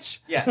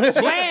Blanche! One, yeah.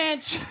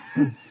 Blanche!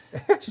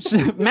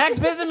 Max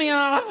pissing me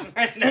off.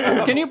 I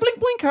know. Can you blink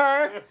blink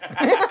her?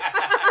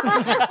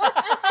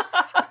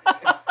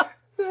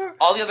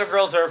 All the other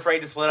girls are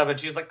afraid to split up, and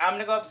she's like, I'm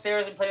gonna go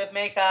upstairs and play with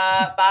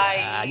makeup.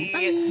 Bye.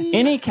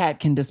 Any cat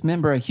can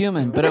dismember a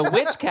human, but a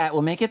witch cat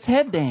will make its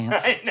head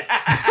dance.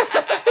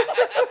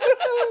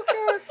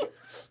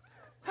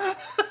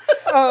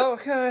 Oh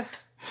God.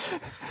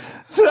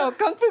 So So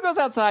Kung Fu goes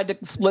outside to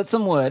split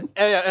some wood.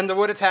 And the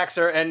wood attacks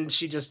her, and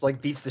she just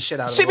like beats the shit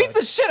out of She the beats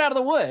wood. the shit out of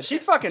the wood. She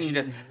fucking She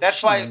does. That's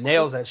she why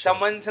nails that shit.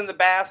 someone's in the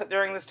bath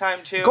during this time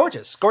too.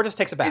 Gorgeous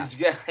takes a bath.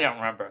 I don't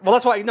remember. Well,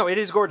 that's why. No, it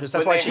is gorgeous.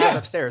 That's When why they she goes have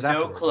upstairs no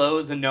afterwards.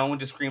 clothes and no one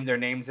to scream their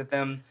names at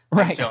them.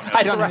 Right.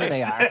 I don't know. who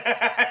they are.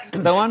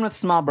 The one with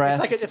small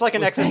breasts. It's like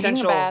an was taking a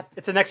existential. bath.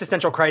 It's an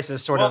existential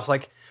crisis, sort Well- of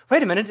like.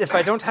 Wait a minute! If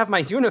I don't have my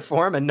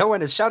uniform and no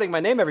one is shouting my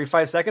name every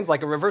 5 seconds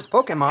like a reverse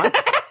Pokemon,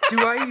 do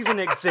I even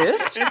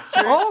exist?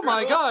 Oh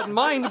my god!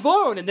 Mind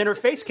blown! And then her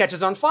face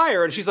catches on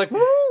fire, and she's like, "Woo!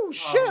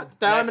 Shit!"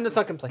 Now I'm in the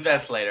sunken place.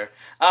 That's later.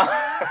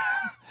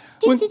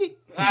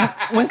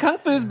 When Kung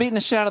Fu's beating the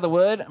shit out of the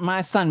wood,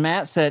 my son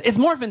Matt said, "It's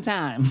morphin'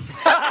 time."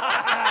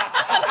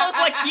 And I was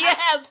like,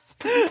 "Yes."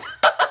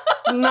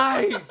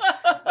 Nice.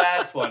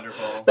 That's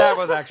wonderful. That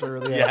was actually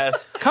really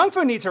Yes. Kung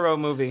Fu needs her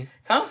own movie.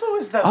 Kung Fu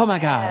is the Oh my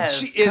god, best.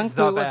 She is Kung the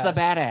Fu was the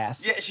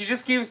best. badass. Yeah, she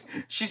just keeps.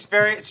 She's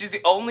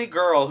the only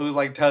girl who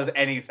like does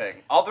anything.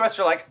 All the rest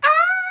are like, ah.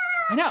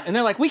 I know, and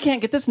they're like, "We can't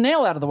get this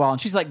nail out of the wall,"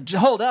 and she's like,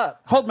 "Hold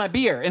up, hold my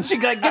beer," and she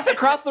like gets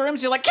across the room.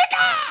 She's like, "Kick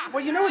ah!"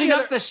 Well, you know what she the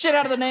knocks other- the shit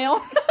out of the nail.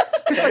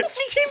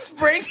 She keeps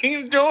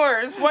breaking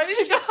doors. Why did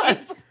she she?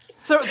 does.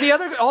 So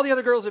all the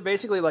other girls are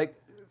basically like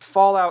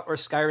Fallout or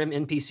Skyrim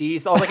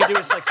NPCs. All they can do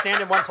is like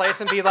stand in one place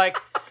and be like,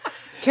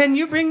 "Can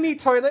you bring me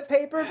toilet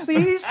paper,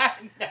 please?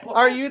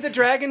 Are you the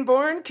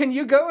Dragonborn? Can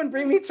you go and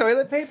bring me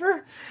toilet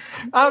paper?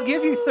 I'll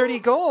give you 30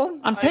 gold.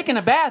 I'm taking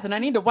a bath and I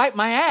need to wipe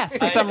my ass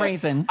for some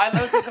reason.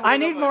 I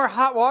need more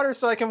hot water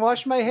so I can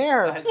wash my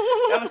hair."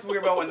 That was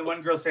weird about when the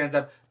one girl stands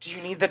up. Do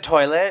you need the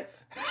toilet?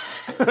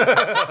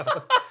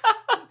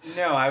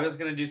 No, I was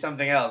gonna do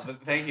something else,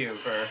 but thank you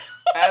for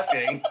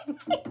asking.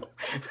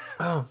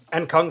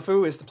 And Kung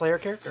Fu is the player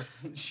character.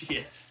 She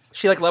is.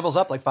 She like levels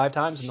up like 5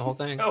 times in the whole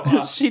thing. So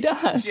awesome. She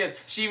does.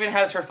 She even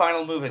has her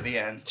final move at the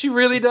end. She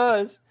really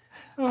does.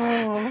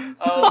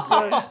 Oh,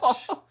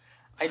 Blanche.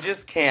 I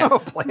just can't. Oh,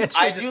 Blanche,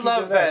 I you just do keep love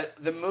doing that.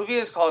 that the movie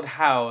is called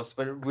House,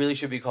 but it really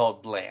should be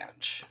called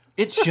Blanche.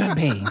 It should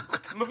be.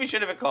 The movie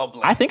should have been called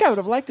Blanche. I think I would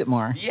have liked it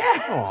more.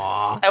 Yes,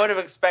 I would have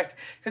expected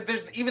because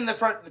there's even the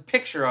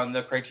picture on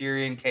the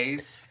Criterion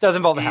case. Does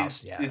involve the is-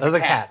 house. Yeah. is Or the the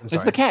cat. cat. I'm It's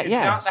sorry. the cat, It's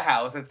yeah. not the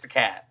house; it's the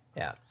cat.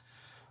 Yeah.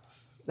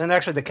 And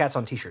actually, the cat's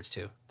on T-shirts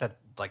too. That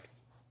like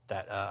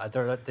that.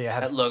 They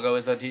have. That logo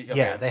is on. Okay.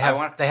 Yeah, they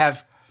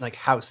have like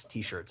house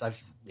T-shirts. I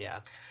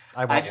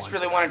I just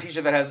really want a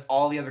T-shirt that has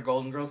all the other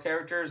Golden Girls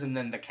characters and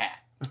then the cat.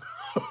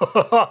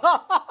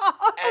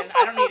 And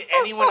I don't need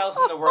anyone else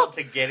in the world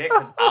to get it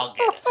because I'll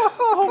get it.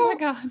 Oh my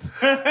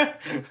god.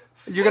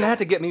 You're gonna have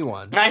to get me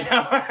one. I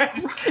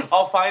know.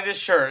 I'll find this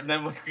shirt and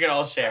then we can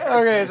all share.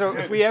 Okay, so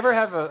if we ever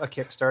have a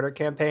Kickstarter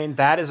campaign,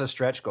 that is a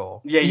stretch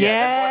goal. Yeah, that's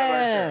one of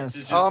our shirts.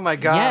 It's just- Oh my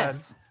god!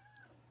 Yes.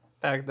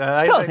 I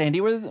Tell us, think- Andy,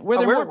 were there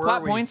where more were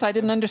plot we? points I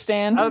didn't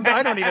understand?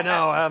 I don't even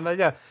know.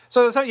 Yeah.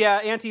 So yeah,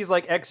 Auntie's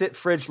like exit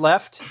fridge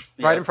left,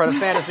 right in front of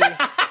Fantasy.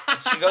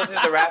 She goes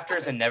into the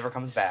rafters and never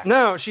comes back.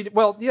 No,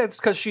 that's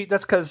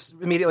because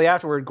immediately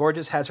afterward,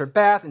 Gorgeous has her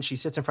bath and she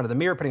sits in front of the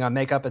mirror putting on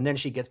makeup, and then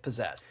she gets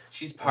possessed.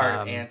 She's part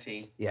of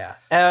Auntie. Yeah.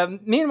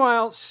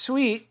 Meanwhile,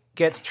 Sweet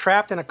gets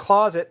trapped in a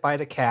closet by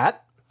the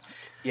cat.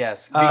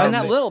 Yes. and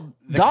that little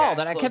doll cat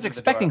that I kept closes the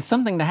expecting door.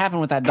 something to happen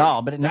with that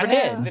doll, but it never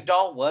did. The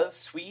doll was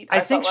sweet. I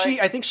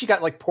think she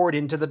got like poured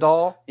into the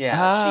doll.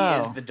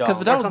 Yeah, she is the doll. Because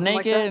the doll was something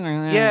like naked. that?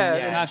 and, Yeah.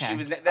 Yeah, Okay. she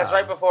was. That's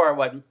right before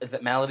what is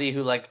that Melody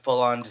who like full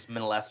on just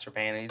molests her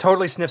panties.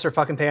 Totally sniffs her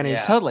fucking panties.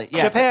 Yeah. Totally.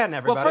 Yeah. Japan,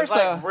 everybody. Well, I was first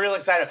like though, real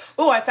excited.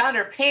 Oh, I found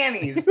her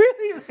panties.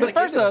 but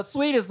first though,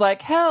 Sweet is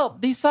like,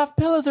 "Help! These soft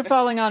pillows are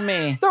falling on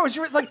me. No,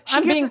 she was like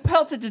I'm being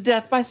pelted to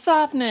death by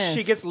softness."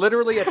 she gets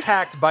literally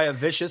attacked by a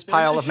vicious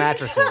pile of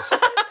mattresses.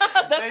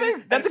 That's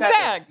And feathers.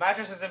 exact.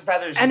 Mattresses and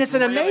feathers. And just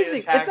it's an really amazing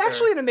attack it's her.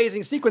 actually an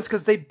amazing sequence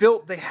because they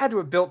had to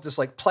have built this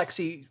like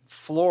plexi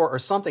floor or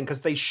something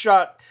because they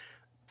shot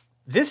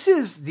this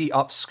is the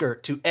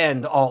upskirt to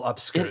end all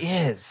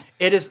upskirts.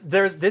 It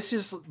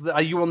is.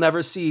 You will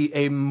never see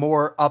a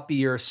more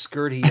uppier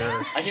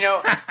skirtier. You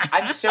know,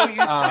 I'm so used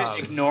to just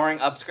ignoring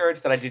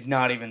upskirts that I did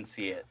not even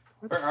see it.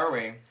 Where are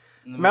we?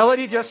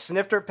 Melody just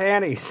sniffed her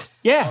panties.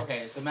 Yeah.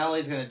 Okay, so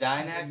Melody's gonna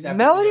die next. after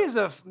Melody's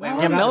the- a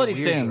Wait, Melody's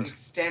weird. doomed.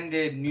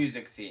 Extended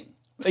music scene.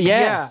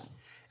 Yes.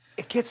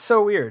 It gets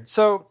so weird.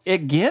 So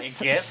It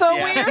gets It gets, so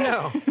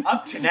yeah. weird.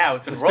 Up to now,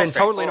 it's been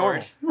totally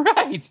normal.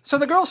 Right. So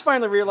the girls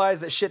finally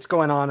realize that shit's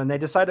going on and they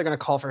decide they're going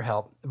to call for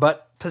help.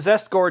 But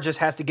possessed Gorgeous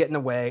has to get in the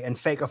way and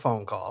fake a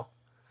phone call.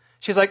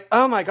 She's like,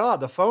 "Oh my god,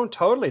 the phone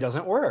totally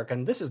doesn't work,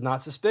 and this is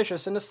not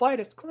suspicious in the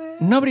slightest." Click.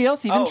 Nobody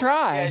else even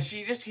tried. Yeah,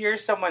 she just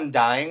hears someone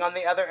dying on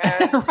the other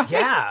end.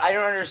 Yeah. I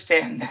don't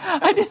understand that.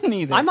 I didn't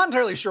either. I'm not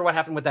entirely sure what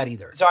happened with that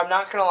either. So I'm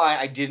not gonna lie,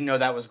 I didn't know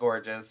that was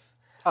Gorgeous.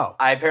 Oh.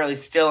 I apparently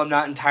still am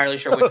not entirely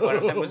sure which one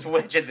of them was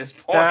which at this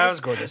point. That was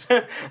gorgeous.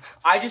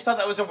 I just thought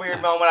that was a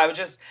weird moment.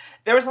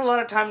 There was a lot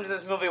of times in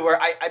this movie where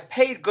I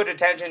paid good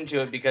attention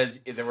to it because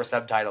there were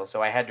subtitles,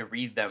 so I had to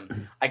read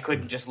them. I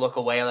couldn't just look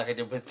away like I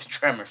did with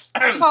Tremors.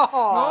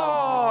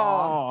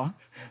 Oh.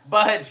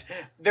 But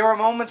there were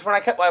moments when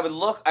I'd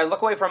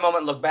look away for a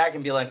moment, look back,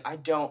 and be like, I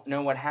don't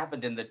know what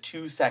happened in the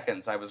 2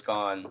 seconds I was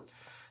gone.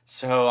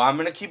 So I'm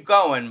gonna keep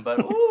going, but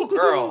ooh,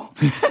 girl.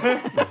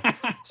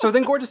 So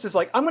then Gorgeous is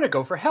like, I'm going to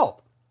go for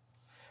help.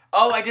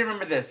 Oh, I did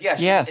remember this. Yeah,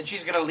 Yes. and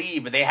she's gonna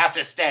leave, but they have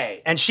to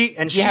stay. And she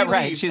Yeah,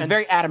 right. leaves, She was and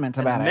very adamant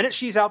about the it. minute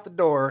she's out the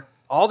door,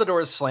 all the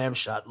doors slam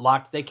shut,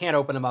 locked. They can't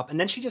open them up. And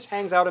then she just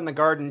hangs out in the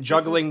garden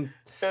juggling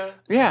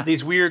Yeah.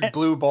 these weird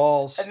blue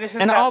balls. And this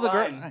is And that all the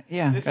line.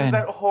 yeah, This go is ahead.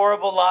 that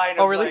horrible line.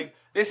 Of really? Like,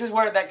 this is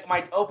where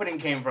my opening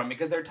came from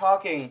because they're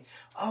talking.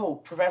 Oh,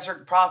 Professor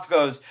Prof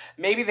goes.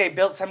 Maybe they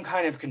built some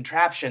kind of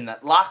contraption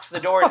that locks the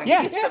doors and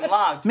Yeah. keeps them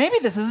locked. Maybe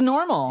this is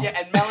normal. Yeah,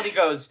 and Melody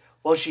goes.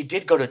 Well, she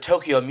did go to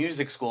Tokyo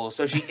Music School,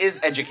 so she is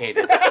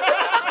educated.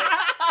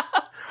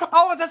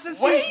 Oh, that's the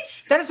scene.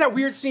 Wait. That is that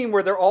weird scene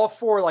where they're all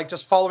four like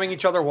just following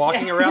each other,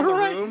 walking around the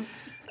Right. room.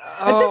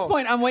 At this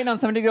point, I'm waiting on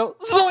somebody to go,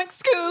 Zoink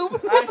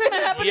Scoob! What's going to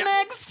happen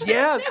next?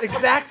 Yes,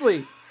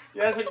 exactly.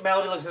 Yeah, that's what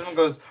Melody looks at him and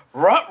goes,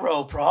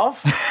 "Ruh-roh,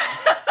 Prof."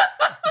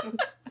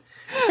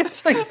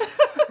 It's like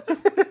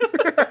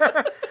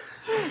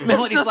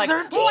Melody's like,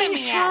 13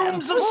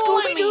 shrooms of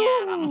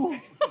Scooby-Doo.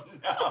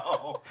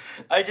 No.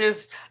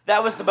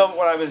 That was the moment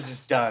when I was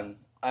just done.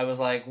 I was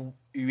like,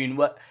 you mean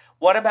what?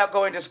 What about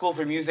going to school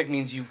for music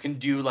means you can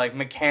do like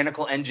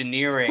mechanical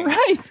engineering?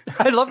 right.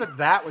 I love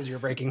that was your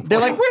breaking point. They're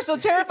like, we're so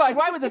terrified.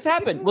 Why would this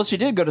happen? Well, she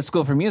did go to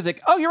school for music.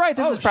 Oh, you're right.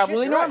 This is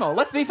probably you're right. normal.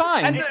 Let's be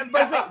fine.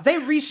 But they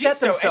reset She's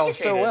so themselves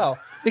so educated. well.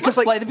 Because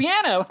Let's like play the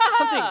piano.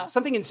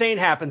 something insane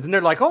happens and they're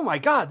like, oh my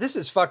God, this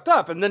is fucked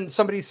up. And then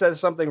somebody says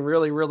something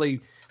really,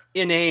 really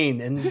inane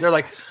and they're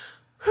like,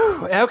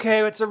 whew,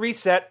 okay, it's a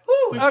reset.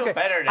 we feel okay,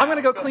 better now. I'm going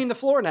to go clean the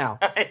floor now.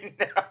 I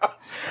know.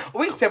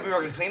 We said we were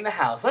going to clean the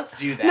house. Let's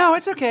do that. No,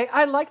 it's okay.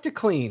 I like to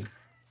clean.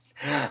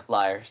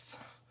 Liars.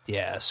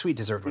 Yeah, Sweet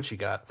deserved what she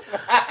got.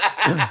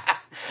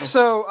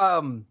 So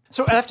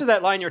after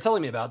that line you were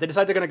telling me about, they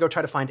decide they're going to go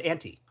try to find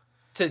Auntie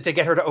to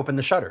get her to open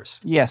the shutters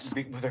Yes.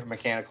 With her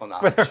mechanical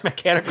knowledge. with her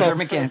mechanical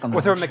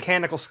knowledge.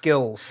 mechanical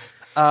skills.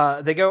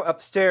 They go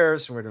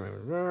upstairs. They go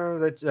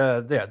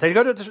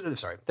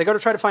to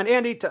try to find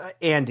Andy.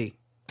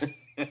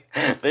 They But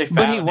he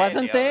found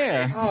wasn't Andy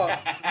there.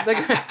 They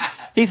go-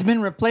 He's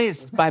been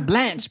replaced by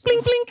Blanche.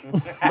 Blink, blink.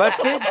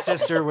 but Big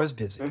Sister was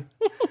busy.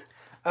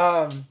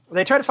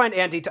 They try to find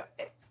Andy.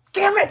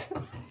 Damn it!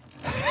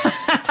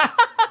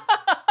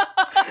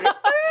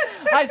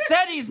 I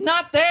said he's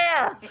not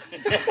there.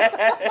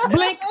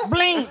 Blink,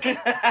 blink.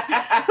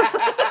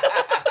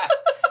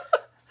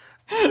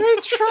 They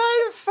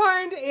try to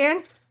find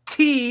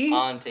Auntie.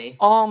 Auntie.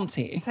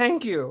 Auntie.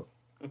 Thank you.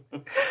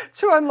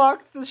 To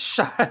unlock the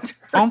shutter.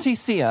 Auntie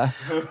Sia.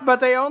 But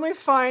they only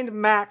find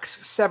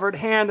Mac's severed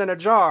hand in a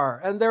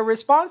jar. And their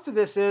response to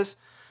this is,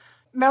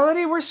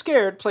 Melody, we're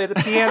scared. Play the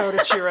piano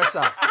to cheer us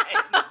up.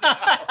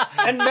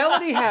 And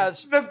Melody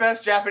has... The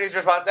best Japanese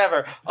response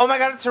ever. Oh my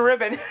God, it's a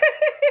ribbon.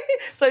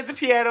 Play the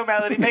piano,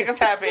 Melody. Make us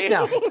happy.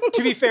 Now,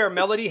 to be fair,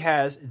 Melody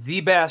has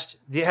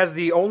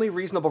the only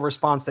reasonable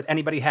response that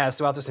anybody has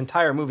throughout this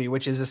entire movie,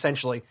 which is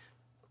essentially,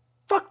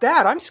 fuck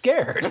that, I'm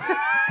scared.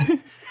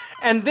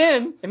 And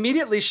then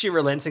immediately she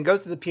relents and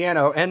goes to the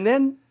piano, and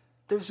then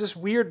there's this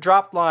weird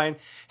dropped line,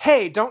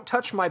 hey, don't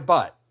touch my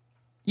butt.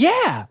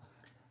 Yeah.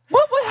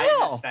 What the I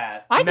hell? missed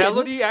that. I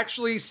Melody didn't.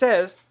 actually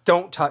says,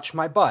 don't touch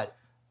my butt.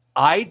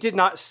 I did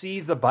not see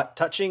the butt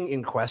touching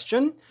in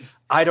question.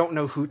 I don't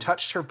know who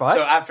touched her butt.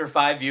 So after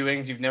 5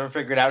 viewings, you've never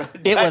figured out who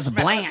It was touched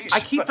Blanche. Melody's I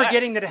keep butt?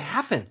 forgetting that it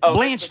happened. Oh,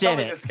 Blanche it's did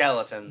probably it. the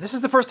skeleton. This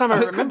is the first time I It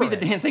could remember be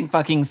the it. dancing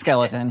fucking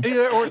skeleton.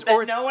 Or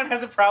that no one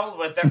has a problem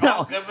with. They're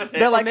all good with it.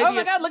 They're like, maybe oh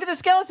my it's- God, look at the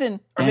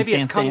skeleton. Or Dance, maybe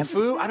dance, it's kung dance.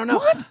 fu. I don't know.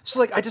 What?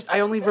 So like I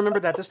only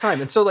remembered that this time.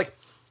 And so like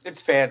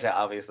It's Fanta,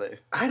 obviously.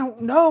 I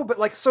don't know, but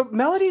like so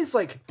Melody's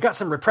like got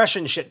some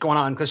repression shit going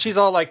on because she's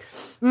all like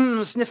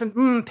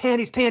sniffing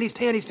panties, panties,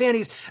 panties,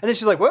 panties, and then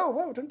she's like,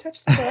 whoa, don't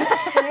touch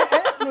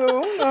that.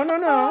 No.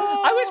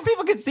 I wish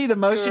people could see the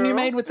motion you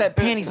made with that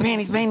panties,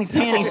 panties, panties,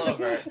 panties. All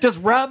over it.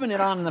 Just rubbing it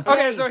on the face.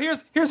 Okay, so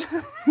here's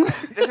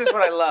This is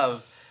what I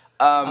love.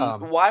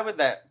 Why would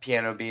that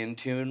piano be in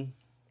tune?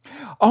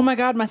 Oh my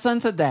God, my son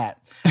said that.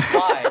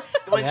 Why?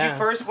 When Yeah. she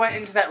first went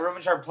into that room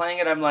and started playing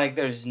it, I'm like,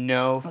 there's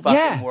no fucking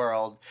Yeah.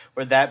 world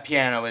where that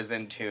piano is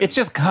in tune. It's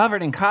just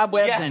covered in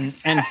cobwebs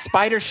Yes. and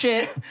spider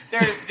shit.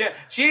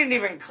 She didn't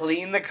even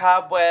clean the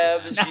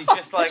cobwebs. She's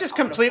just like, it just I'm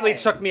gonna completely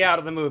play. took me out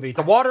of the movie.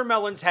 The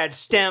watermelons had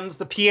stems,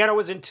 the piano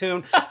was in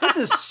tune. This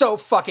is so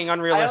fucking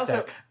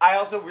unrealistic. I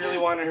also really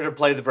wanted her to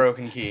play the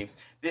broken key.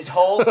 This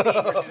whole scene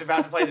where she's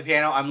about to play the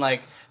piano, I'm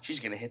like,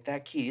 she's gonna hit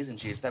that key, isn't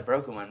she? It's that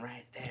broken one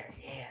right there.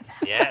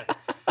 Yeah.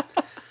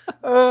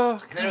 And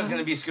then it was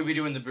gonna be Scooby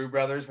Doo and the Boo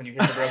Brothers when you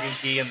hit the broken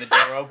key and the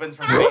door opens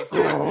from the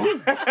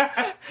basement.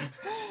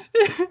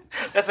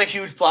 That's a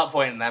huge plot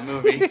point in that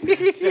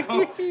movie.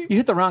 So, You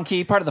hit the wrong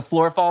key, part of the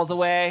floor falls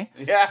away.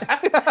 yeah,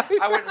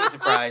 I wouldn't be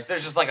surprised.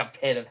 There's just like a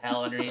pit of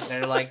hell underneath,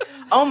 and they're like,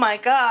 "Oh my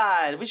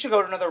god, we should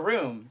go to another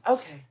room."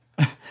 Okay.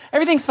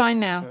 Everything's fine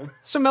now.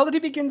 So Melody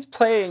begins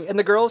playing, and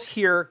the girls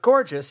hear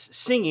Gorgeous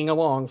singing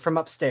along from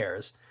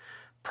upstairs.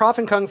 Prof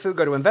and Kung Fu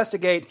go to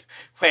investigate.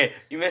 Wait,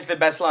 you missed the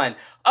best line.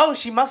 Oh,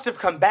 she must have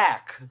come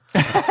back.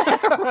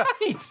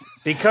 Right.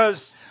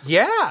 Because,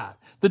 yeah,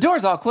 The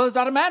door's all closed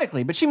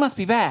automatically, but she must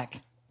be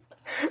back.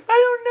 I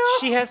don't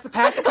know. she has the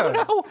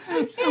passcode.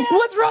 Oh,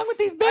 what's wrong with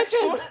these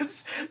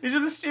bitches? These are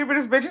the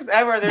stupidest bitches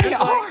ever. They're They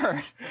just like,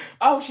 are.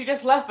 oh, she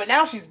just left, but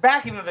now she's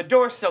back, even though the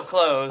door's still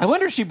closed. I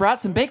wonder if she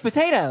brought some baked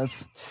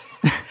potatoes.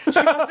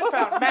 She must have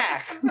found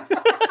Mac.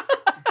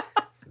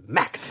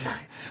 Mac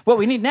tonight. What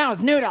we need now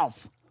is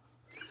noodles.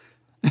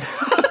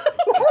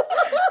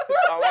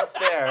 It's almost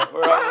there.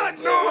 We're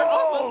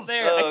almost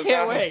there. There, I Oh, can't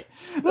God. wait.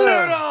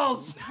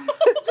 Noodles.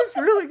 It's just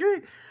really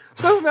great.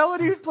 So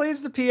Melody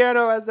plays the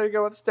piano as they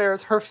go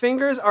upstairs. Her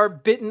fingers are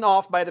bitten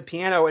off by the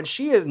piano, and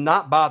she is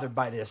not bothered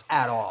by this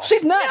at all.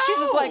 She's not. She's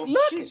just like,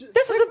 look, She's-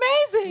 this is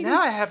amazing.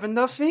 Now I have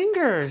enough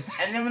fingers.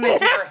 And then when they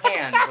take her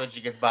hand is when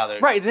she gets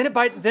bothered. Right, then it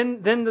bites.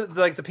 Then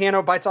the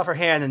piano bites off her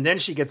hand, and then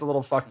she gets a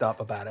little fucked up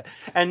about it.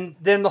 And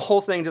then the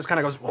whole thing just kind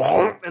of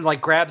goes and like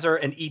grabs her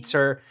and eats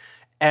her,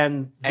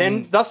 and then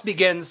And thus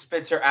begins.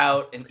 Spits her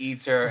out and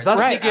eats her. And Thus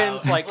spits her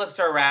begins, out, like- flips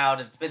her around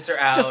and spits her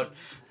out.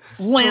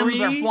 Limbs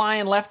are Three-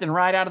 flying left and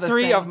right out of this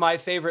Three thing. of my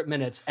favorite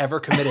minutes ever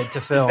committed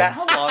to film. Is that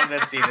how long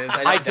that scene is?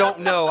 I don't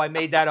know. I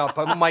made that up.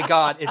 Oh my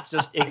god! It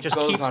just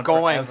goes keeps on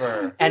going,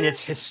 forever. and it's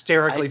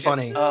hysterically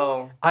funny.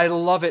 Oh. I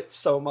love it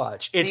so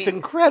much. It's See,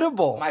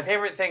 incredible. My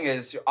favorite thing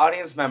is your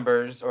audience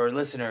members or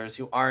listeners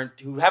who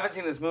haven't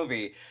seen this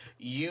movie,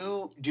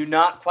 you do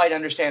not quite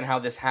understand how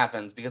this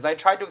happens because I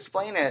tried to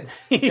explain it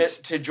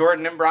to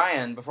Jordan and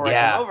Brian before I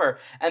Yeah. came over,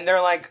 and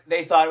they're like,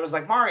 they thought it was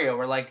like Mario,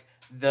 where like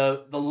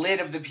the lid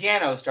of the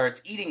piano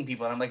starts eating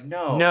people, and I'm like,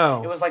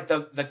 no, it was like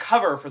the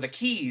cover for the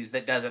keys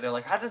that does it. They're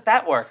like, how does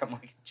that work? I'm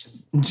like,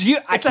 just I It's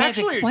can't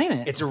actually explain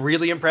it. It's a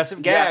really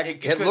impressive Yeah,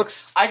 gag. it It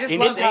looks. I just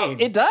love how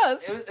insane. It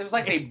does. it was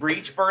like they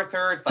breech birth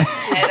her. It's like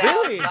head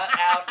Really? out, butt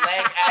out,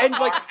 leg out, And,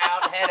 arm like-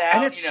 out, head out.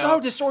 And it's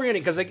so disorienting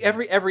because like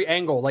every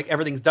angle, like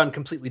everything's done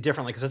completely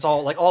differently because it's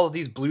all like all of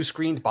these blue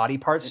screened body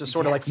parts just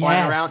sort of like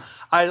flying Yes. around.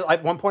 I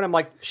at one point I'm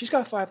like, she's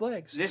got 5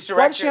 legs. This Why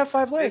director, does she have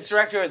 5 legs? This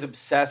director is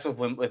obsessed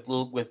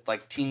with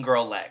like teen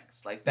girl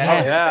legs. Like that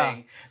Yes. is Yeah. the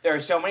thing. There are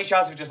so many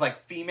shots of just like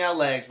female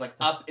legs like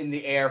up in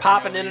the air, for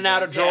Popping no in and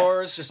out of reason.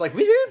 drawers, just like.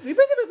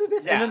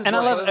 Yeah. And I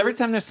love every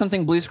time there's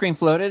something blue screen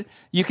floated,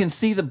 you can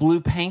see the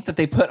blue paint that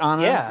they put on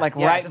them, Yeah, like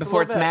yeah, right just a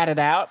before it's little bit. matted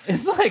out.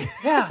 It's like,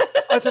 Yeah,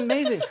 that's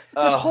amazing.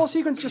 This whole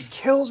sequence just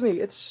kills me.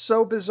 It's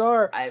so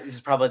bizarre. This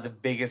is probably the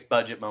biggest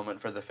budget moment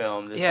for the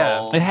film. This Yeah.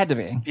 whole it had to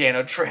be.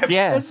 piano trip.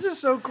 Yes. This is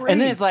so great.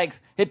 And then it's like,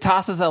 it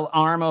tosses an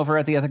arm over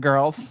at the other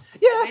girls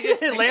yeah, They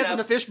just it pick lands it in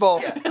the up. fishbowl.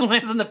 Yeah. and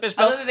lands in the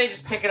fishbowl. Other than they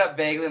just pick it up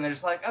vaguely and they're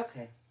just like,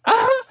 okay.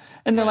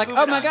 And they're like,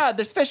 moving oh my on. God,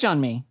 there's fish on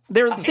me.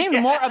 They seemed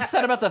more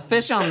upset about the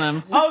fish on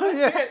them Oh,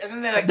 that's it. And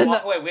then they like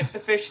walk away with the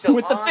fish still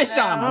with the on fish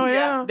them. on them. Oh,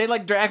 yeah. They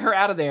like drag her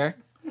out of there.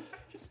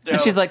 Still.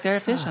 And she's like, there are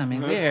fish on me.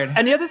 Weird.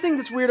 And the other thing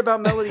that's weird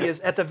about Melody is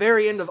at the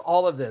very end of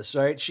all of this,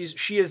 right?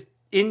 She is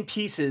in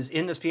pieces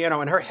in this piano,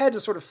 and her head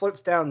just sort of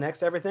floats down next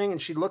to everything, and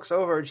she looks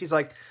over and she's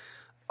like,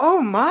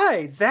 "Oh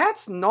my,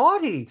 that's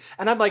naughty."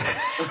 And I'm like,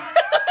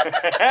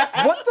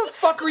 "What the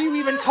fuck are you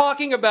even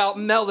talking about,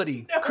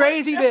 Melody?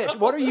 Crazy bitch.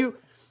 What are you?"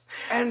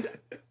 And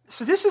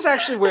so this is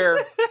actually where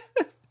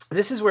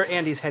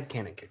Andy's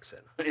headcanon kicks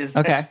in. Is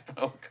Okay.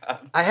 Oh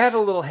god. I have a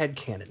little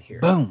headcanon here.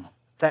 Boom.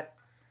 That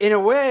in a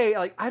way,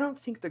 like, I don't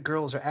think the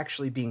girls are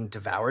actually being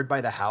devoured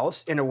by the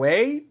house. In a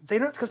way, they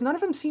don't, because none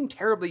of them seem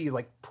terribly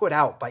like put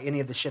out by any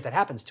of the shit that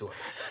happens to her.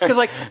 Because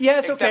like, yeah,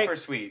 it's Except okay. for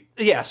Sweet.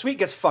 Yeah, Sweet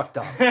gets fucked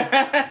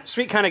up.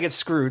 Sweet kind of gets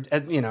screwed.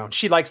 And,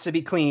 she likes to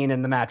be clean,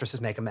 and the mattresses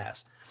make a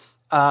mess.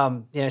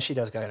 Yeah, she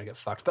does kind of get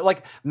fucked. But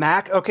like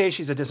Mac, okay,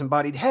 she's a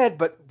disembodied head,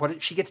 but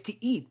she gets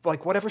to eat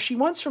like whatever she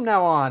wants from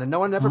now on, and no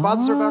one ever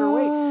bothers her about her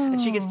weight,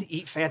 and she gets to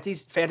eat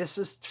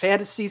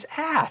Fantasy's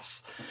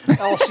ass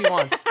all she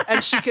wants,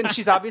 and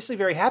she's obviously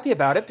very happy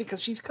about it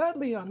because she's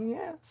cuddly on the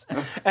ass,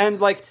 and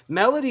like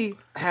Melody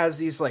has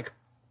these like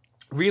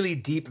really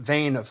deep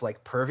vein of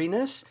like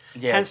perviness,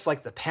 Yes. hence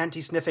like the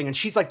panty sniffing, and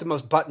she's like the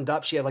most buttoned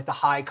up. She had like the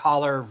high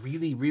collar,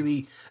 really,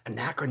 really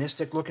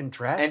anachronistic looking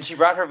dress. And she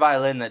brought her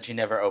violin that she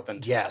never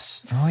opened.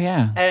 yes, Oh,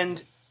 yeah.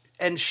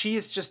 and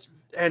she's just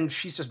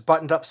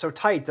buttoned up so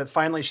tight that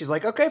finally she's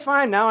like, okay,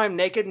 fine, now I'm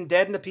naked and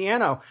dead in the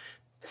piano.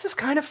 This is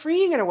kind of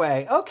freeing in a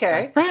way.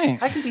 Okay,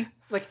 Right. I can be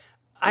like,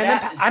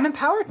 Now- I'm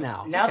empowered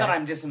now. Now that Okay.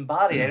 I'm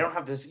disembodied, I don't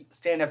have to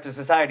stand up to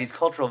society's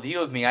cultural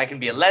view of me. I can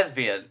be a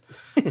lesbian.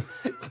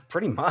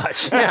 pretty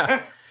much,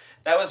 yeah.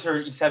 That was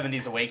her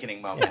 70s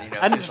awakening moment.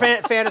 And She's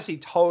like, Fantasy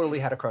totally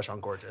had a crush on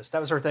Gorgeous. That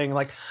was her thing.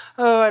 Like,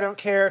 oh, I don't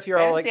care if you're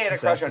all like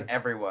Fantasy had a crush possessed. on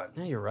everyone.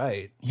 Yeah, you're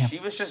right. She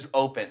was just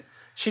open.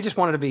 She just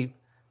wanted to be.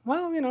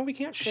 Well, we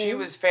can't. Shame. She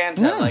was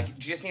Fanta. Like,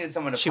 she just needed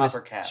someone to She pop was. her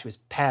cat. She was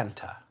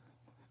Panta.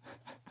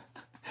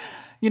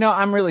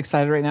 I'm really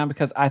excited right now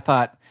because I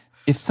thought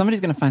if somebody's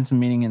going to find some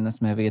meaning in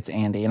this movie, it's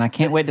Andy, and I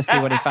can't wait to see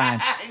what he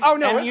finds. Oh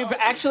no! And you've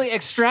actually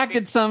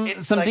extracted some like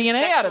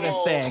DNA out of this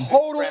sexual thing.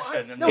 total.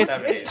 expression of No, the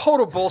it's 70s.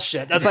 total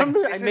bullshit.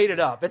 I made it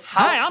up. It's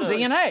Hi, I'm House of-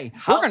 DNA. We're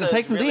House going to is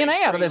take some really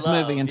DNA out of free this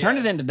love, movie and turn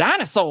it yes. into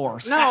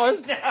dinosaurs. no.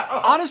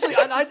 Honestly,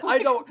 I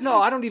don't. No,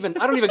 I don't even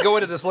go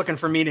into this looking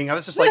for meaning. I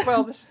was just like,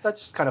 well,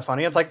 that's kind of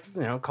funny. It's like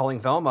calling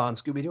Velma on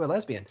Scooby Doo a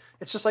lesbian.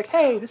 It's just like,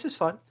 hey, this is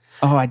fun.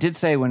 Oh, I did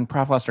say when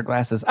Prof lost her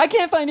glasses, I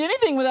can't find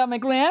anything without my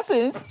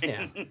glasses.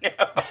 Yeah.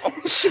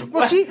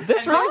 Well,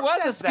 this Prof really was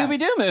a says that. Scooby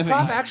Doo movie.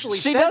 Prof actually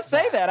she says does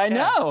say that. I Yeah.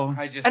 know.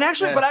 And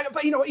actually,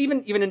 but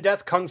even in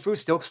death, Kung Fu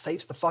still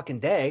saves the fucking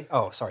day.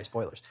 Oh, sorry,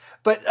 spoilers.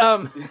 But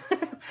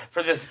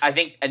For this, I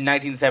think in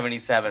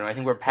 1977, I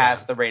think we're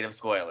past the rate of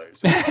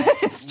spoilers.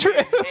 It's true.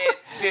 We've hit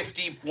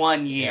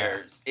 51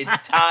 years.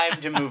 It's time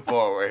to move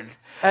forward.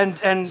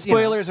 and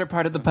Spoilers are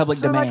part of the public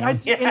So domain.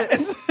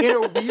 in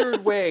a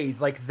weird way,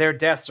 like their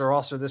deaths are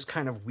also this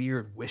kind of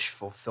weird wish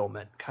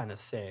fulfillment kind of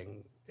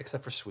thing.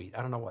 Except for Sweet,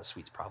 I don't know what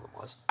Sweet's problem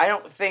was. I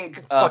don't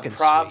think Fucking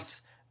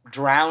Prof's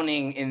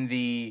drowning in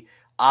the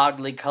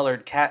oddly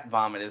colored cat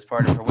vomit is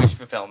part of her wish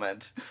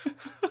fulfillment.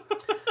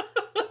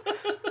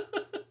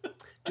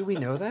 Do we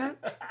know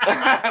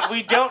that?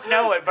 We don't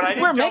know it, but I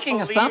just We're don't making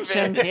believe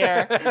assumptions it.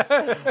 here.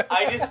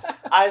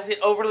 As an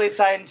overly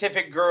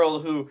scientific girl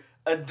who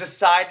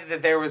decided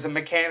that there was a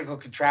mechanical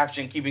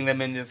contraption keeping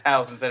them in this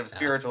house instead of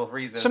spiritual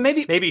reasons. So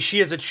maybe she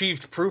has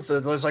achieved proof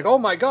that it's like, oh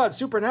my god,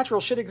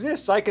 supernatural shit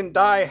exists. I can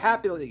die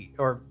happily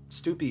or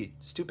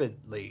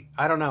stupidly.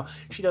 I don't know.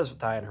 She does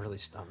die in a really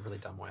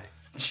dumb way.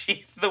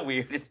 She's the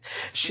weirdest.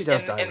 She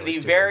does die in really the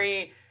stupid.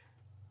 very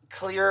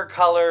clear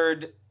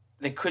colored.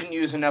 They couldn't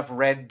use enough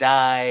red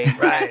dye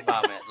cat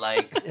vomit.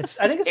 Like I think it's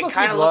it supposed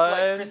kind to of be looked like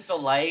blood. Crystal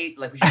Light.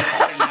 Like we should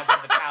have put enough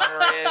of the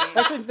powder in.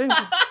 Actually, then-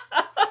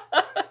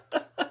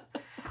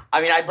 I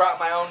mean, I brought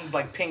my own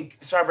like pink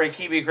strawberry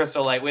kiwi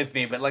Crystal Light with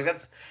me, but like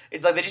it's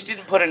like they just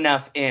didn't put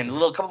enough in.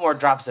 A couple more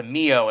drops of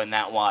Mio in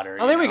that water.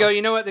 Oh, there we go.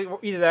 You know what?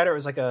 Either that, or it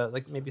was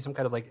like maybe some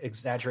kind of like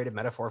exaggerated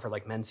metaphor for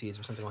like menses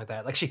or something like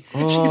that. Like she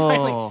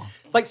finally,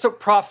 like so.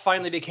 Prof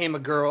finally became a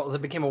girl.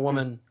 Became a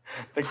woman.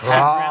 The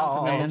Drowns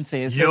in the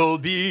menses. You'll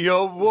be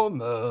a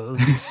woman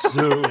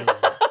soon.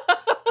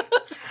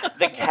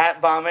 The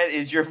cat vomit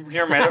is your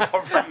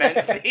metaphor for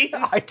menses.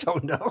 I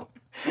don't know.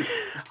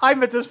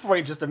 I'm at this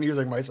point just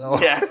amusing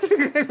myself. Yes.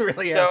 I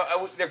really am.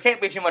 So there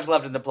can't be too much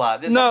left in the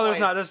plot. No, there's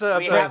not. There's,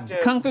 we have to.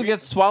 Kung Fu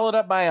gets swallowed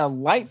up by a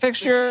light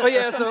fixture. Oh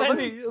yeah. or So let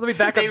something. me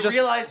back They up. Just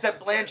realize that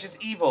Blanche is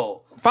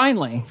evil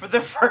Finally. for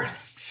the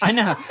first. I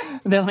know.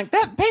 They're like,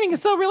 that painting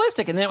is so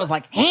realistic. And then it was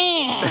like,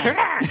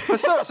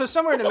 so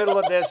somewhere in the middle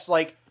of this,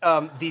 like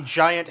the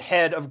giant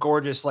head of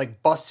Gorgeous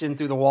like busts in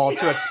through the wall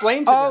to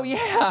explain to oh, them.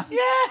 yeah. Yeah.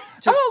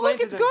 To Oh, explain look,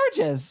 to it's them-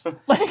 gorgeous.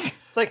 Like,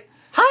 It's like,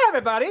 hi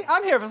everybody,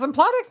 I'm here for some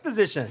plot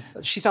exposition.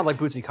 She sounds like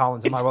Bootsy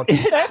Collins in my world.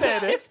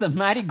 it's the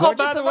mighty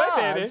gorgeous of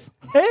Oz.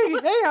 Hey,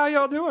 how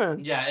y'all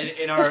doing? Yeah. In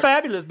It's our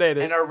fabulous,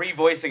 baby. in our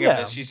revoicing Yeah. of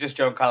this, she's just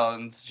Joan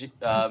Collins.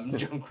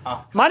 Joan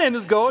Crawford. My name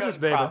is Gorgeous,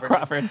 Joan baby. Crawford.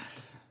 Crawford.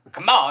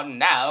 Come on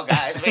now,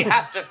 guys. We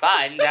have to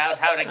find out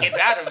how to get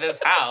out of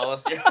this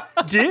house.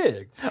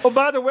 Dig. Oh,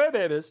 by the way,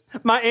 babies,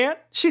 my aunt,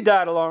 she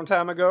died a long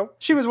time ago.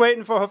 She was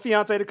waiting for her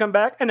fiance to come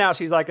back, and now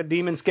she's like a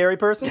demon, scary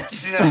person.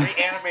 She's a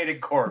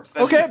reanimated corpse.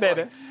 That's Okay, just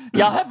baby. like-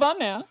 Y'all have fun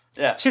now.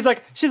 yeah. She's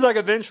like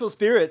a vengeful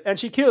spirit, and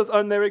she kills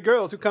unmarried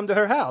girls who come to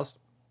her house.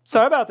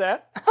 Sorry about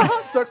that.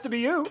 Sucks to be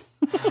you.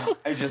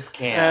 I just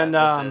can't.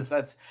 And, with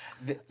this.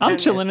 I'm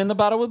chilling in the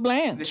bottle with This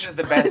Blanche. is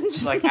the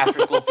best, like after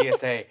school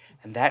PSA.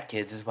 And that,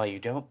 kids, is why you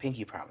don't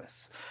pinky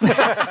promise. You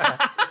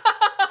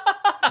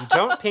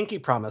don't pinky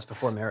promise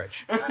before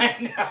marriage.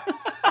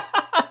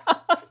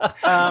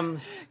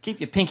 Keep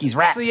your pinkies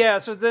wrapped. So yeah,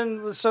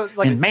 so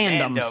like in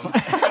mandoms.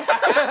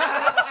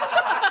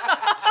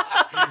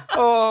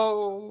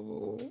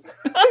 oh.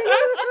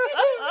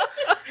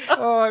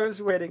 Oh, I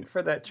was waiting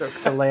for that joke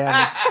to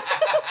land.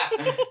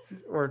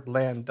 Or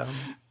land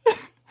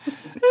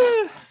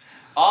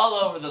All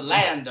over the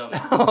landum.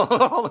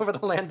 all over the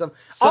landum.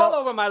 All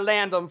over my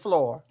landum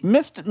floor.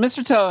 Mr.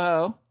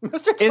 Toho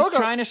Mr. is Togo.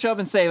 trying to show up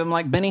and save him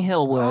like Benny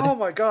Hill would. Oh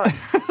my god.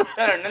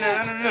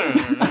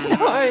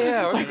 Oh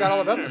yeah, we got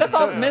all about this. That's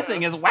all it's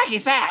missing is wacky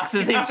sax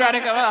as he's trying to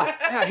come out.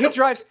 Yeah,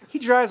 he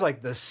drives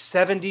like the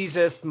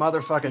 70s-est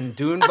motherfucking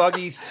dune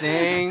buggy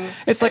thing.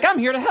 It's like, I'm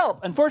here to help.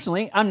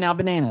 Unfortunately, I'm now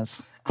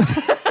bananas.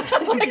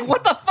 Like,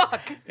 what the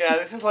fuck? Yeah,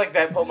 this is like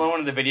that moment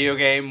in the video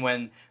game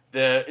when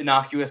the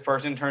innocuous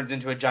person turns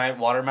into a giant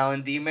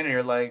watermelon demon, and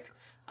you're like,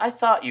 I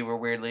thought you were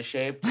weirdly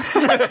shaped.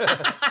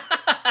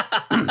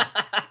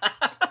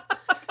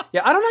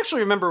 Yeah, I don't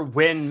actually remember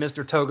when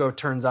Mr. Togo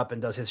turns up and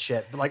does his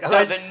shit. But like,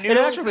 So the it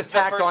noodles actually was is the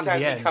tacked first on to time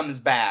the he end. comes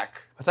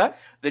back. What's that?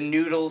 The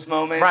noodles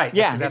moment. Right.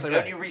 Yeah. That's exactly Then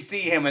right. you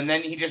re-see him, and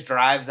then he just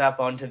drives up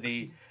onto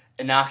the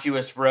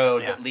innocuous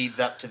road that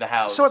leads up to the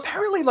house. So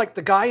apparently, like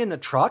the guy in the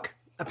truck,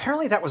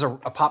 apparently that was a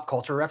pop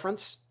culture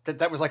reference.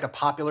 That was like a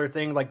popular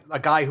thing. Like a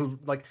guy who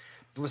like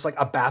was like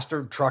a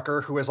bastard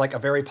trucker who was like a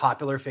very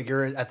popular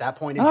figure at that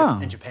point in, Oh.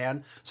 in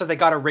Japan. So they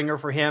got a ringer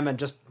for him and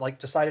just like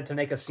decided to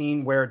make a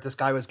scene where this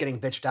guy was getting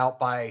bitched out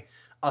by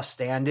a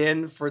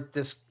stand-in for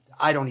this.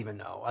 I don't even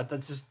know. I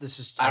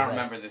don't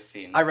remember this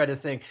scene. I read a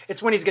thing.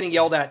 It's when he's getting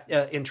yelled at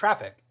in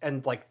traffic,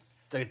 and like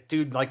the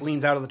dude like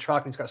leans out of the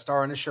truck and he's got a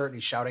star on his shirt and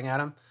he's shouting at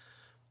him.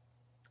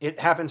 It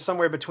happens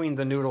somewhere between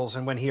the noodles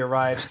and when he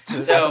arrives to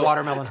at the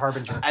Watermelon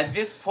Harbinger. At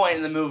this point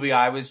in the movie,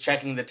 I was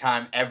checking the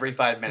time every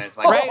 5 minutes.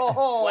 Like, Right.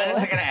 when is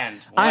it going to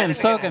end? I When am is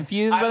it so gonna end?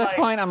 confused by this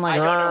point. I'm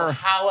like, I don't know "Rrr."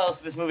 how else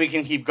this movie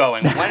can keep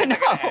going. When is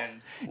it going to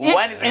end?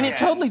 When is it And gonna it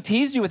totally end?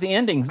 teased you with the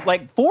endings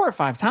like 4 or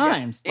 5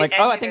 times. It Like,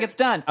 oh, I ended think as- it's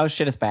done. Oh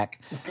shit, it's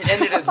back. It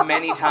ended as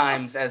many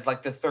times as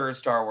like the third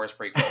Star Wars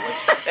prequel.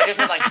 Which they just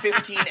had like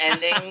 15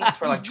 endings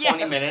for like 20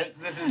 Yes. minutes.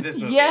 This is this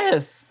movie.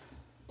 Yes.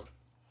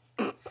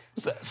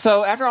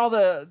 So after all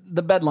the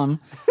bedlam,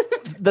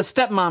 the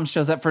stepmom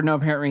shows up for no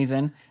apparent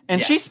reason, and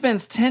she Yes.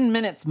 spends 10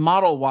 minutes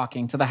model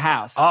walking to the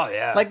house. Oh,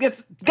 yeah. like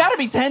it's got to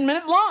be 10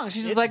 minutes long.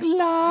 She's just like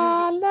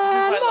la la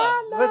la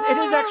la. But it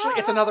is actually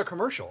it's another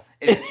commercial.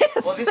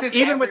 Well, this is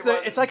Even with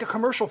everyone- the it's like a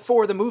commercial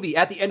for the movie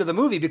at the end of the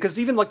movie because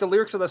even like the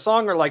lyrics of the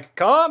song are like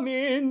come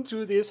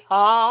into this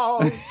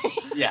house.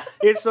 yeah.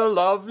 It's a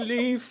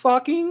lovely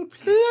fucking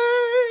place.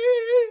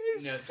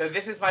 No, so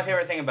this is my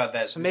favorite thing about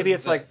that. So maybe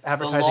it's like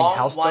advertising the long,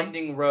 house them?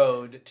 winding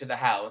road to the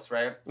house,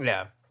 right?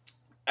 Yeah.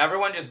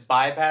 Everyone just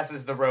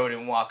bypasses the road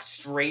and walks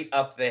straight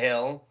up the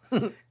hill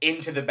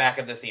into the back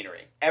of the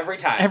scenery. Every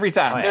time. Every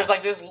time. Oh, yeah. There's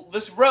like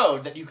this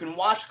road that you can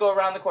watch go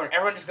around the corner.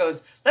 Everyone just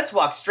goes, let's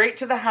walk straight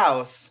to the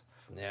house.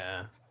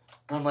 Yeah.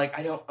 I'm like,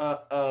 I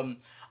don't,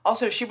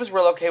 also, she was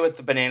real okay with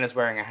the bananas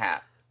wearing a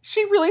hat.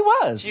 She really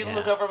was. She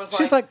looked over and was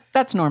She's like,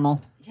 that's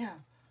normal. yeah,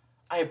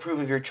 I approve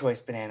of your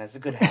choice, bananas. A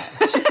good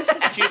hat.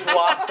 She just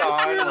walks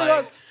on.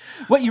 Like,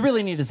 What you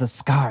really need is a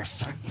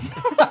scarf.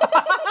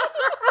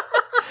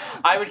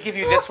 I would give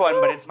you this one,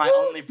 but it's my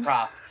only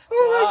prop.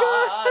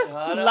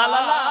 La la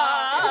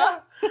la.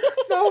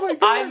 Oh my god.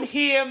 I'm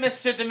here,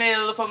 Mr.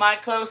 DeMille, for my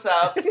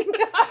close-up.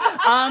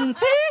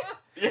 Auntie?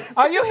 Yes.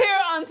 Are you here,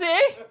 Auntie?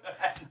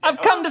 I've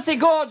come to see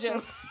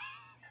Gorgeous.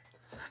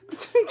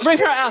 Bring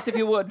her out if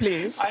you would,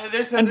 please.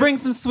 And bring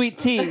some sweet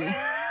tea.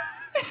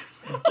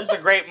 There's a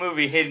great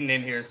movie hidden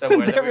in here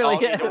somewhere that There we all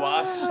really need to is.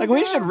 watch. Like,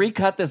 we should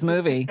recut this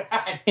movie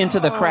into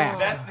the craft.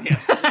 That's the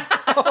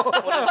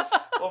essence.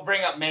 We'll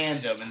bring up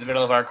Mandem in the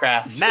middle of our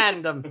craft.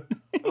 Mandem.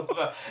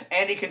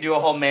 Andy can do a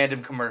whole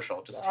Mandem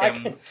commercial. Just I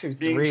him can do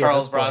being 3 at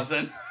Charles this point.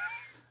 Bronson.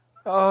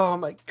 Oh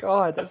my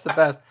god, that's the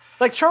best.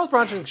 Like Charles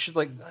Bronson should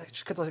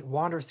could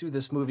wander through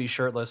this movie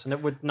shirtless, and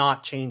it would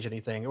not change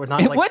anything. It would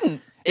not. It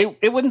wouldn't.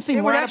 It wouldn't seem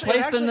It more would out of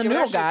actually, place than the it would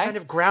middle actually guy. kind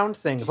of ground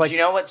things. Like, Do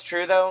you know what's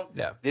true, though?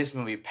 Yeah. This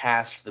movie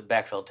passed the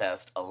Bechdel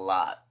test a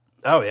lot.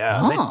 oh yeah,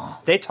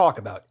 Oh. they talk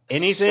about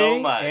anything So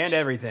much. and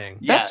everything.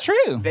 That's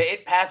true.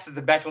 It passes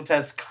the Bechdel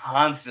test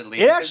constantly.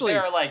 It because actually-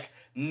 there are like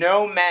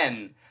no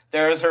men.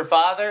 There is her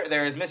father.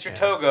 There is Mr.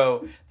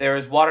 Togo. There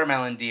is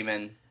Watermelon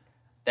Demon.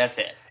 That's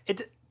it.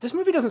 This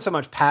movie doesn't so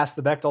much pass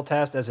the Bechdel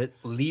test as it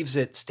leaves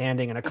it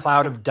standing in a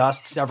cloud of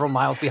dust several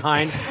miles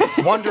behind,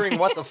 wondering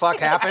what the fuck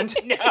happened.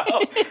 No.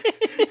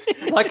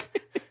 Like,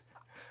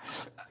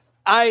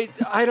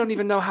 I don't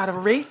even know how to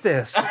rate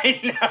this.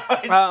 I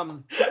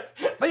know.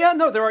 But yeah,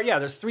 no,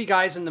 there's 3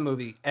 guys in the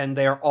movie, and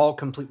they are all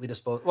completely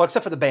disposable. Well,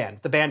 except for the band.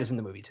 The band is in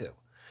the movie too.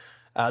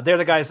 They're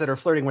the guys that are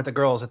flirting with the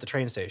girls at the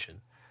train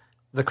station,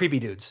 the creepy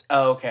dudes.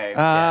 Oh, okay.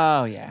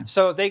 Oh, yeah.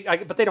 So but they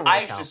don't really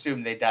I just count.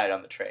 assumed they died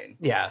on the train.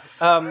 Yeah,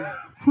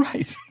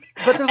 Right.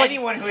 but there's like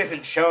Anyone who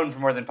isn't shown for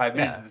more than 5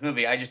 minutes in this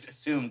movie, I just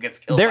assume gets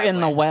killed. They're by in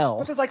the lightning.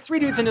 well. there's like 3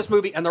 dudes in this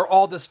movie, and they're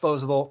all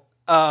disposable.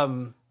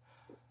 Or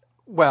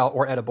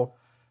edible.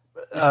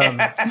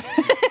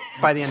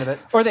 By the end of it.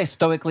 Or they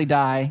stoically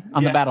die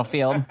on the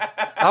battlefield.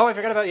 Oh, I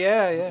forgot about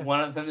yeah. One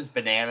of them is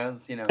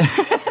bananas, you know.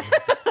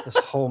 This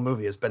whole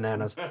movie is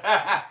bananas.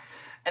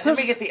 And then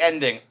we get the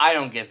ending. I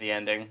don't get the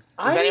ending.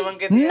 Does anyone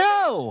get the ending?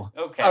 No.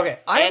 Okay. Okay,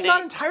 I'm Andy,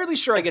 not entirely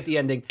sure I get the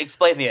ending.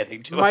 explain the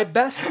ending to My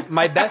us.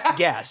 my best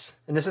guess,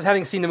 and this is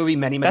having seen the movie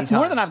many That's times.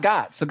 more than I've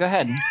got, so go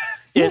ahead.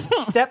 Is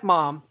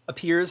stepmom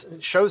appears,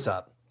 shows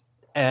up,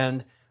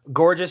 and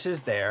Gorgeous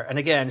is there, and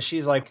again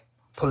she's like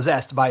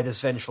possessed by this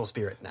vengeful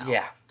spirit now.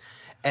 Yeah.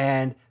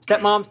 And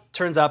stepmom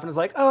turns up and is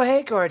like, "Oh,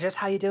 hey, Gorgeous,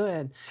 how you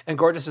doing?" And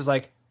Gorgeous is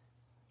like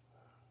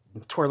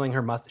twirling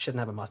her mustache. She doesn't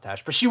have a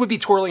mustache, but she would be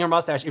twirling her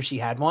mustache if she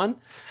had one.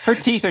 Her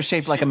teeth are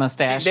shaped like a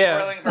mustache. She's Yeah.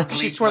 twirling her She's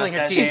bleached twirling her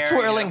mustache teeth. She's hair,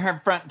 twirling you know.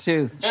 her front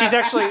tooth.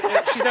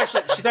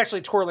 She's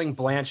actually twirling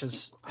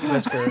Blanche's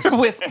whiskers.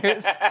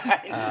 Whiskers.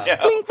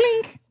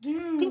 Blink,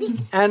 blink.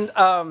 And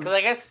Because I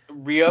guess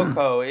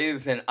Ryoko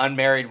is an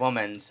unmarried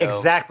woman, so...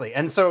 exactly.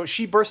 And so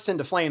she bursts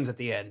into flames at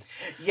the end.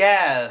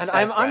 Yes, And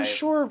that's I'm right.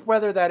 unsure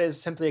whether that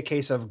is simply a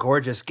case of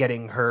Gorgeous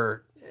getting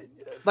her.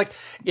 Like,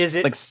 is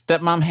it Like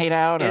stepmom hate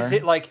out? is or?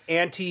 it like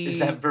anti? Is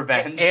that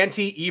revenge?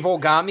 Anti-evil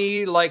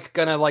Gami like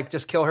gonna like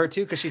just kill her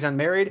too because she's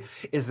unmarried?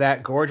 Is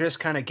that Gorgeous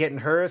kind of getting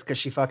hers because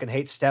she fucking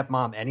hates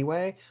stepmom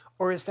anyway?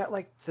 Or is that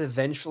like the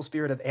vengeful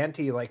spirit of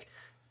Auntie like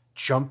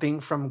jumping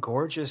from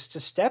Gorgeous to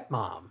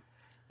stepmom?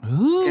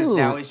 Because Ooh,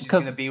 now she's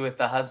going to be with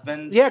the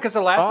husband. Yeah, because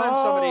the last Oh.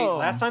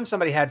 time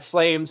somebody had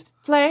flames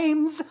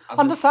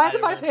on the side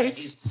of my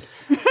face.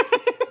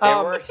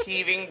 There were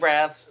heaving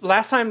breaths.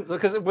 Last time,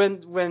 because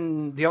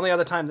when the only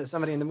other time that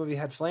somebody in the movie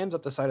had flames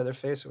up the side of their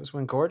face was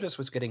when Gorgeous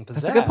was getting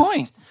possessed. That's a good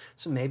point.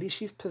 So maybe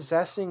she's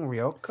possessing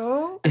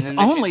Ryoko. If then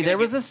only she's there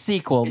gonna was get- a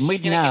sequel, Is she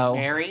we'd gonna know.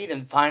 get married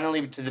and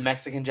finally to the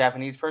Mexican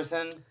Japanese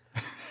person?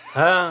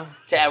 Uh,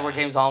 To Edward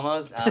James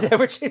Olmos?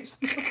 Edward James.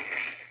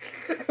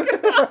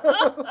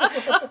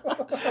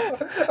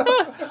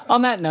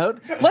 On that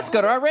note, let's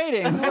go to our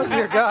ratings.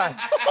 Dear God,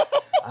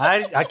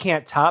 I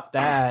can't top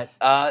that.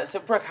 So,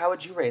 Brooke, how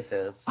would you rate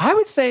this? I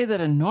would say that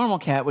a normal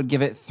cat would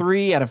give it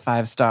 3 out of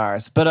 5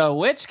 stars, but a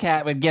witch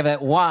cat would give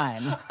it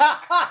 1.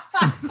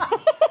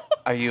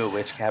 Are you a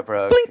witch cat,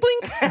 Brooke? Blink,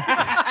 blink.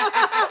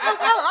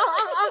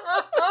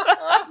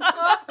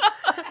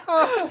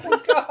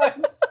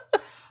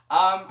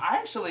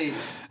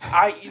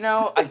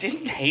 I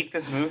didn't hate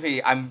this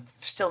movie. I'm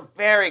still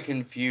very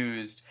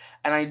confused,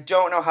 and I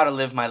don't know how to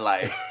live my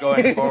life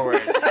going forward.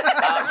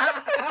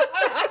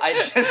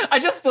 I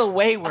just feel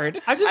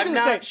wayward. I'm just I'm going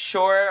to say, not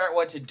sure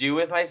what to do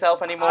with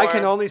myself anymore. I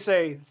can only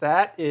say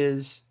that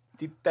is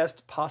the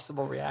best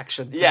possible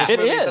reaction to Yeah. this It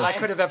movie is. that I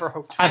could have ever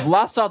hoped for. I've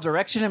lost all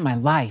direction in my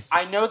life.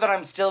 I know that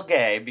I'm still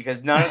gay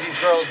because none of these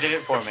girls did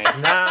it for me.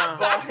 No.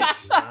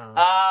 But,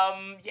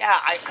 yeah,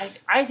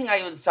 I think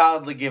I would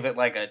solidly give it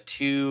like a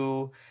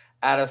 2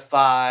 out of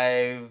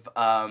 5.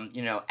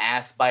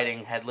 Ass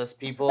biting headless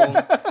people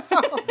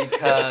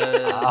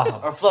because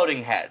or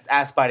floating heads,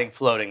 ass biting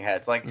floating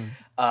heads. Like,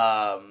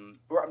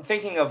 I'm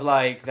thinking of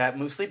like that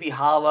movie Sleepy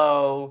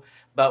Hollow,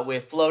 but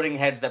with floating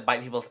heads that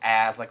bite people's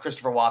ass, like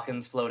Christopher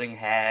Walken's floating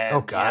head.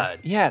 Oh, God.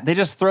 Yeah, they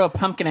just throw a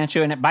pumpkin at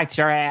you and it bites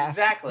your ass.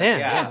 Exactly. Yeah,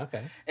 Yeah. yeah,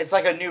 okay. It's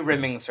like a new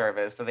rimming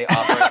service that they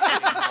offer at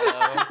Sleepy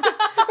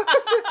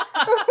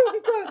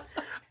Hollow.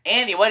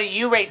 Andy, what do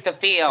you rate the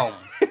film?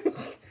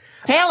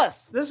 Tell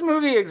us. This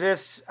movie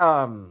exists.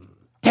 Tell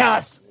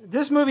us.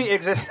 This movie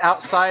exists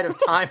outside of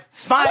time.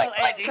 Smile,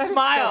 Andy,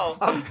 smile.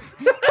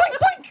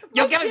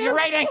 You'll give us your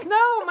rating.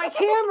 No, my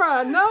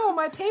camera. No,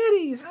 my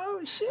panties.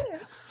 Oh,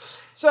 shit.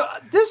 So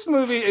this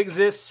movie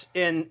exists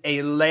in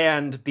a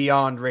land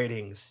beyond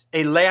ratings.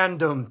 A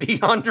landum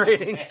beyond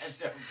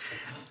ratings.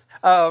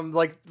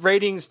 Like,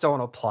 ratings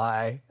don't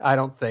apply, I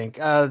don't think.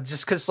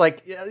 Just because,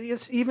 like,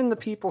 it's, even the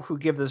people who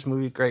give this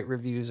movie great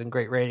reviews and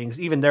great ratings,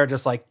 even they're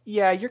just like,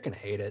 yeah, you're going to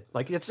hate it.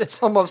 Like, it's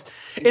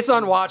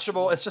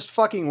unwatchable. It's just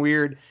fucking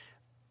weird.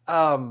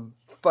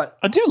 But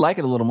I do like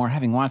it a little more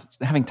having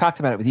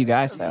talked about it with you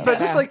guys, though. But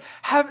just like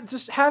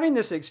having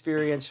this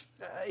experience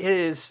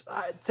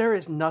there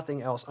is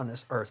nothing else on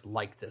this earth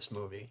like this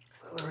movie.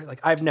 Literally,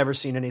 like, I've never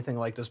seen anything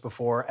like this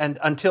before, and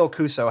until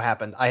Kuso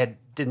happened,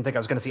 didn't think I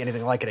was going to see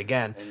anything like it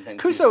again. And then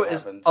Kuso Kuso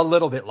is happened. a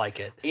little bit like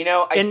it, In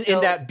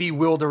that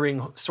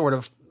bewildering sort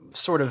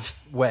of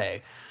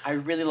way. I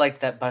really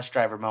liked that bus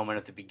driver moment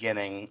at the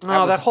beginning.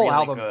 Oh, that whole really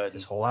album! Good.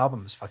 This whole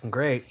album is fucking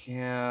great.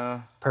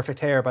 Yeah.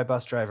 Perfect Hair by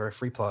Bus Driver,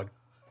 free plug.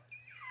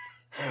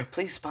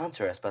 Please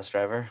sponsor us, bus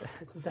driver.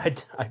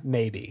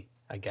 Maybe,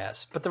 I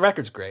guess, but the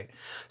record's great.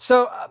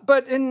 So,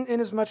 but in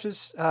as much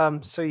as You're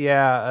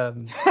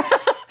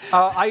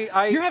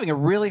having a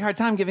really hard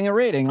time giving a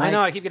rating. I Like,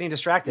 know I keep getting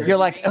distracted. You're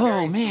like, Being oh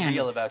very man,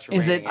 surreal about your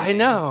is it? rating, I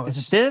know. Is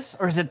it this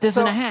or is it this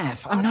and a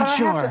half? I'm not But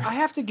sure. I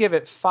have to give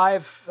it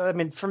 5. I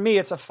mean, for me,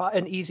 it's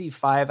an easy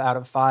 5 out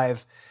of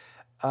 5.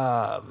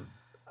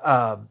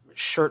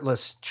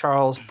 Shirtless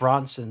Charles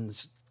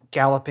Bronson's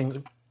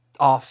galloping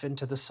off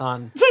into the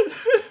sun.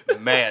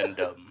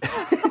 Mandem.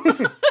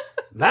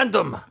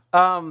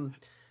 Mandem.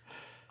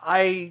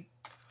 I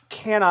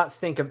cannot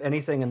think of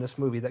anything in this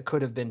movie that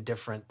could have been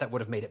different that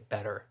would have made it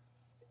better.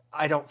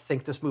 I don't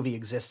think this movie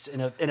exists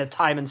in a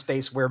time and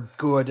space where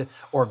good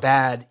or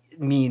bad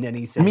mean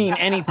anything.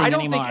 I don't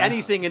anymore. think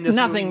anything in this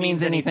Nothing movie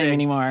means means anything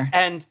anymore.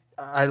 And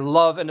I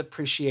love and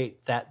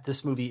appreciate that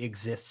this movie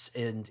exists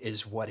and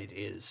is what it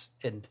is.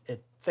 And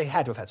they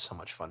had to have had so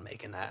much fun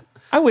making that.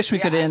 I wish we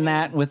could end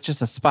that with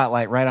just a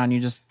spotlight right on you.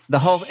 Just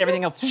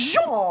everything else.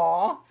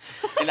 Aww.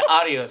 An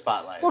audio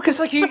spotlight. Well, because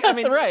like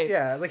Right.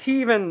 yeah, like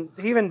he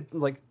even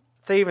like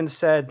they even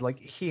said like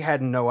he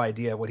had no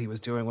idea what he was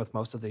doing with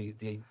most of the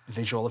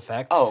visual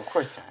effects. Oh, of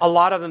course not. A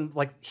lot of them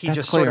like he That's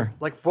just sort of clear.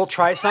 like we'll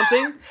try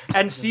something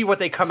and see what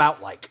they come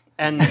out like.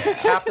 And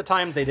half the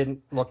time they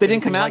didn't look. They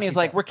didn't come anything out and he's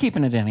like, that. we're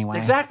keeping it anyway.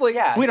 Exactly.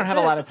 Yeah. We don't have a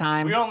That's lot it. of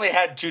time. We only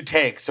had 2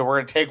 takes, so we're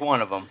going to take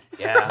one of them.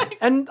 Yeah.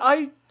 And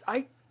I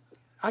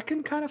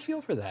can kind of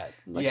feel for that.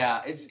 Like,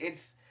 Yeah, it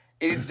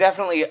is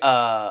definitely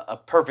a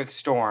perfect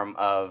storm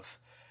of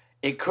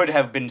it could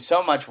have been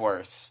so much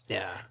worse.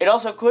 yeah. It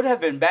also could have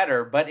been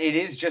better, but it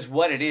is just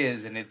what it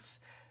is, and it's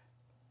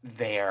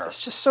there.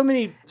 It's just so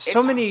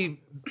many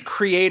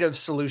creative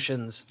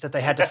solutions that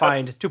they had to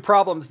find to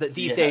problems that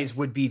these Yes. days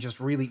would be just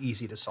really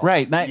easy to solve.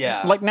 Right.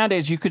 Yeah. Like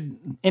nowadays,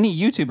 any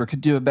YouTuber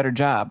could do a better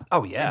job.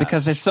 Oh, yeah.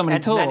 Because there's so many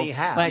And tools. many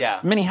have. Like, Yeah.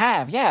 Many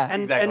have, yeah.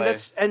 And Exactly.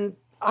 and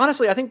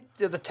honestly, I think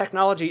the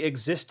technology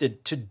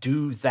existed to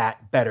do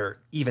that better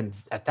even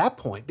at that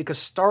point because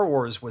Star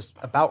Wars was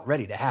about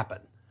ready to happen.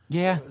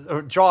 Yeah.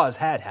 Or Jaws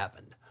had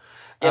happened.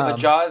 Yeah, but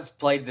Jaws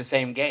played the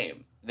same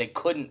game. They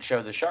couldn't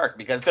show the shark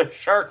because their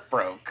shark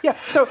broke. Yeah.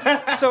 But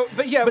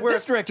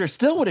This director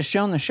still would have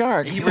shown the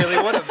shark. he really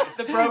would have.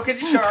 The broken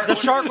shark. The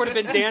shark would have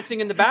been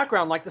dancing in the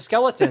background like the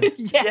skeleton.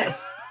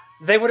 Yes.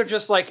 They would have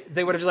just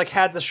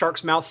had the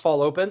shark's mouth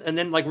fall open and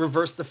then like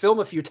reversed the film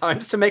a few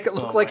times to make it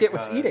look like it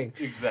was eating.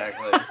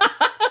 Exactly.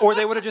 Or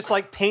they would have just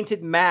like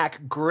painted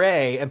Mac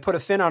gray and put a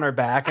fin on her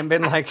back and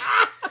been like,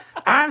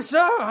 "I'm so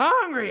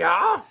hungry,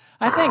 y'all."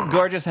 I think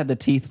Gorgeous had the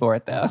teeth for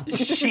it, though.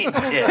 She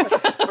did.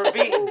 For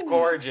being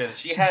gorgeous.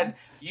 She had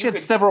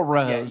several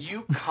rows. Yeah,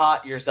 you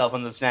caught yourself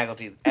on the snaggle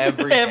teeth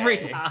every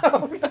day.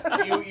 Time.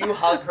 You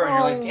hug her and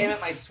you're like, damn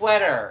it, my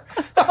sweater.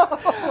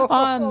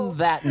 On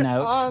that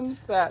note,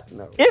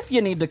 if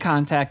you need to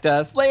contact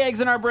us, lay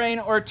eggs in our brain,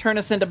 or turn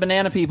us into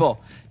banana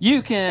people,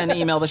 you can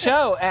email the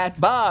show at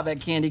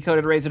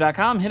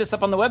bob@candycoatedrazor.com. Hit us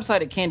up on the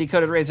website at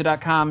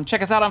candycoatedrazor.com.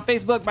 Check us out on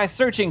Facebook by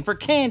searching for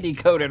Candy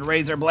Coated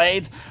Razor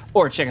Blades,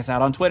 or check us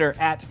out on Twitter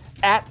at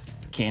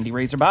Candy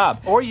Razor Bob.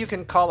 Or you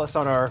can call us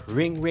on our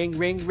ring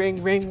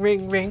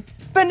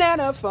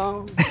banana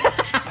phone.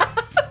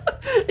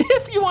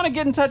 If you want to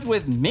get in touch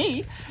with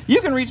me,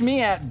 you can reach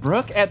me at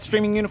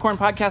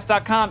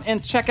brooke@streamingunicornpodcast.com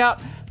and check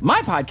out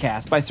my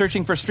podcast by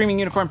searching for Streaming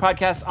Unicorn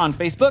Podcast on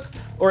Facebook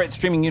or at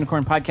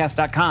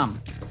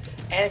streamingunicornpodcast.com.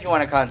 And if you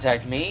want to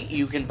contact me,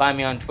 you can find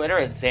me on Twitter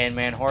at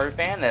Sandman Horror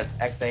Fan. That's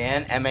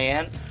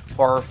XANMAN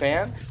Horror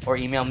Fan. Or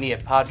email me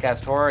at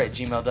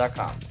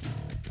podcasthorror@gmail.com.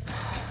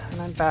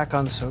 And I'm back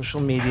on social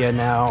media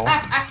now.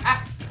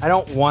 I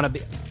don't want to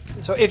be.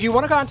 So if you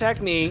want to contact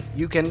me,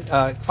 you can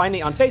find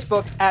me on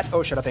Facebook at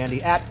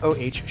OhShutUpAndy, at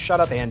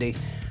OhShutUpAndy.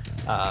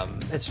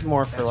 It's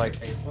more for like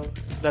Facebook?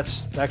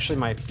 that's actually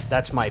my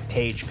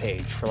page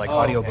for like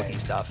audiobooky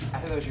stuff. I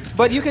thought that was your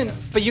But Twitter.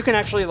 you can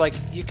actually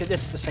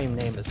it's the same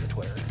name as the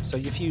Twitter. So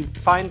if you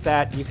find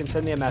that, you can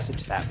send me a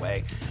message that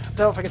way.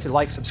 Don't forget to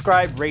like,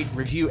 subscribe, rate,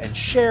 review, and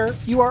share.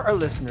 You are our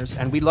listeners,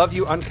 and we love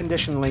you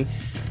unconditionally,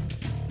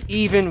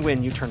 even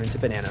when you turn into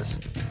bananas.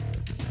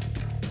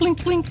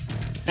 Blink, blink.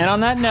 And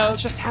on that note,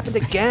 It's just happened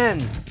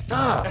again.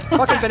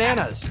 Fucking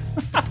bananas.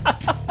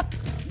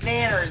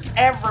 Nanners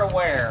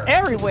everywhere.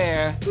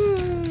 everywhere.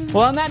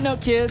 Well, on that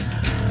note, kids,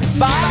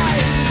 bye.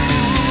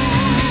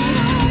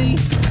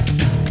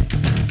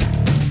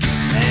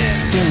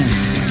 Sin.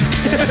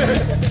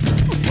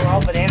 We're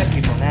all banana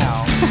people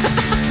now.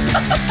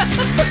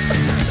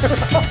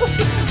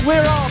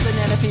 We're all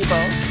banana people.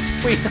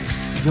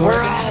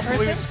 We're all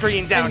blue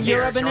screen down And here.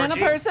 you're a banana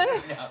Georgie. person?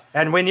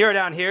 And when you're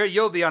down here,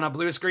 you'll be on a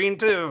blue screen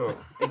too.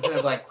 Instead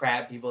of like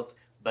crab people, it's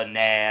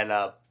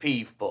banana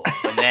people.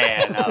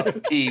 Banana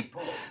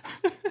people.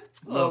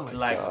 Look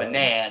like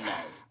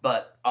bananas,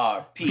 but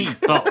are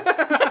people.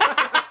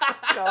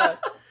 God.